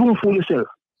 Don't fool yourself.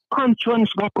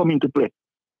 Conscience won't come into play.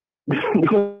 They're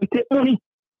going to take money.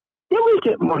 They will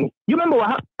take money. You remember what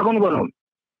happened?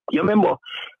 You remember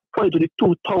prior to the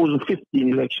 2015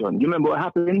 election, you remember what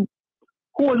happened?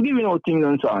 Who was giving out things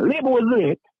and so on? Labour was doing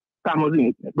it. Sam was doing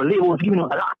it. But Labour was giving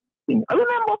out a lot of things. I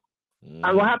remember.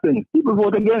 And what happened? People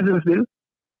voted against him still.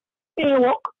 He didn't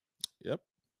work. Yep.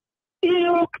 He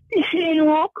didn't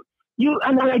work.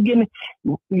 And again,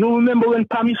 you remember when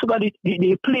Pam used to got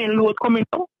the plane load coming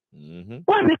down? Mm-hmm.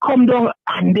 When they come down,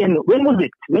 and then, when was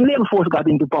it? When Labour Force got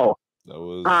into power? That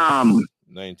was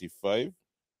 95.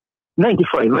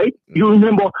 95, right? Mm-hmm. You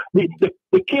remember, they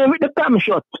came with the Pam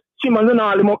shot. Simmons and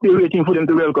all them up there waiting for them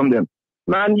to welcome them.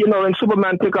 Man, you know, when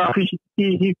Superman take off,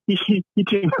 he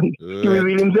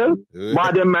reveal himself.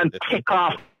 But the man take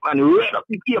off and red up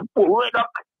the airport, red up.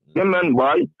 The man,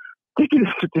 boy, take it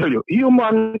to tell you,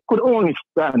 human could only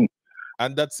stand.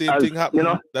 And that same thing happened. You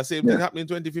know, that same thing happened in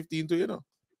 2015 too. You know,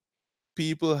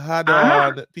 people had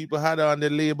on the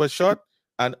Labour shot,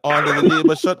 and under the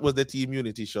Labour shot was the Team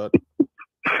Unity shot.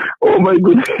 Oh my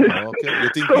goodness! Okay, you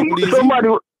think people easy?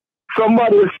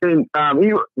 Somebody was saying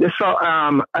they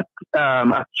saw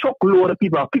a truckload of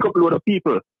people, a pickup load of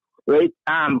people, right?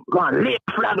 Going late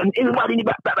flag and everybody in the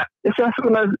back. They say as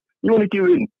soon as Unity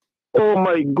win. Oh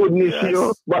my goodness, yes.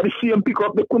 You. But the same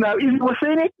pickup they couldn't have easily was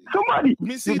saying it. Somebody.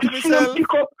 Me see to myself.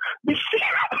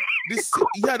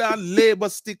 He had a Labour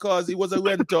stickers, it was a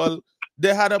rental.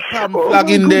 They had a Pam flag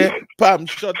in there, Pam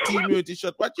shot, Team Unity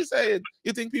shot. What you saying?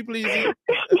 You think people easy?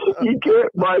 You can't,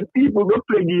 my people go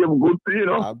play game good, you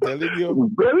know. I'm telling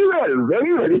you. Very well,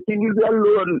 very well. The thing is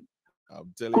alone.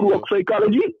 I'm telling could you. Could work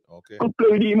psychology. Okay. Could play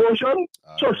with the emotion.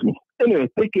 Trust me. Anyway,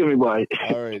 take care, boy.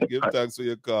 All right, give thanks for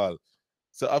your call.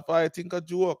 So if I think a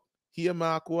joke, here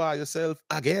Mark Wah yourself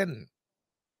again.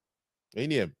 What your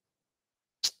name?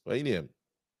 What your name?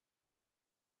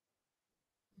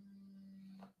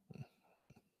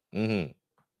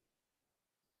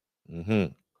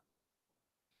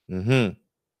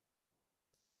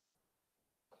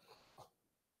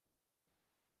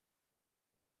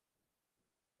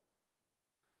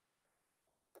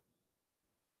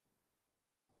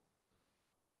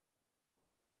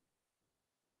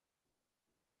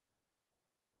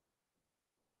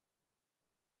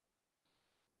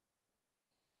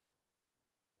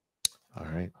 All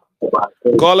right.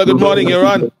 Caller, good morning. You're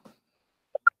on.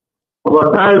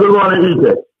 Hi, good morning,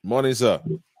 EJ. Morning, sir.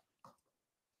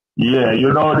 Yeah,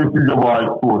 you know, this is your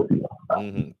boy,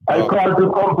 Politis. I called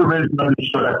to compliment on the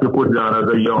show that you put down as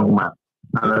a young man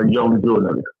and a young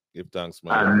journalist. Give thanks,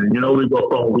 man. And, you know, we go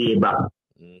from way back.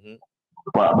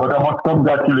 But I must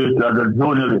congratulate you as a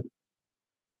journalist.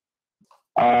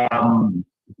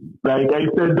 Like I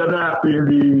said that I in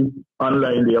the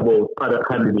online day about other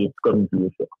candidates coming to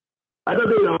your show. I don't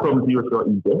think they'll come to your show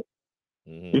either.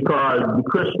 Because the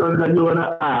questions that you want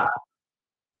to ask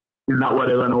is not what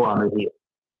they're going to want to hear.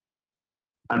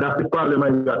 And that's the problem I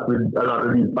got with a lot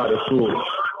of these other shows.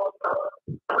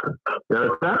 You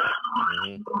understand?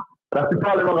 That's the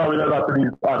problem I got with a lot of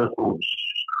these other shows.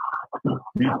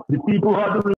 The people who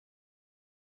are doing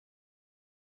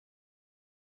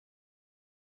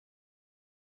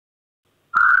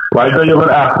why don't you even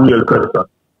ask me a question?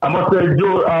 I must say,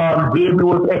 Jamie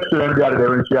was excellent the other day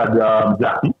when she had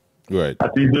Jackie. Right. I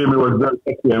think Jamie was very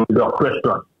excellent with her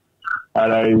question.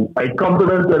 And I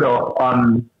complimented her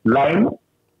online,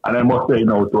 and I must say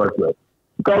no to her as well.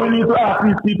 Because we need to ask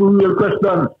these people real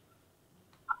questions.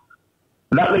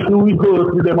 Not like we go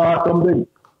to them or something.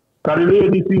 Because the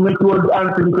lady seemed like she was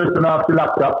answering the question off the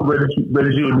laptop when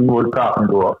Jamie was talking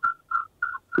to her.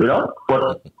 You know?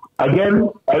 But again,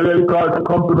 I really call to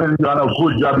compliment you on a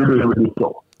good job you're doing with this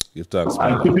show. Give thanks,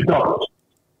 and keep it up.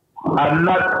 And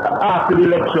not after the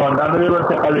election, I'm going to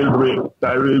take a little break.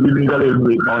 I really need a little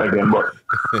break now and again, but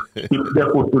keep the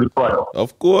foot to the fire.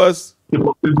 Of course. keep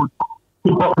up the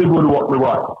good work we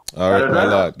want. All right, my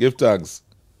lord. Give thanks.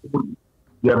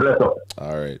 Yeah, bless up.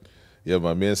 All right. Yeah,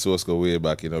 my main source go way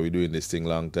back. You know, we're doing this thing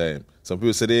long time. Some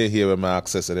people say they ain't hear when Mark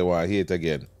says so they want to hear it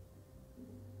again.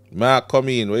 Mark, come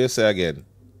in. What you say again?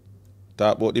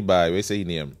 Talk about the boy. What you say his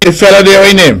name? The fella there,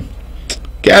 what his name?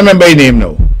 Can't remember his name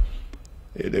now.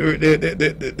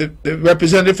 The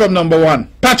representative from number 1.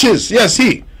 Patches, yes,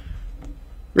 he.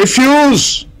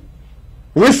 Refuse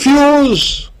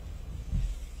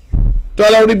to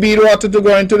allow the bead water to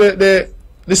go into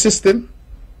the system.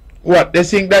 What, they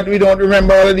think that we don't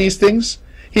remember all of these things?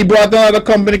 He brought another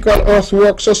company called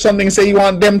Earthworks or something, say he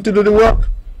want them to do the work.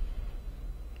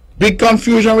 Big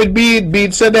confusion with Bead.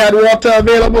 Bead said they had water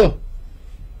available.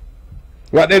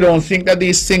 What, they don't think that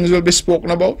these things will be spoken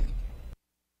about?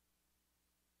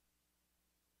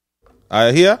 Are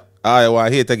you here? I want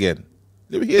to hear it again.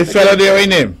 The fella there, what his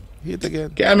name? Hear it again.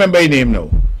 Can't remember his name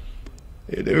now.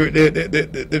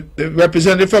 The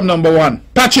representative from number 1.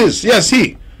 Patches, yes,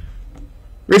 he.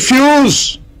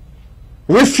 Refuse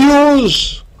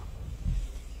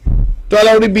to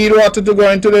allow the bead water to go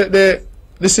into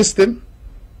the system.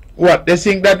 What, they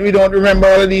think that we don't remember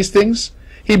all of these things?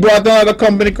 He brought another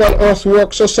company called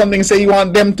Earthworks or something, say he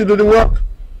want them to do the work.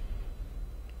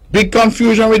 Big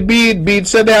confusion with Bead. Bead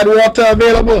said they had water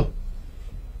available.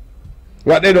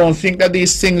 What, they don't think that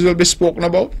these things will be spoken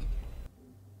about?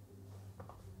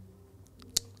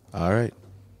 All right.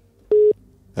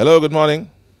 Hello, good morning.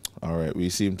 All right, we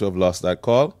seem to have lost that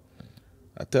call.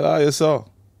 I tell you so.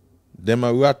 Them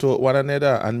a rat out one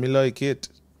another and me like it.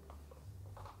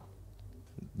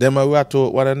 Them a rat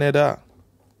out one another.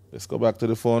 Let's go back to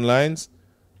the phone lines.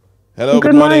 Hello,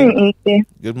 good morning. Ike.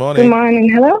 Good morning. Good morning,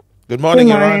 hello. Good morning,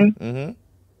 Good morning. Iran.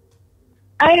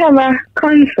 I have a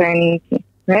concern, Ike,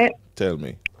 right? Tell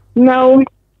me. Now,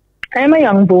 I'm a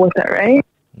young voter, right?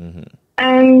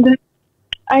 And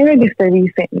I registered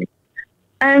recently.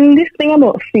 And this thing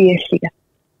about fair share,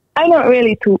 I don't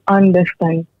really to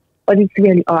understand what it's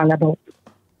really all about.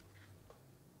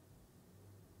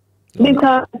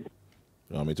 Because...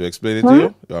 You want me to explain it to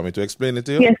you? You want me to explain it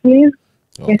to you? Yes, please.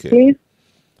 Okay. Yes, please.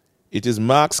 It is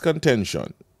Mark's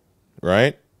contention,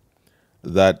 right,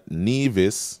 that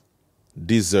Nevis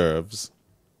deserves,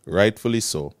 rightfully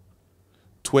so,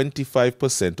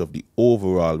 25% of the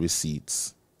overall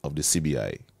receipts of the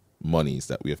CBI monies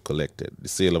that we have collected, the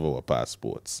sale of our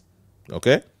passports.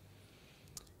 Okay?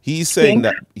 He's saying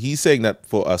that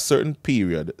for a certain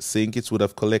period, St. Kitts would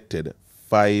have collected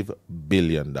 $5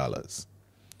 billion.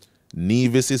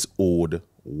 Nevis is owed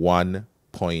 1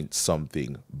 point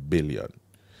something billion.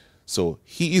 So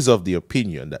he is of the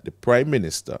opinion that the Prime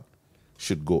Minister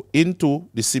should go into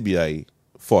the CBI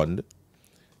fund,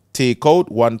 take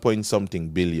out 1 point something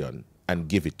billion and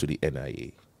give it to the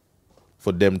NIA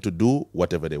for them to do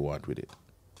whatever they want with it.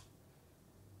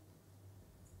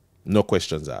 No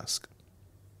questions asked.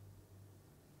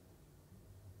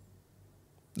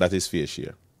 That is fair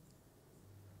share.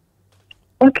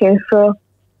 Okay, so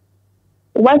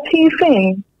what he's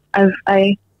saying, as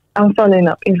I am following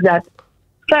up, is that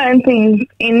certain things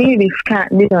in Nevis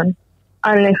can't be done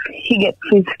unless he gets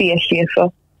his fair share.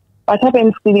 So what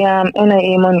happens to the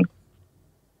NIA money?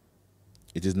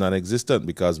 It is non-existent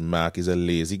because Mark is a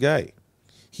lazy guy.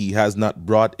 He has not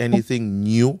brought anything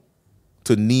new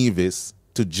to Nevis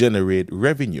to generate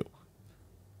revenue.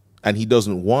 And he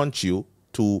doesn't want you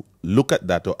to look at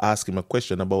that or ask him a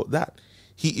question about that.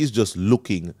 He is just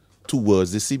looking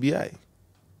towards the CBI.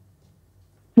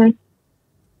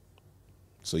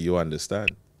 So you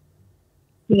understand?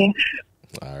 Yes.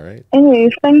 All right.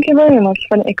 Anyways, thank you very much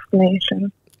for the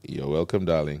explanation. You're welcome,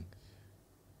 darling.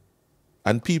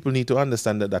 And people need to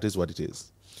understand that that is what it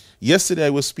is. Yesterday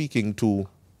I was speaking to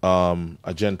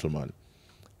a gentleman,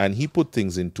 and he put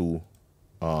things into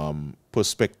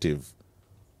perspective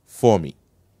for me.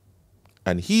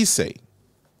 And he's saying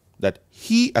that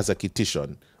he, as a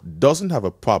Kittitian, doesn't have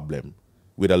a problem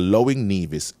with allowing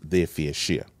Nevis their fair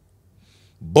share.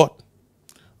 But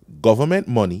government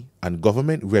money and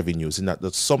government revenues is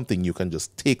not something you can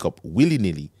just take up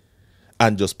willy-nilly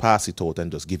and just pass it out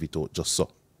and just give it out just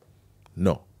so.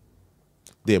 No.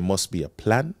 There must be a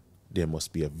plan. There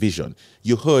must be a vision.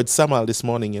 You heard Samal this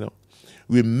morning, you know.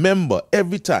 Remember,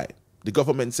 every time the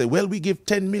government say, well, we give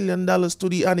 $10 million to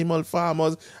the animal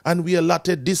farmers and we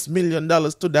allotted this $1 million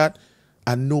to that,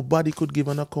 and nobody could give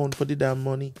an account for the damn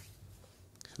money.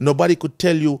 Nobody could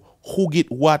tell you who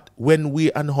get what, when,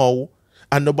 where, and how,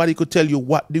 and nobody could tell you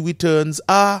what the returns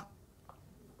are,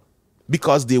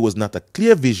 because there was not a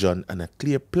clear vision and a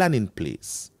clear plan in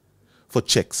place for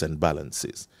checks and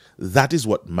balances. That is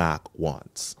what Mark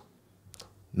wants.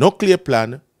 No clear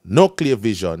plan, no clear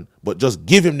vision, but just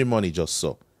give him the money just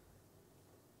so.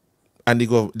 And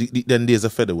then there's a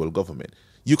federal government.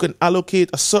 You can allocate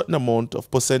a certain amount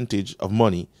of percentage of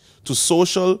money to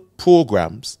social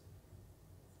programs,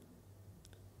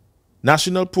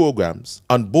 national programs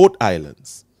on both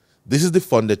islands. This is the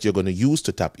fund that you're going to use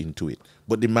to tap into it.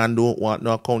 But the man don't want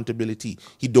no accountability.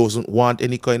 He doesn't want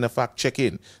any kind of fact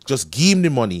checking. Just give him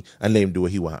the money and let him do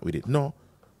what he want with it. No.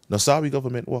 No, sorry,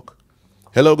 government work.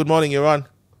 Hello, good morning, you're on.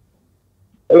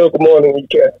 Hello, good morning,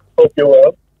 EK. Hope you're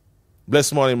well.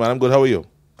 Blessed morning, man. I'm good. How are you?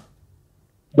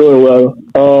 Doing well.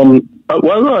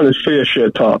 While we're on this fair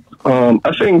share talk,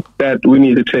 I think that we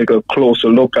need to take a closer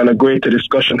look, and a greater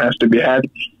discussion has to be had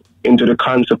into the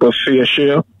concept of fair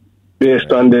share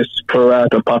based on this per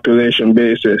rata population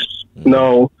basis.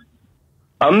 Now,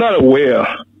 I'm not aware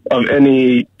of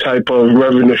any type of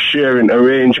revenue sharing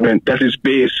arrangement that is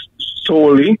based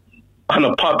solely on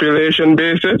a population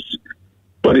basis,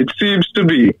 but it seems to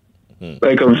be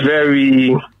like a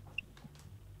very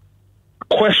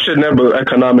questionable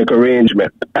economic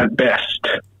arrangement at best,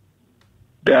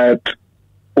 that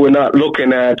we're not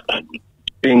looking at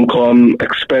income,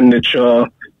 expenditure,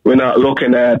 we're not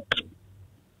looking at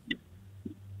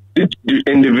the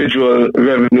individual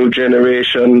revenue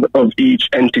generation of each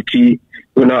entity,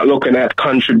 we're not looking at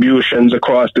contributions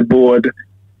across the board,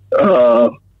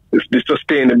 the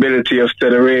sustainability of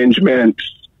said arrangements,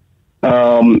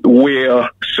 where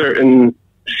certain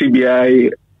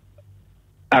CBI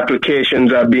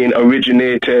applications are being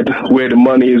originated, where the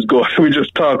money is going. We're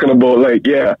just talking about, like,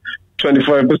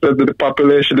 25% of the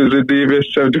population is a devious,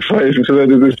 75% is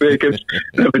a vacant.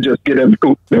 Never just get them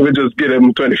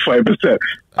 25%.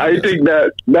 I think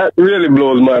that really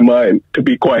blows my mind, to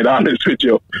be quite honest with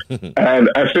you. And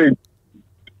I think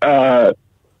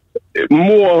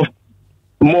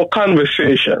more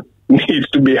conversation needs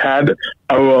to be had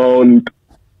around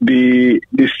the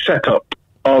setup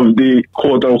of the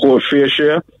quote-unquote fair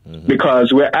share,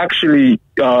 because we're actually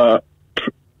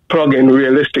plugging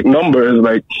realistic numbers,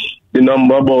 like the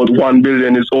number about 1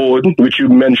 billion is old, which you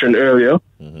mentioned earlier,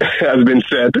 has been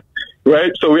said,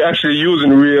 right? So we're actually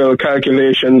using real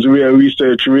calculations, real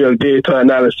research, real data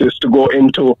analysis to go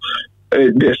into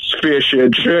this fair share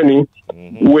journey,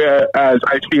 whereas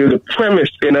I feel the premise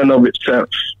in and of itself,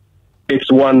 it's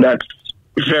one that's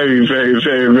very, very,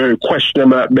 very, very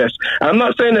questionable at best. I'm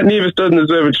not saying that Nevis doesn't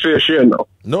deserve its fair share, no.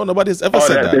 No, nobody's ever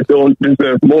said that. They don't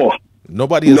deserve more.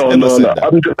 Nobody has ever said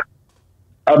that.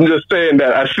 I'm just saying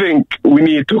that I think we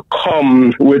need to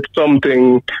come with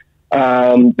something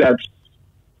that's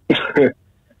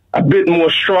a bit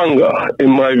more stronger, in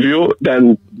my view,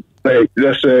 than, like,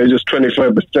 let's say just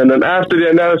 25%. And after the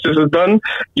analysis is done,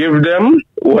 give them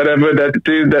whatever that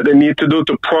it is that they need to do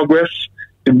to progress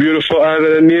the beautiful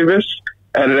island of Nevis,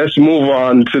 and let's move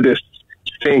on to this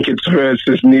St. Kitts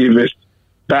versus Nevis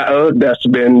battle that's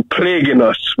been plaguing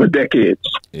us for decades.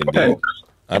 Thanks.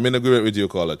 I'm in agreement with you,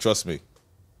 caller. Trust me.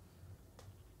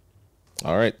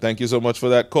 All right. Thank you so much for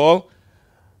that call.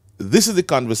 This is the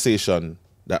conversation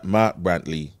that Mark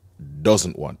Brantley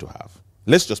doesn't want to have.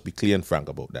 Let's just be clear and frank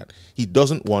about that. He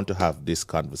doesn't want to have this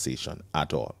conversation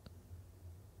at all.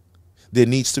 There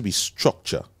needs to be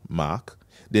structure, Mark.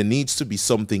 There needs to be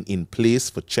something in place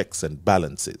for checks and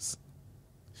balances.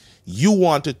 You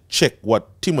want to check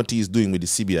what Timothy is doing with the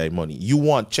CBI money. You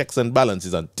want checks and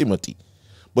balances on Timothy,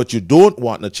 but you don't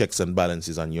want the checks and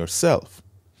balances on yourself.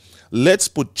 Let's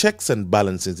put checks and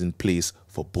balances in place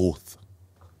for both.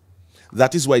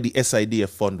 That is why the SIDF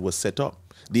fund was set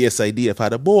up. The SIDF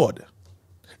had a board,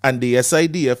 and the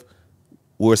SIDF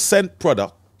were sent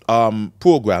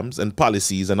programs and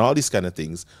policies and all these kind of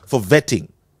things for vetting.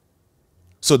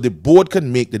 So the board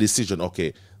can make the decision,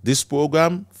 okay, this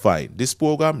program, fine. This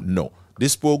program, no.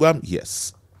 This program,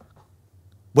 yes.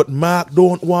 But Mark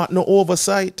don't want no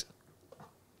oversight.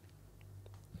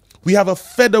 We have a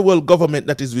federal government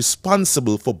that is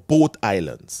responsible for both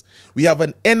islands. We have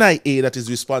an NIA that is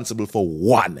responsible for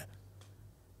one.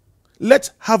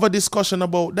 Let's have a discussion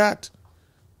about that.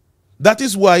 That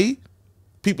is why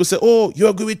people say, oh, you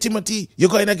agree with Timothy, you're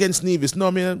going against Nevis. No,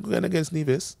 I'm not going against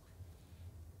Nevis.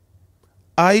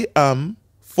 I am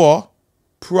for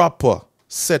proper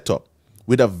setup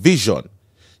with a vision.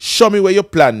 Show me where your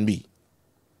plan be.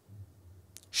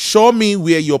 Show me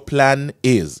where your plan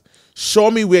is. Show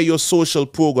me where your social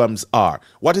programs are.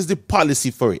 What is the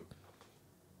policy for it?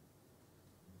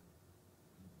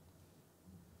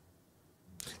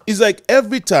 It's like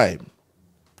every time,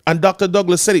 and Dr.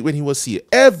 Douglas said it when he was here,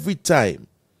 every time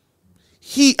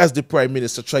he as the Prime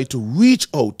Minister tried to reach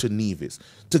out to Nevis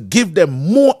to give them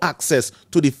more access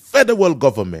to the federal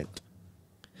government,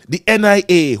 the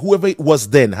NIA, whoever it was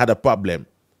then, had a problem.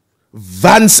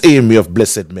 Vance Emery of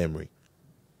blessed memory.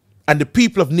 And the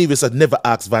people of Nevis had never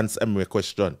asked Vance Emery a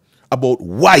question about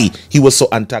why he was so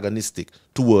antagonistic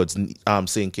towards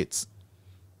St. Kitts.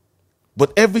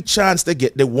 But every chance they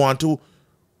get, they want to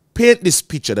paint this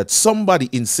picture that somebody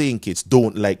in St. Kitts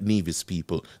don't like Nevis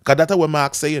people. Because that's what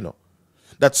Mark say, you know.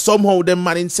 That somehow them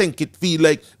man in St. Kitts feel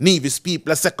like Nevis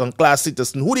people are second-class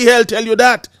citizens. Who the hell tell you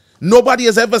that? Nobody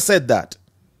has ever said that.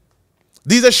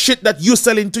 These are shit that you're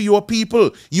selling to your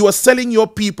people. You are selling your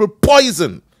people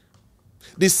poison.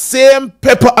 The same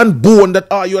pepper and bone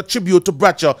that are your tribute to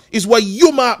Bradshaw is what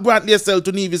you, Mark Brantley, sell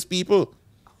to Nevis people.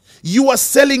 You are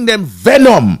selling them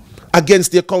venom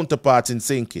against their counterparts in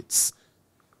St. Kitts.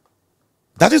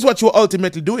 That is what you're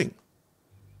ultimately doing.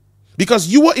 Because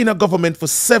you were in a government for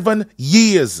 7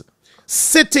 years,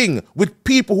 sitting with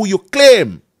people who you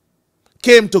claim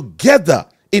came together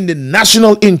in the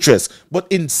national interest. But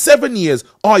in 7 years,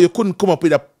 you couldn't come up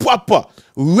with a proper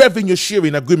revenue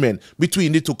sharing agreement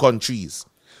between the two countries.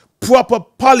 Proper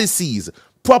policies,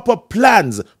 proper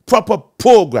plans, proper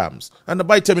programs. And the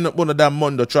bite me up on the damn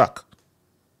Mondo track.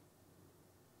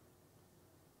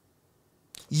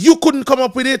 You couldn't come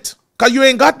up with it because you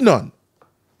ain't got none.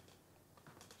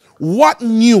 What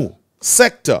new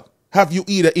sector have you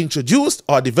either introduced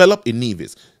or developed in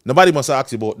Nevis? Nobody must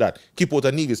ask you about that. Keep out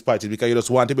of Nevis parties because you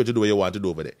just want to be able to do what you want to do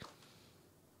over there.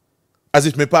 As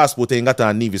if my passport ain't got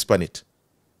a Nevis on it.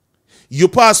 Your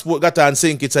passport got on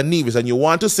St. Kitts and Nevis and you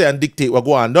want to say and dictate what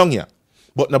go on down here.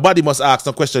 But nobody must ask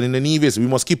no question in the Nevis. We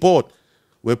must keep out.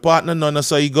 We're partner none,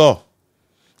 so you go.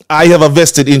 I have a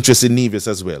vested interest in Nevis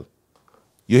as well.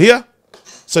 You hear?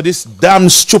 So this damn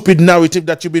stupid narrative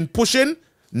that you've been pushing,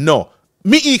 no.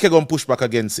 Me Ike gonna push back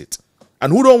against it.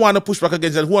 And who don't want to push back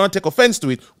against it, who want to take offense to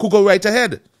it, could go right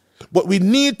ahead. But we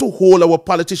need to hold our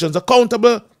politicians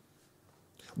accountable.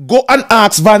 Go and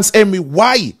ask Vance Emery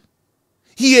why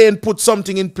he ain't put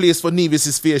something in place for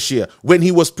Nevis' fair share when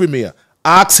he was premier.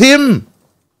 Ask him.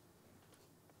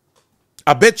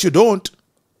 I bet you don't.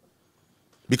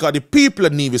 Because the people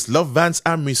of Nevis love Vance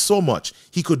Emery so much,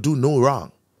 he could do no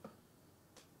wrong.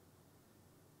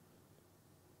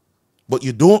 But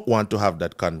you don't want to have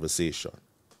that conversation.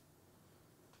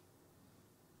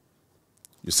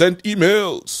 You sent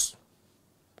emails.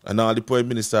 And now the Prime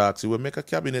Minister asks you, well, make a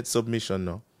cabinet submission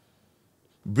now.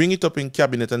 Bring it up in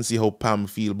cabinet and see how Pam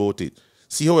feel about it.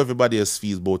 See how everybody else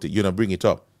feels about it. You know, bring it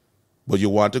up. But you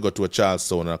want to go to a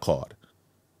Charlestown Accord.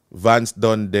 Vance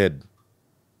done dead.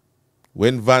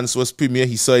 When Vance was premier,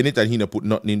 he saw in it and he not put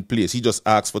nothing in place. He just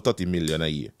asked for 30 million a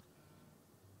year.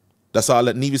 That's all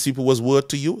that Nevis people was worth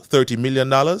to you? $30 million?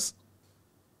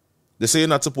 They say you're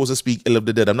not supposed to speak ill of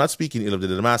the dead. I'm not speaking ill of the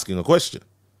dead. I'm asking a question.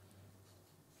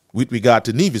 With regard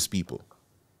to Nevis people.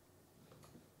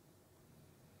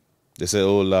 They say,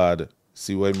 oh Lord,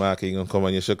 see why Mark ain't gonna come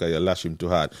on your shoulder, you lash him too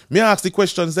hard. Me ask the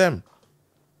questions them.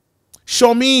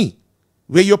 Show me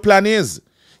where your plan is.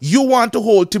 You want to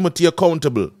hold Timothy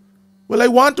accountable. Well, I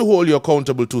want to hold you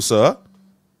accountable too, sir.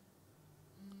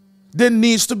 There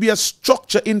needs to be a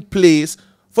structure in place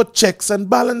for checks and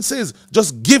balances.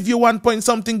 Just give you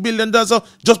 $1.something billion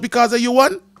just because of you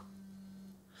won.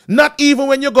 Not even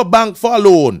when you go bank for a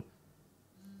loan.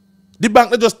 The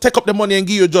bank will just take up the money and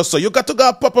give you just so. You got to get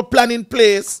a proper plan in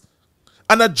place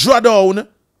and a drawdown.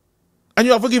 And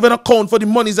you have to give an account for the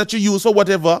monies that you use for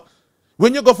whatever.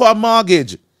 When you go for a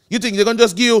mortgage, you think they're going to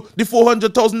just give you the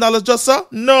 $400,000 just so?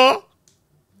 No.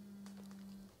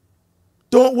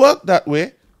 Don't work that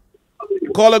way.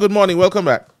 Caller, good morning. Welcome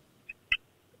back.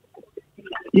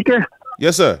 Ike?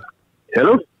 Yes, sir.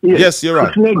 Hello? Yes, you're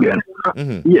right.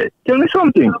 Yeah. Tell me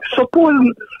something.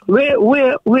 Suppose where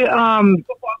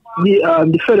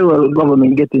the federal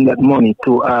government getting that money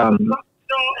to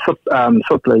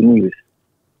supply news?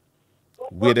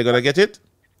 Where they gonna get it?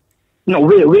 No,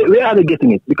 where are they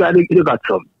getting it? Because they got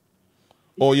some.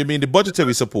 Oh, you mean the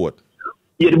budgetary support?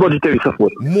 Yeah, the budgetary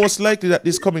support. Most likely that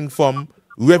is coming from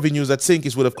revenues that St.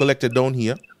 Kitts would have collected down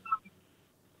here.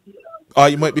 Or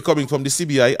it might be coming from the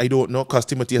CBI. I don't know, because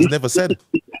Timothy has never said.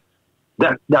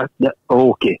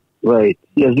 Okay, right.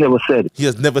 He has never said. He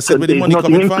has never said where the money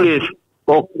coming from.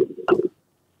 Oh.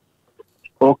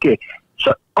 Okay.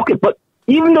 So, okay, but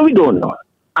even though we don't know,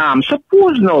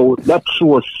 suppose now that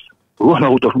source run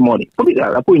out of money. Put it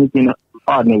in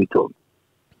ordinary terms.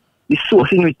 The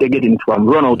source in which they're getting it from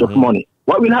run out of money.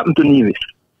 What will happen to Nevis?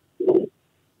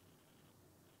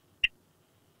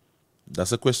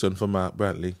 That's a question for Mark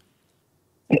Brantley.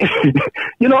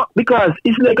 You know, because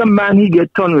it's like a man, he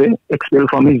get turned away, expelled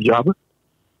from his job,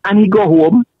 and he go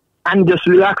home and just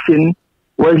relaxing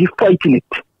while he fighting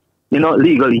it, you know,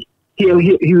 legally. He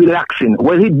relaxing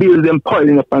while he bills them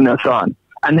piling up on and so on,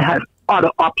 and has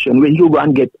other option where you go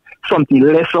and get something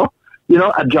lesser, you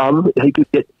know, a job that he could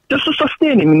get just to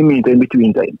sustain him in the meantime,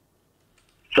 between time.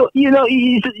 So, you know,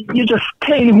 you're just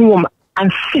staying home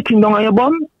and sitting down on your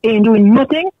bum, ain't doing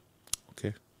nothing.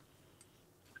 Okay.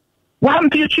 What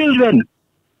happened to your children?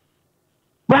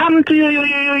 What happened to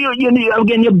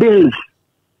your bills?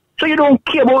 So you don't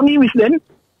care about Nevis then?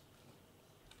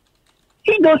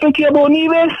 He doesn't care about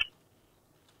Nevis.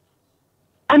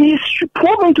 And he's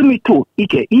proven to me too,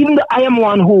 Ike, even though I am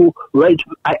one who, right,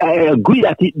 I agree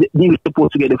that he is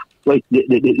supposed to get the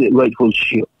rightful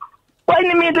share. But in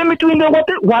the meantime, between the what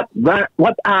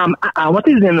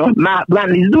is the name? Mark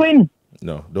Bradley is doing?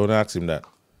 No, don't ask him that.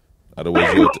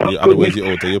 Otherwise, you're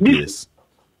out of your place.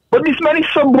 But this man is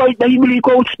so bright that he really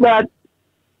could outsmart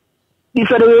the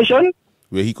Federation.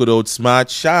 Where he could outsmart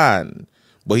Sean,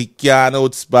 but he can't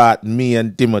outsmart me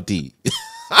and Timothy.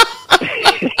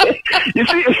 You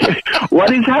see,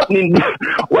 what is happening?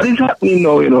 What is happening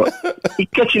now, you know? He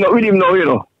catching up with him now, you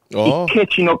know. Oh. He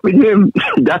catching up with him.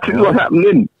 That is what's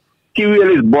happening. He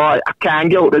really is, boy, I can't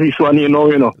get out of this one, you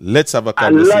know. Let's have a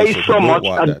conversation. I lie so much.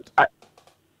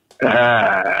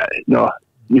 No.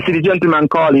 You see the gentleman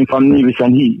calling from Nevis,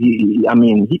 and he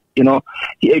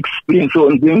explained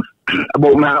certain things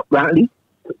about Mark Brantley.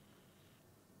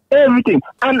 Everything.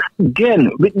 And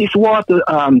again, with this water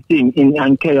thing in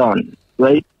Keyon,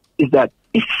 right, is that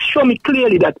it showed me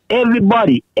clearly that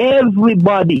everybody, they were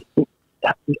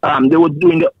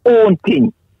doing their own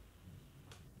thing.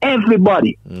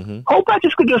 Everybody. How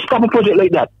Politis could just stop a project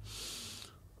like that?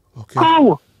 Okay.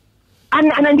 How?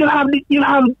 And then you have the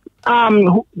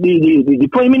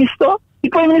Prime Minister. The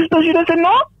Prime Minister should have said,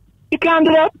 no, you can't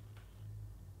do that.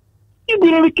 You're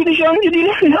dealing with tradition, you're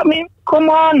dealing with, I mean, come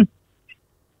on.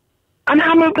 And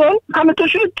Hamilton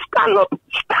should stand up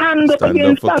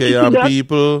against for Keyon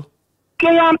people.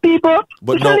 Keyon people.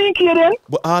 But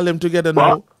all them together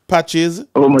now. What? Patches,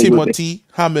 Timothy, goodness.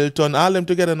 Hamilton, all them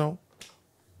together now.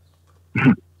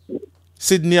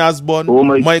 Sidney Osborne,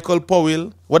 Michael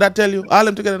Powell. What I tell you? All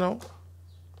them together now.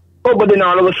 Oh, but then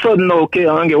all of a sudden, now,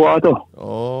 Keyon get water.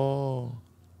 Oh.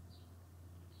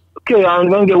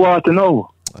 Keyon gonna get water now.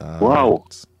 Wow.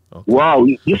 Okay. Wow,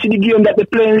 you see the game that they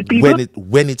play with people?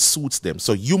 When it suits them.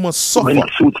 So you must suffer when it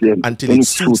suits them. Until it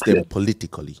suits them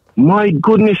politically. My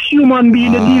goodness, human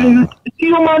being,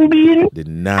 human being. The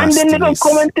nastiness. And then they don't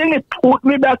come and tell you, put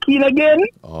me back in again.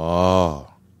 Oh.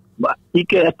 But he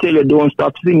can't tell you, don't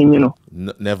stop singing, you know.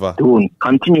 Never. Don't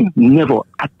continue, never.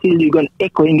 I tell you, you're going to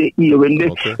echo in the ear when they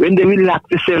relax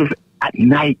themselves at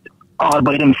night all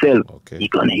by themselves. Okay. You're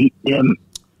going to hit them.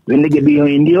 When they get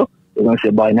behind you, they're going to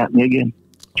say, bye, not me again.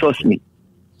 Trust me.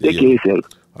 Take care of yourself.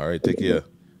 All right, take care.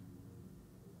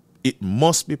 It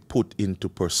must be put into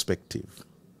perspective.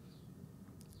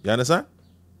 You understand?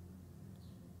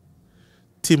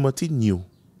 Timothy knew.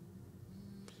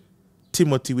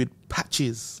 Timothy with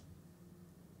patches.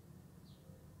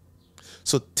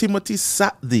 So Timothy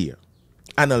sat there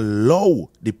and allowed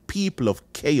the people of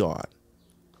Keyon,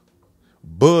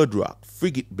 Bird Rock,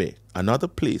 Frigate Bay, and other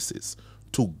places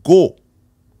to go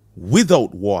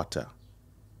without water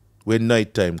when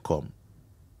night time come,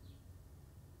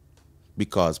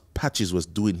 because Patches was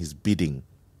doing his bidding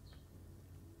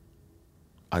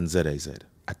on ZIZ,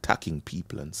 attacking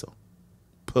people and so,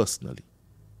 personally,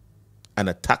 and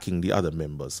attacking the other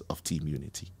members of Team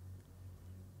Unity.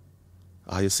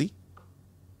 You see?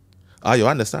 You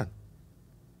understand?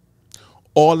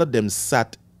 All of them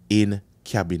sat in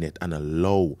cabinet and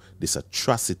allow this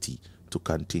atrocity to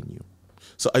continue.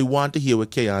 So I want to hear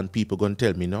what Keyon people going to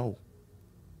tell me now.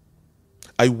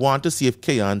 I want to see if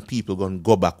Keyon people going to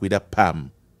go back with a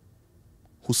Pam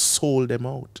who sold them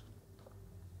out,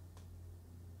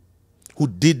 who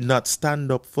did not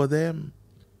stand up for them.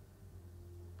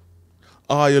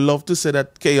 You love to say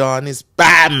that Keyon is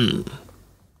Pam.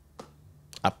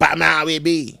 A Pam how we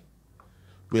be.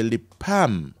 Well, the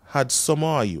Pam had some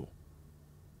of you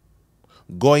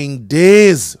going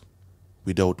days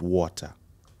without water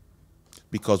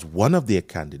because one of their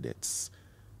candidates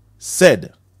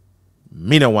said,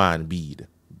 me no want Bede.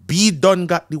 Bede done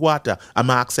got the water. I'm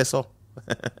access so.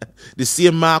 The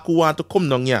same Mark who want to come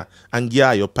down here and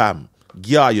gear your Pam,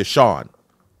 gear your Sean.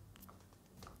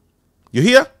 You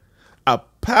hear? A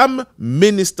Pam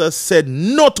minister said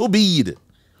no to Bede,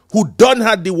 who done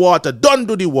had the water, done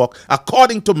do the work,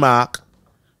 according to Mark,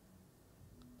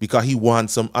 because he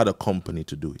wants some other company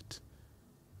to do it.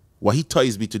 Why he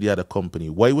ties me to the other company?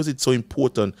 Why was it so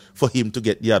important for him to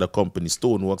get the other company?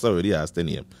 Stoneworks already asked the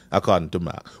name, according to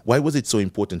Mark. Why was it so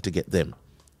important to get them?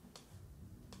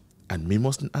 And me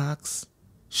mustn't ask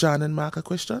Sean and Mark a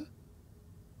question?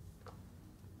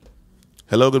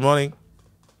 Hello, good morning.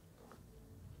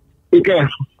 Okay.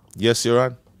 Yes, Your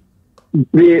Honor.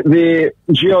 The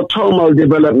geothermal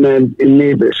development in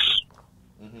Nevis.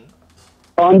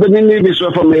 Under the Nevis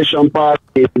Reformation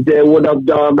Party, they would have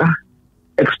dug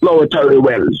exploratory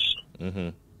wells.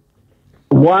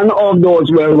 One of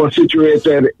those wells was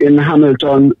situated in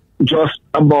Hamilton, just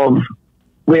above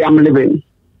where I'm living.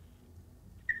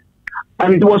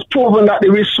 And it was proven that the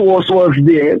resource was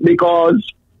there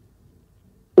because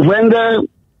when they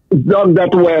dug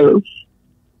that well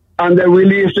and they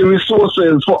released the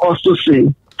resources for us to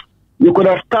see, you could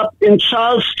have stopped in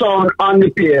Charlestown on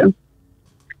the pier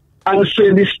and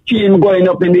see the steam going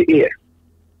up in the air.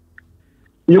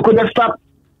 You could have stopped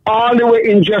all the way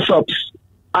in Jessops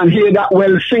and hear that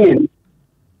well singing.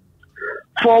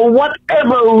 For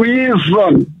whatever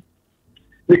reason,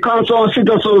 the concerned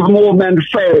citizens movement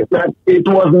felt that it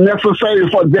was necessary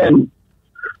for them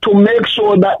to make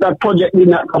sure that that project did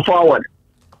not go forward.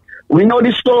 We know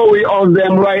the story of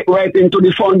them writing to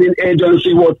the funding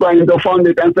agency who was trying to fund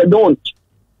it and said, don't.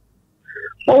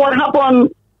 But what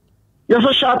happened just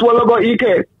a short while ago,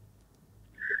 EK?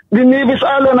 The Nevis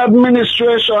Island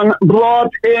administration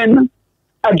brought in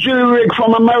a drill rig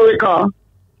from America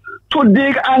to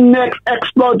dig a next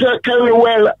exploratory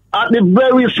well at the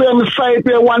very same site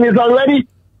where one is already.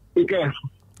 EK.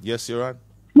 Yes, Your Honor.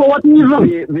 For what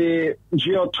reason? The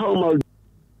geothermal.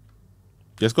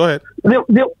 Yes, go ahead.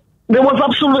 There was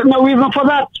absolutely no reason for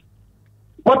that.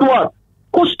 But what?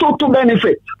 Who stood to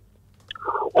benefit?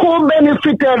 Who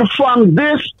benefited from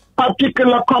this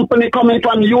particular company coming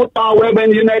from Utah, where in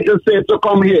the United States to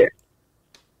come here?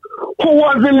 Who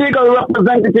was the legal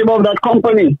representative of that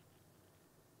company?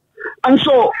 And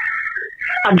so,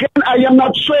 again, I am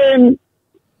not saying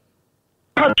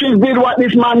Patches did what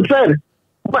this man said,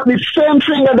 but the same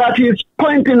finger that he's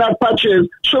pointing at Patches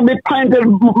should be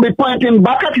pointing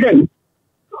back at him.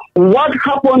 What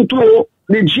happened to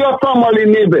the geothermal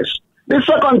in Nevis? The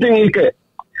second thing, Ike,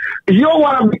 you're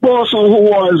one of the person who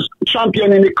was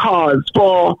championing the cause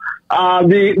for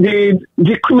the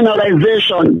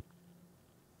decriminalization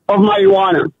of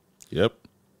marijuana. Yep.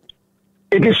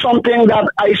 It is something that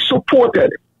I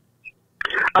supported.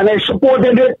 And I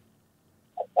supported it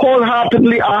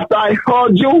wholeheartedly after I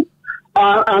heard you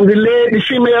and the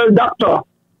female doctor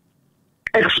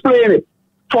explain it,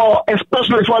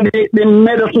 especially for the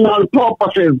medicinal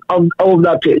purposes of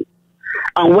that thing.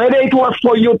 And whether it was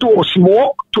for you to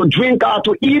smoke, to drink, or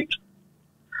to eat,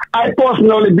 I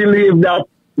personally believe that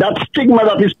that stigma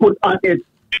that is put on it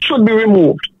should be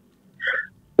removed.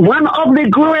 One of the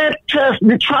greatest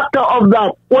detractor of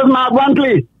that was Mark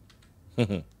Brantley.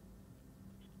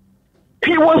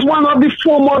 He was one of the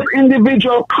foremost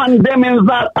individuals condemning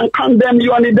that and condemn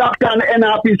you and the doctor and the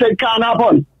NRP said can't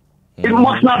happen. It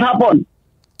must not happen.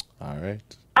 All right.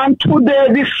 And today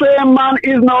the same man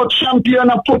is now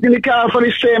champion of putting the car for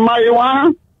the same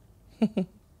marijuana.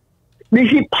 The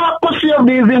hypocrisy of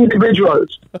these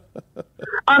individuals.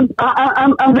 and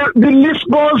the list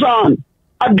goes on.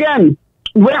 Again,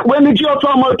 when the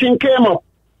geothermal thing came up,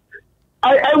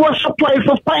 I was surprised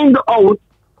to find out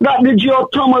that the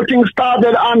geothermal thing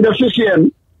started under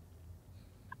CCM.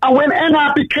 And when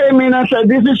NRP came in and said,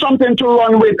 this is something to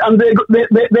run with, and they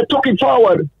took it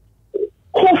forward,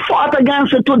 who fought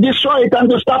against it to destroy it and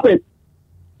to stop it?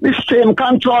 This same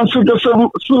Concerned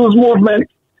Citizens movement,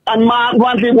 and Mark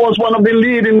Brantley was one of the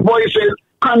leading voices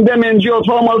condemning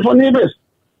geothermal for Nevis.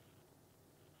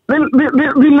 The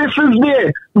list is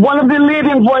there. One of the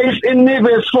leading voices in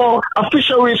Nevis for a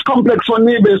fisheries complex for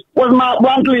Nevis was Mark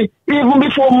Brantley, even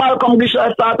before Malcolm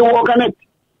Gisha started to work on it.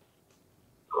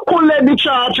 Who led the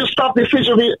charge to stop the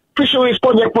fisheries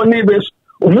project for Nevis,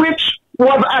 which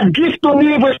was a gift to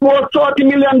Nevis worth $30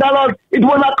 million. It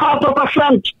was a cost of a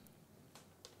cent.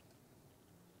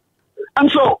 And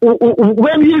so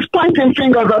when he's pointing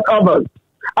fingers at others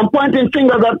and pointing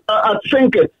fingers at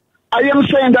Sinkit, I am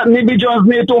saying that Nevians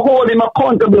need to hold him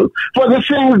accountable for the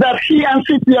things that he and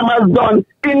CPM has done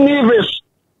in Nevis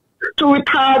to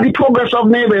retard the progress of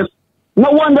Nevis.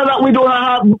 No wonder that we don't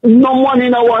have no money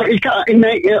in our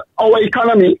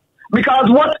economy, because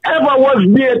whatever was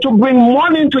there to bring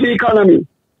money into the economy,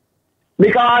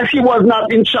 because he was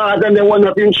not in charge and they were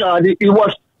not in charge, it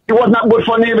was not good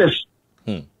for Nevis.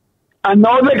 And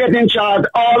now they get in charge,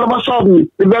 all of a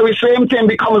sudden, the very same thing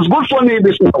becomes good for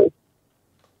Nevis now.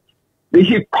 The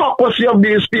hypocrisy of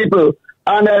these people.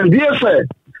 And as they say,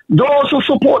 those who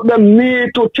support them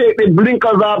need to take the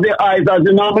blinkers off their eyes, as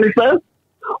they normally say,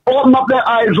 open up their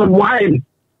eyes wide,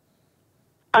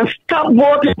 and stop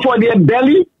voting for their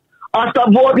belly, or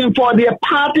stop voting for their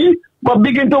party, but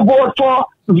begin to vote for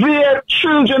their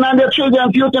children and their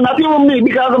children's future. Not even me,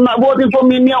 because I'm not voting for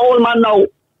me, me an old man now.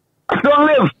 I don't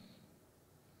live.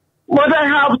 But I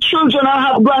have children, I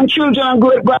have grandchildren and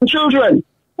great-grandchildren.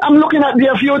 I'm looking at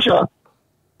their future.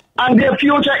 And their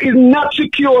future is not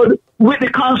secured with the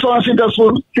concerned citizens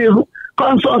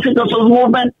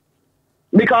movement,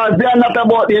 because they are not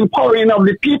about the empowering of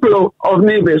the people of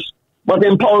Nevis, but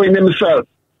empowering themselves.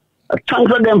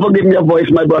 Thanks again for giving me a voice,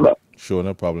 my brother. Sure,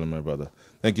 no problem, my brother.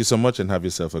 Thank you so much and have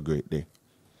yourself a great day.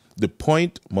 The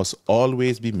point must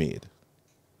always be made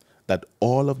that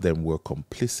all of them were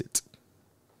complicit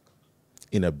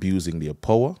in abusing their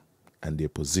power and their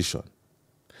position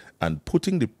and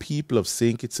putting the people of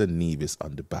St. Kitts and Nevis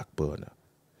on the back burner.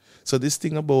 So this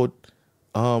thing about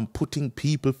putting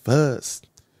people first.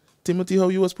 Timothy, how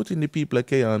you was putting the people of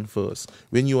Kayan first?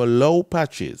 When you allow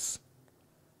Patches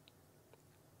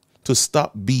to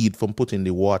stop Bede from putting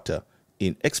the water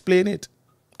in, explain it.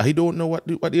 I don't know what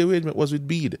the arrangement was with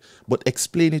Bede, but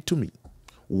explain it to me.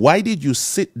 Why did you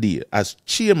sit there as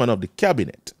chairman of the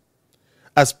cabinet,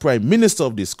 as prime minister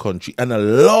of this country, and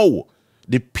allow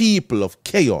the people of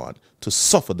Kayan to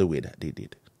suffer the way that they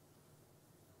did?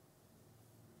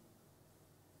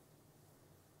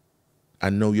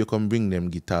 And now you can bring them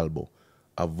get Talbot.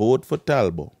 A vote for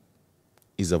Talbot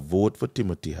is a vote for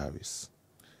Timothy Harris.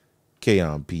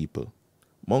 Kayan people.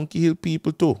 Monkey Hill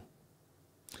people too.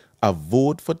 A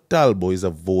vote for Talbot is a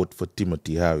vote for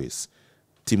Timothy Harris.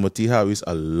 Timothy Harris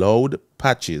allowed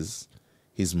Patches,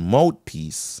 his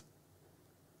mouthpiece,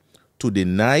 to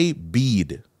deny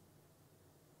Bede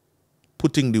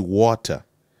putting the water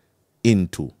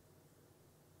into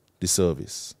the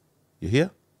service. You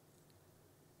hear?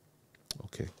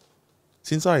 Okay.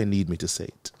 Since I need me to say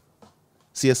it,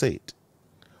 see I say it.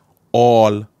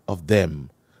 All of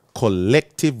them,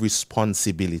 collective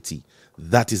responsibility.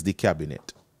 That is the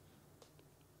cabinet.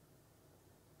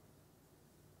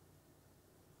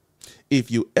 If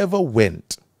you ever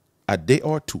went a day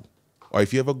or two, or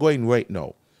if you ever going right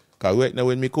now, because right now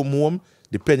when me come home,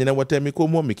 depending on what time me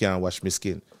come home, me can't wash my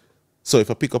skin. So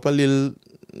if I pick up a little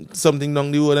something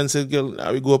down the road and say, girl,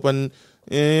 now we go up and,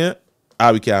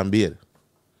 we can't bear.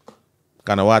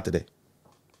 Kind of water there.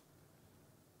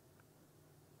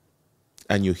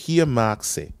 And you hear Mark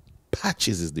say,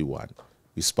 Patches is the one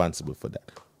responsible for that.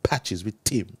 Patches with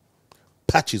Tim.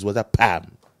 Patches was a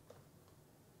Pam.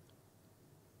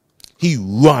 He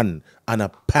run on a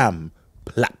PAM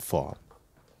platform.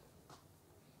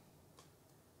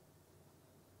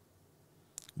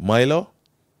 Milo,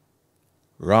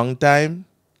 wrong time,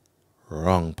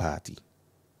 wrong party.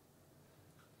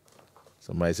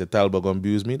 Somebody say Talbot gonna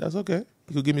abuse me. That's okay.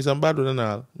 You could give me some bad one and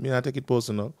all. Me not take it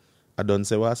personal. I don't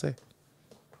say what I say.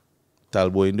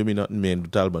 Talbot ain't do me nothing, me ain't do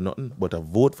Talbot nothing. But a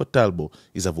vote for Talbot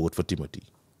is a vote for Timothy.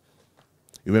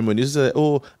 You remember when you say,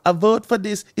 oh, a vote for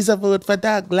this is a vote for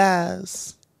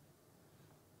Douglas.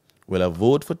 Well, a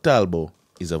vote for Talbot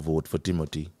is a vote for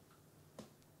Timothy.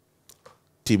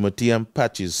 Timothy and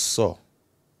Patches saw.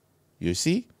 You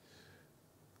see?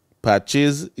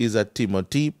 Patches is a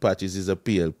Timothy, Patches is a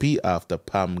PLP after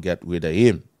Pam get rid of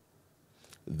him.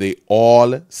 They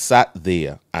all sat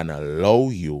there and allow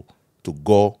you to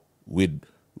go with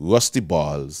Rusty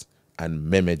Balls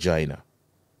and Memegina.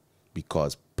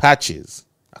 Because Patches,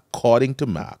 according to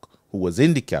Mark, who was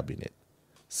in the cabinet,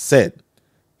 said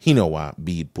he no want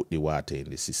Bede put the water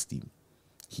in the system.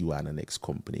 He want the next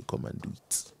company come and do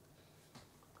it.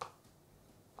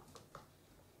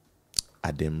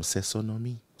 Adam says so, no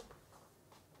me.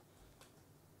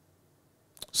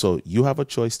 So you have a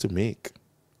choice to make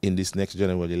in this next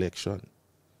general election.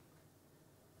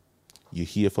 You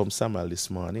hear from Samal this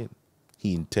morning.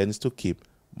 He intends to keep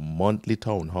monthly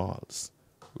town halls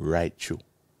right through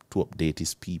to update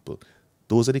his people.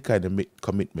 Those are the kind of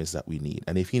commitments that we need.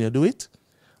 And if he don't do it,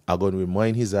 I'm going to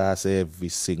remind his ass every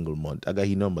single month. I got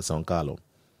his number, so I'm call him.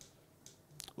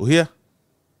 Oh, here?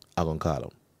 I'm going to call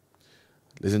him.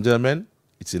 Ladies and gentlemen,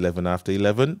 it's 11 after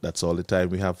 11. That's all the time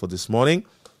we have for this morning.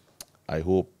 I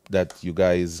hope that you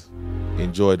guys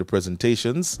enjoy the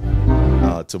presentations.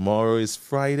 Tomorrow is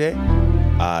Friday.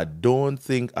 I don't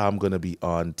think I'm going to be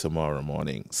on tomorrow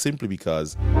morning, simply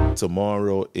because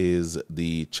tomorrow is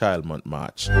the Child Month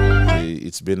March.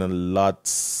 It's been a lot,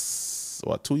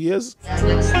 2 years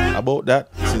about that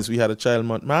since we had a Child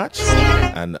Month March,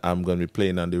 and I'm going to be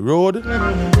playing on the road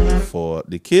for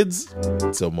the kids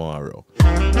tomorrow.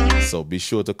 So be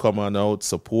sure to come on out,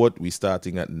 support. We're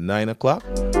starting at 9 o'clock.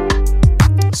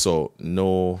 So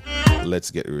no, let's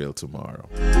get real tomorrow.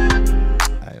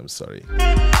 I am sorry.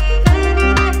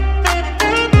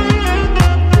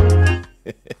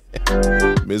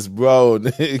 Miss Brown,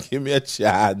 give me a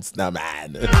chance now,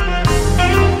 man.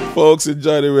 Folks,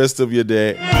 enjoy the rest of your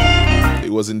day. It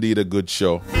was indeed a good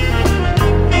show.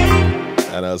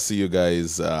 And And I'll see you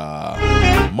guys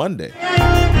Monday.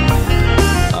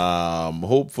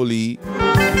 Hopefully,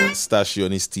 Stashio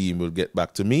and his team will get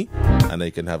back to me, and I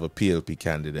can have a PLP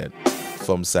candidate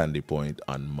from Sandy Point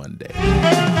on Monday.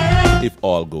 If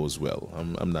all goes well.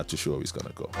 I'm not too sure he's going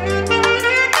to go.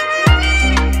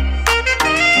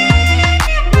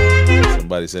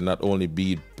 Somebody said not only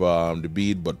the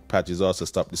bead, but Patches also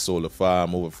stopped the solar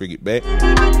farm over Frigate Bay.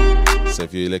 So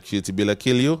if your electricity bill will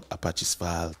kill you, Apache's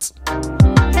fault. And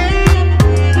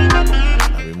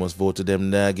we must vote to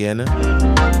them there again.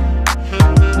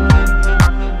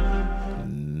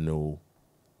 No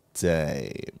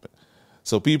time.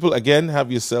 So people, again,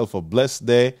 have yourself a blessed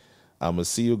day. I'm going to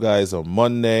see you guys on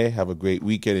Monday. Have a great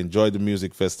weekend. Enjoy the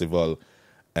music festival.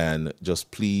 And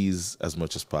just please, as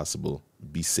much as possible,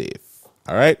 be safe.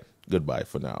 All right? Goodbye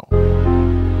for now.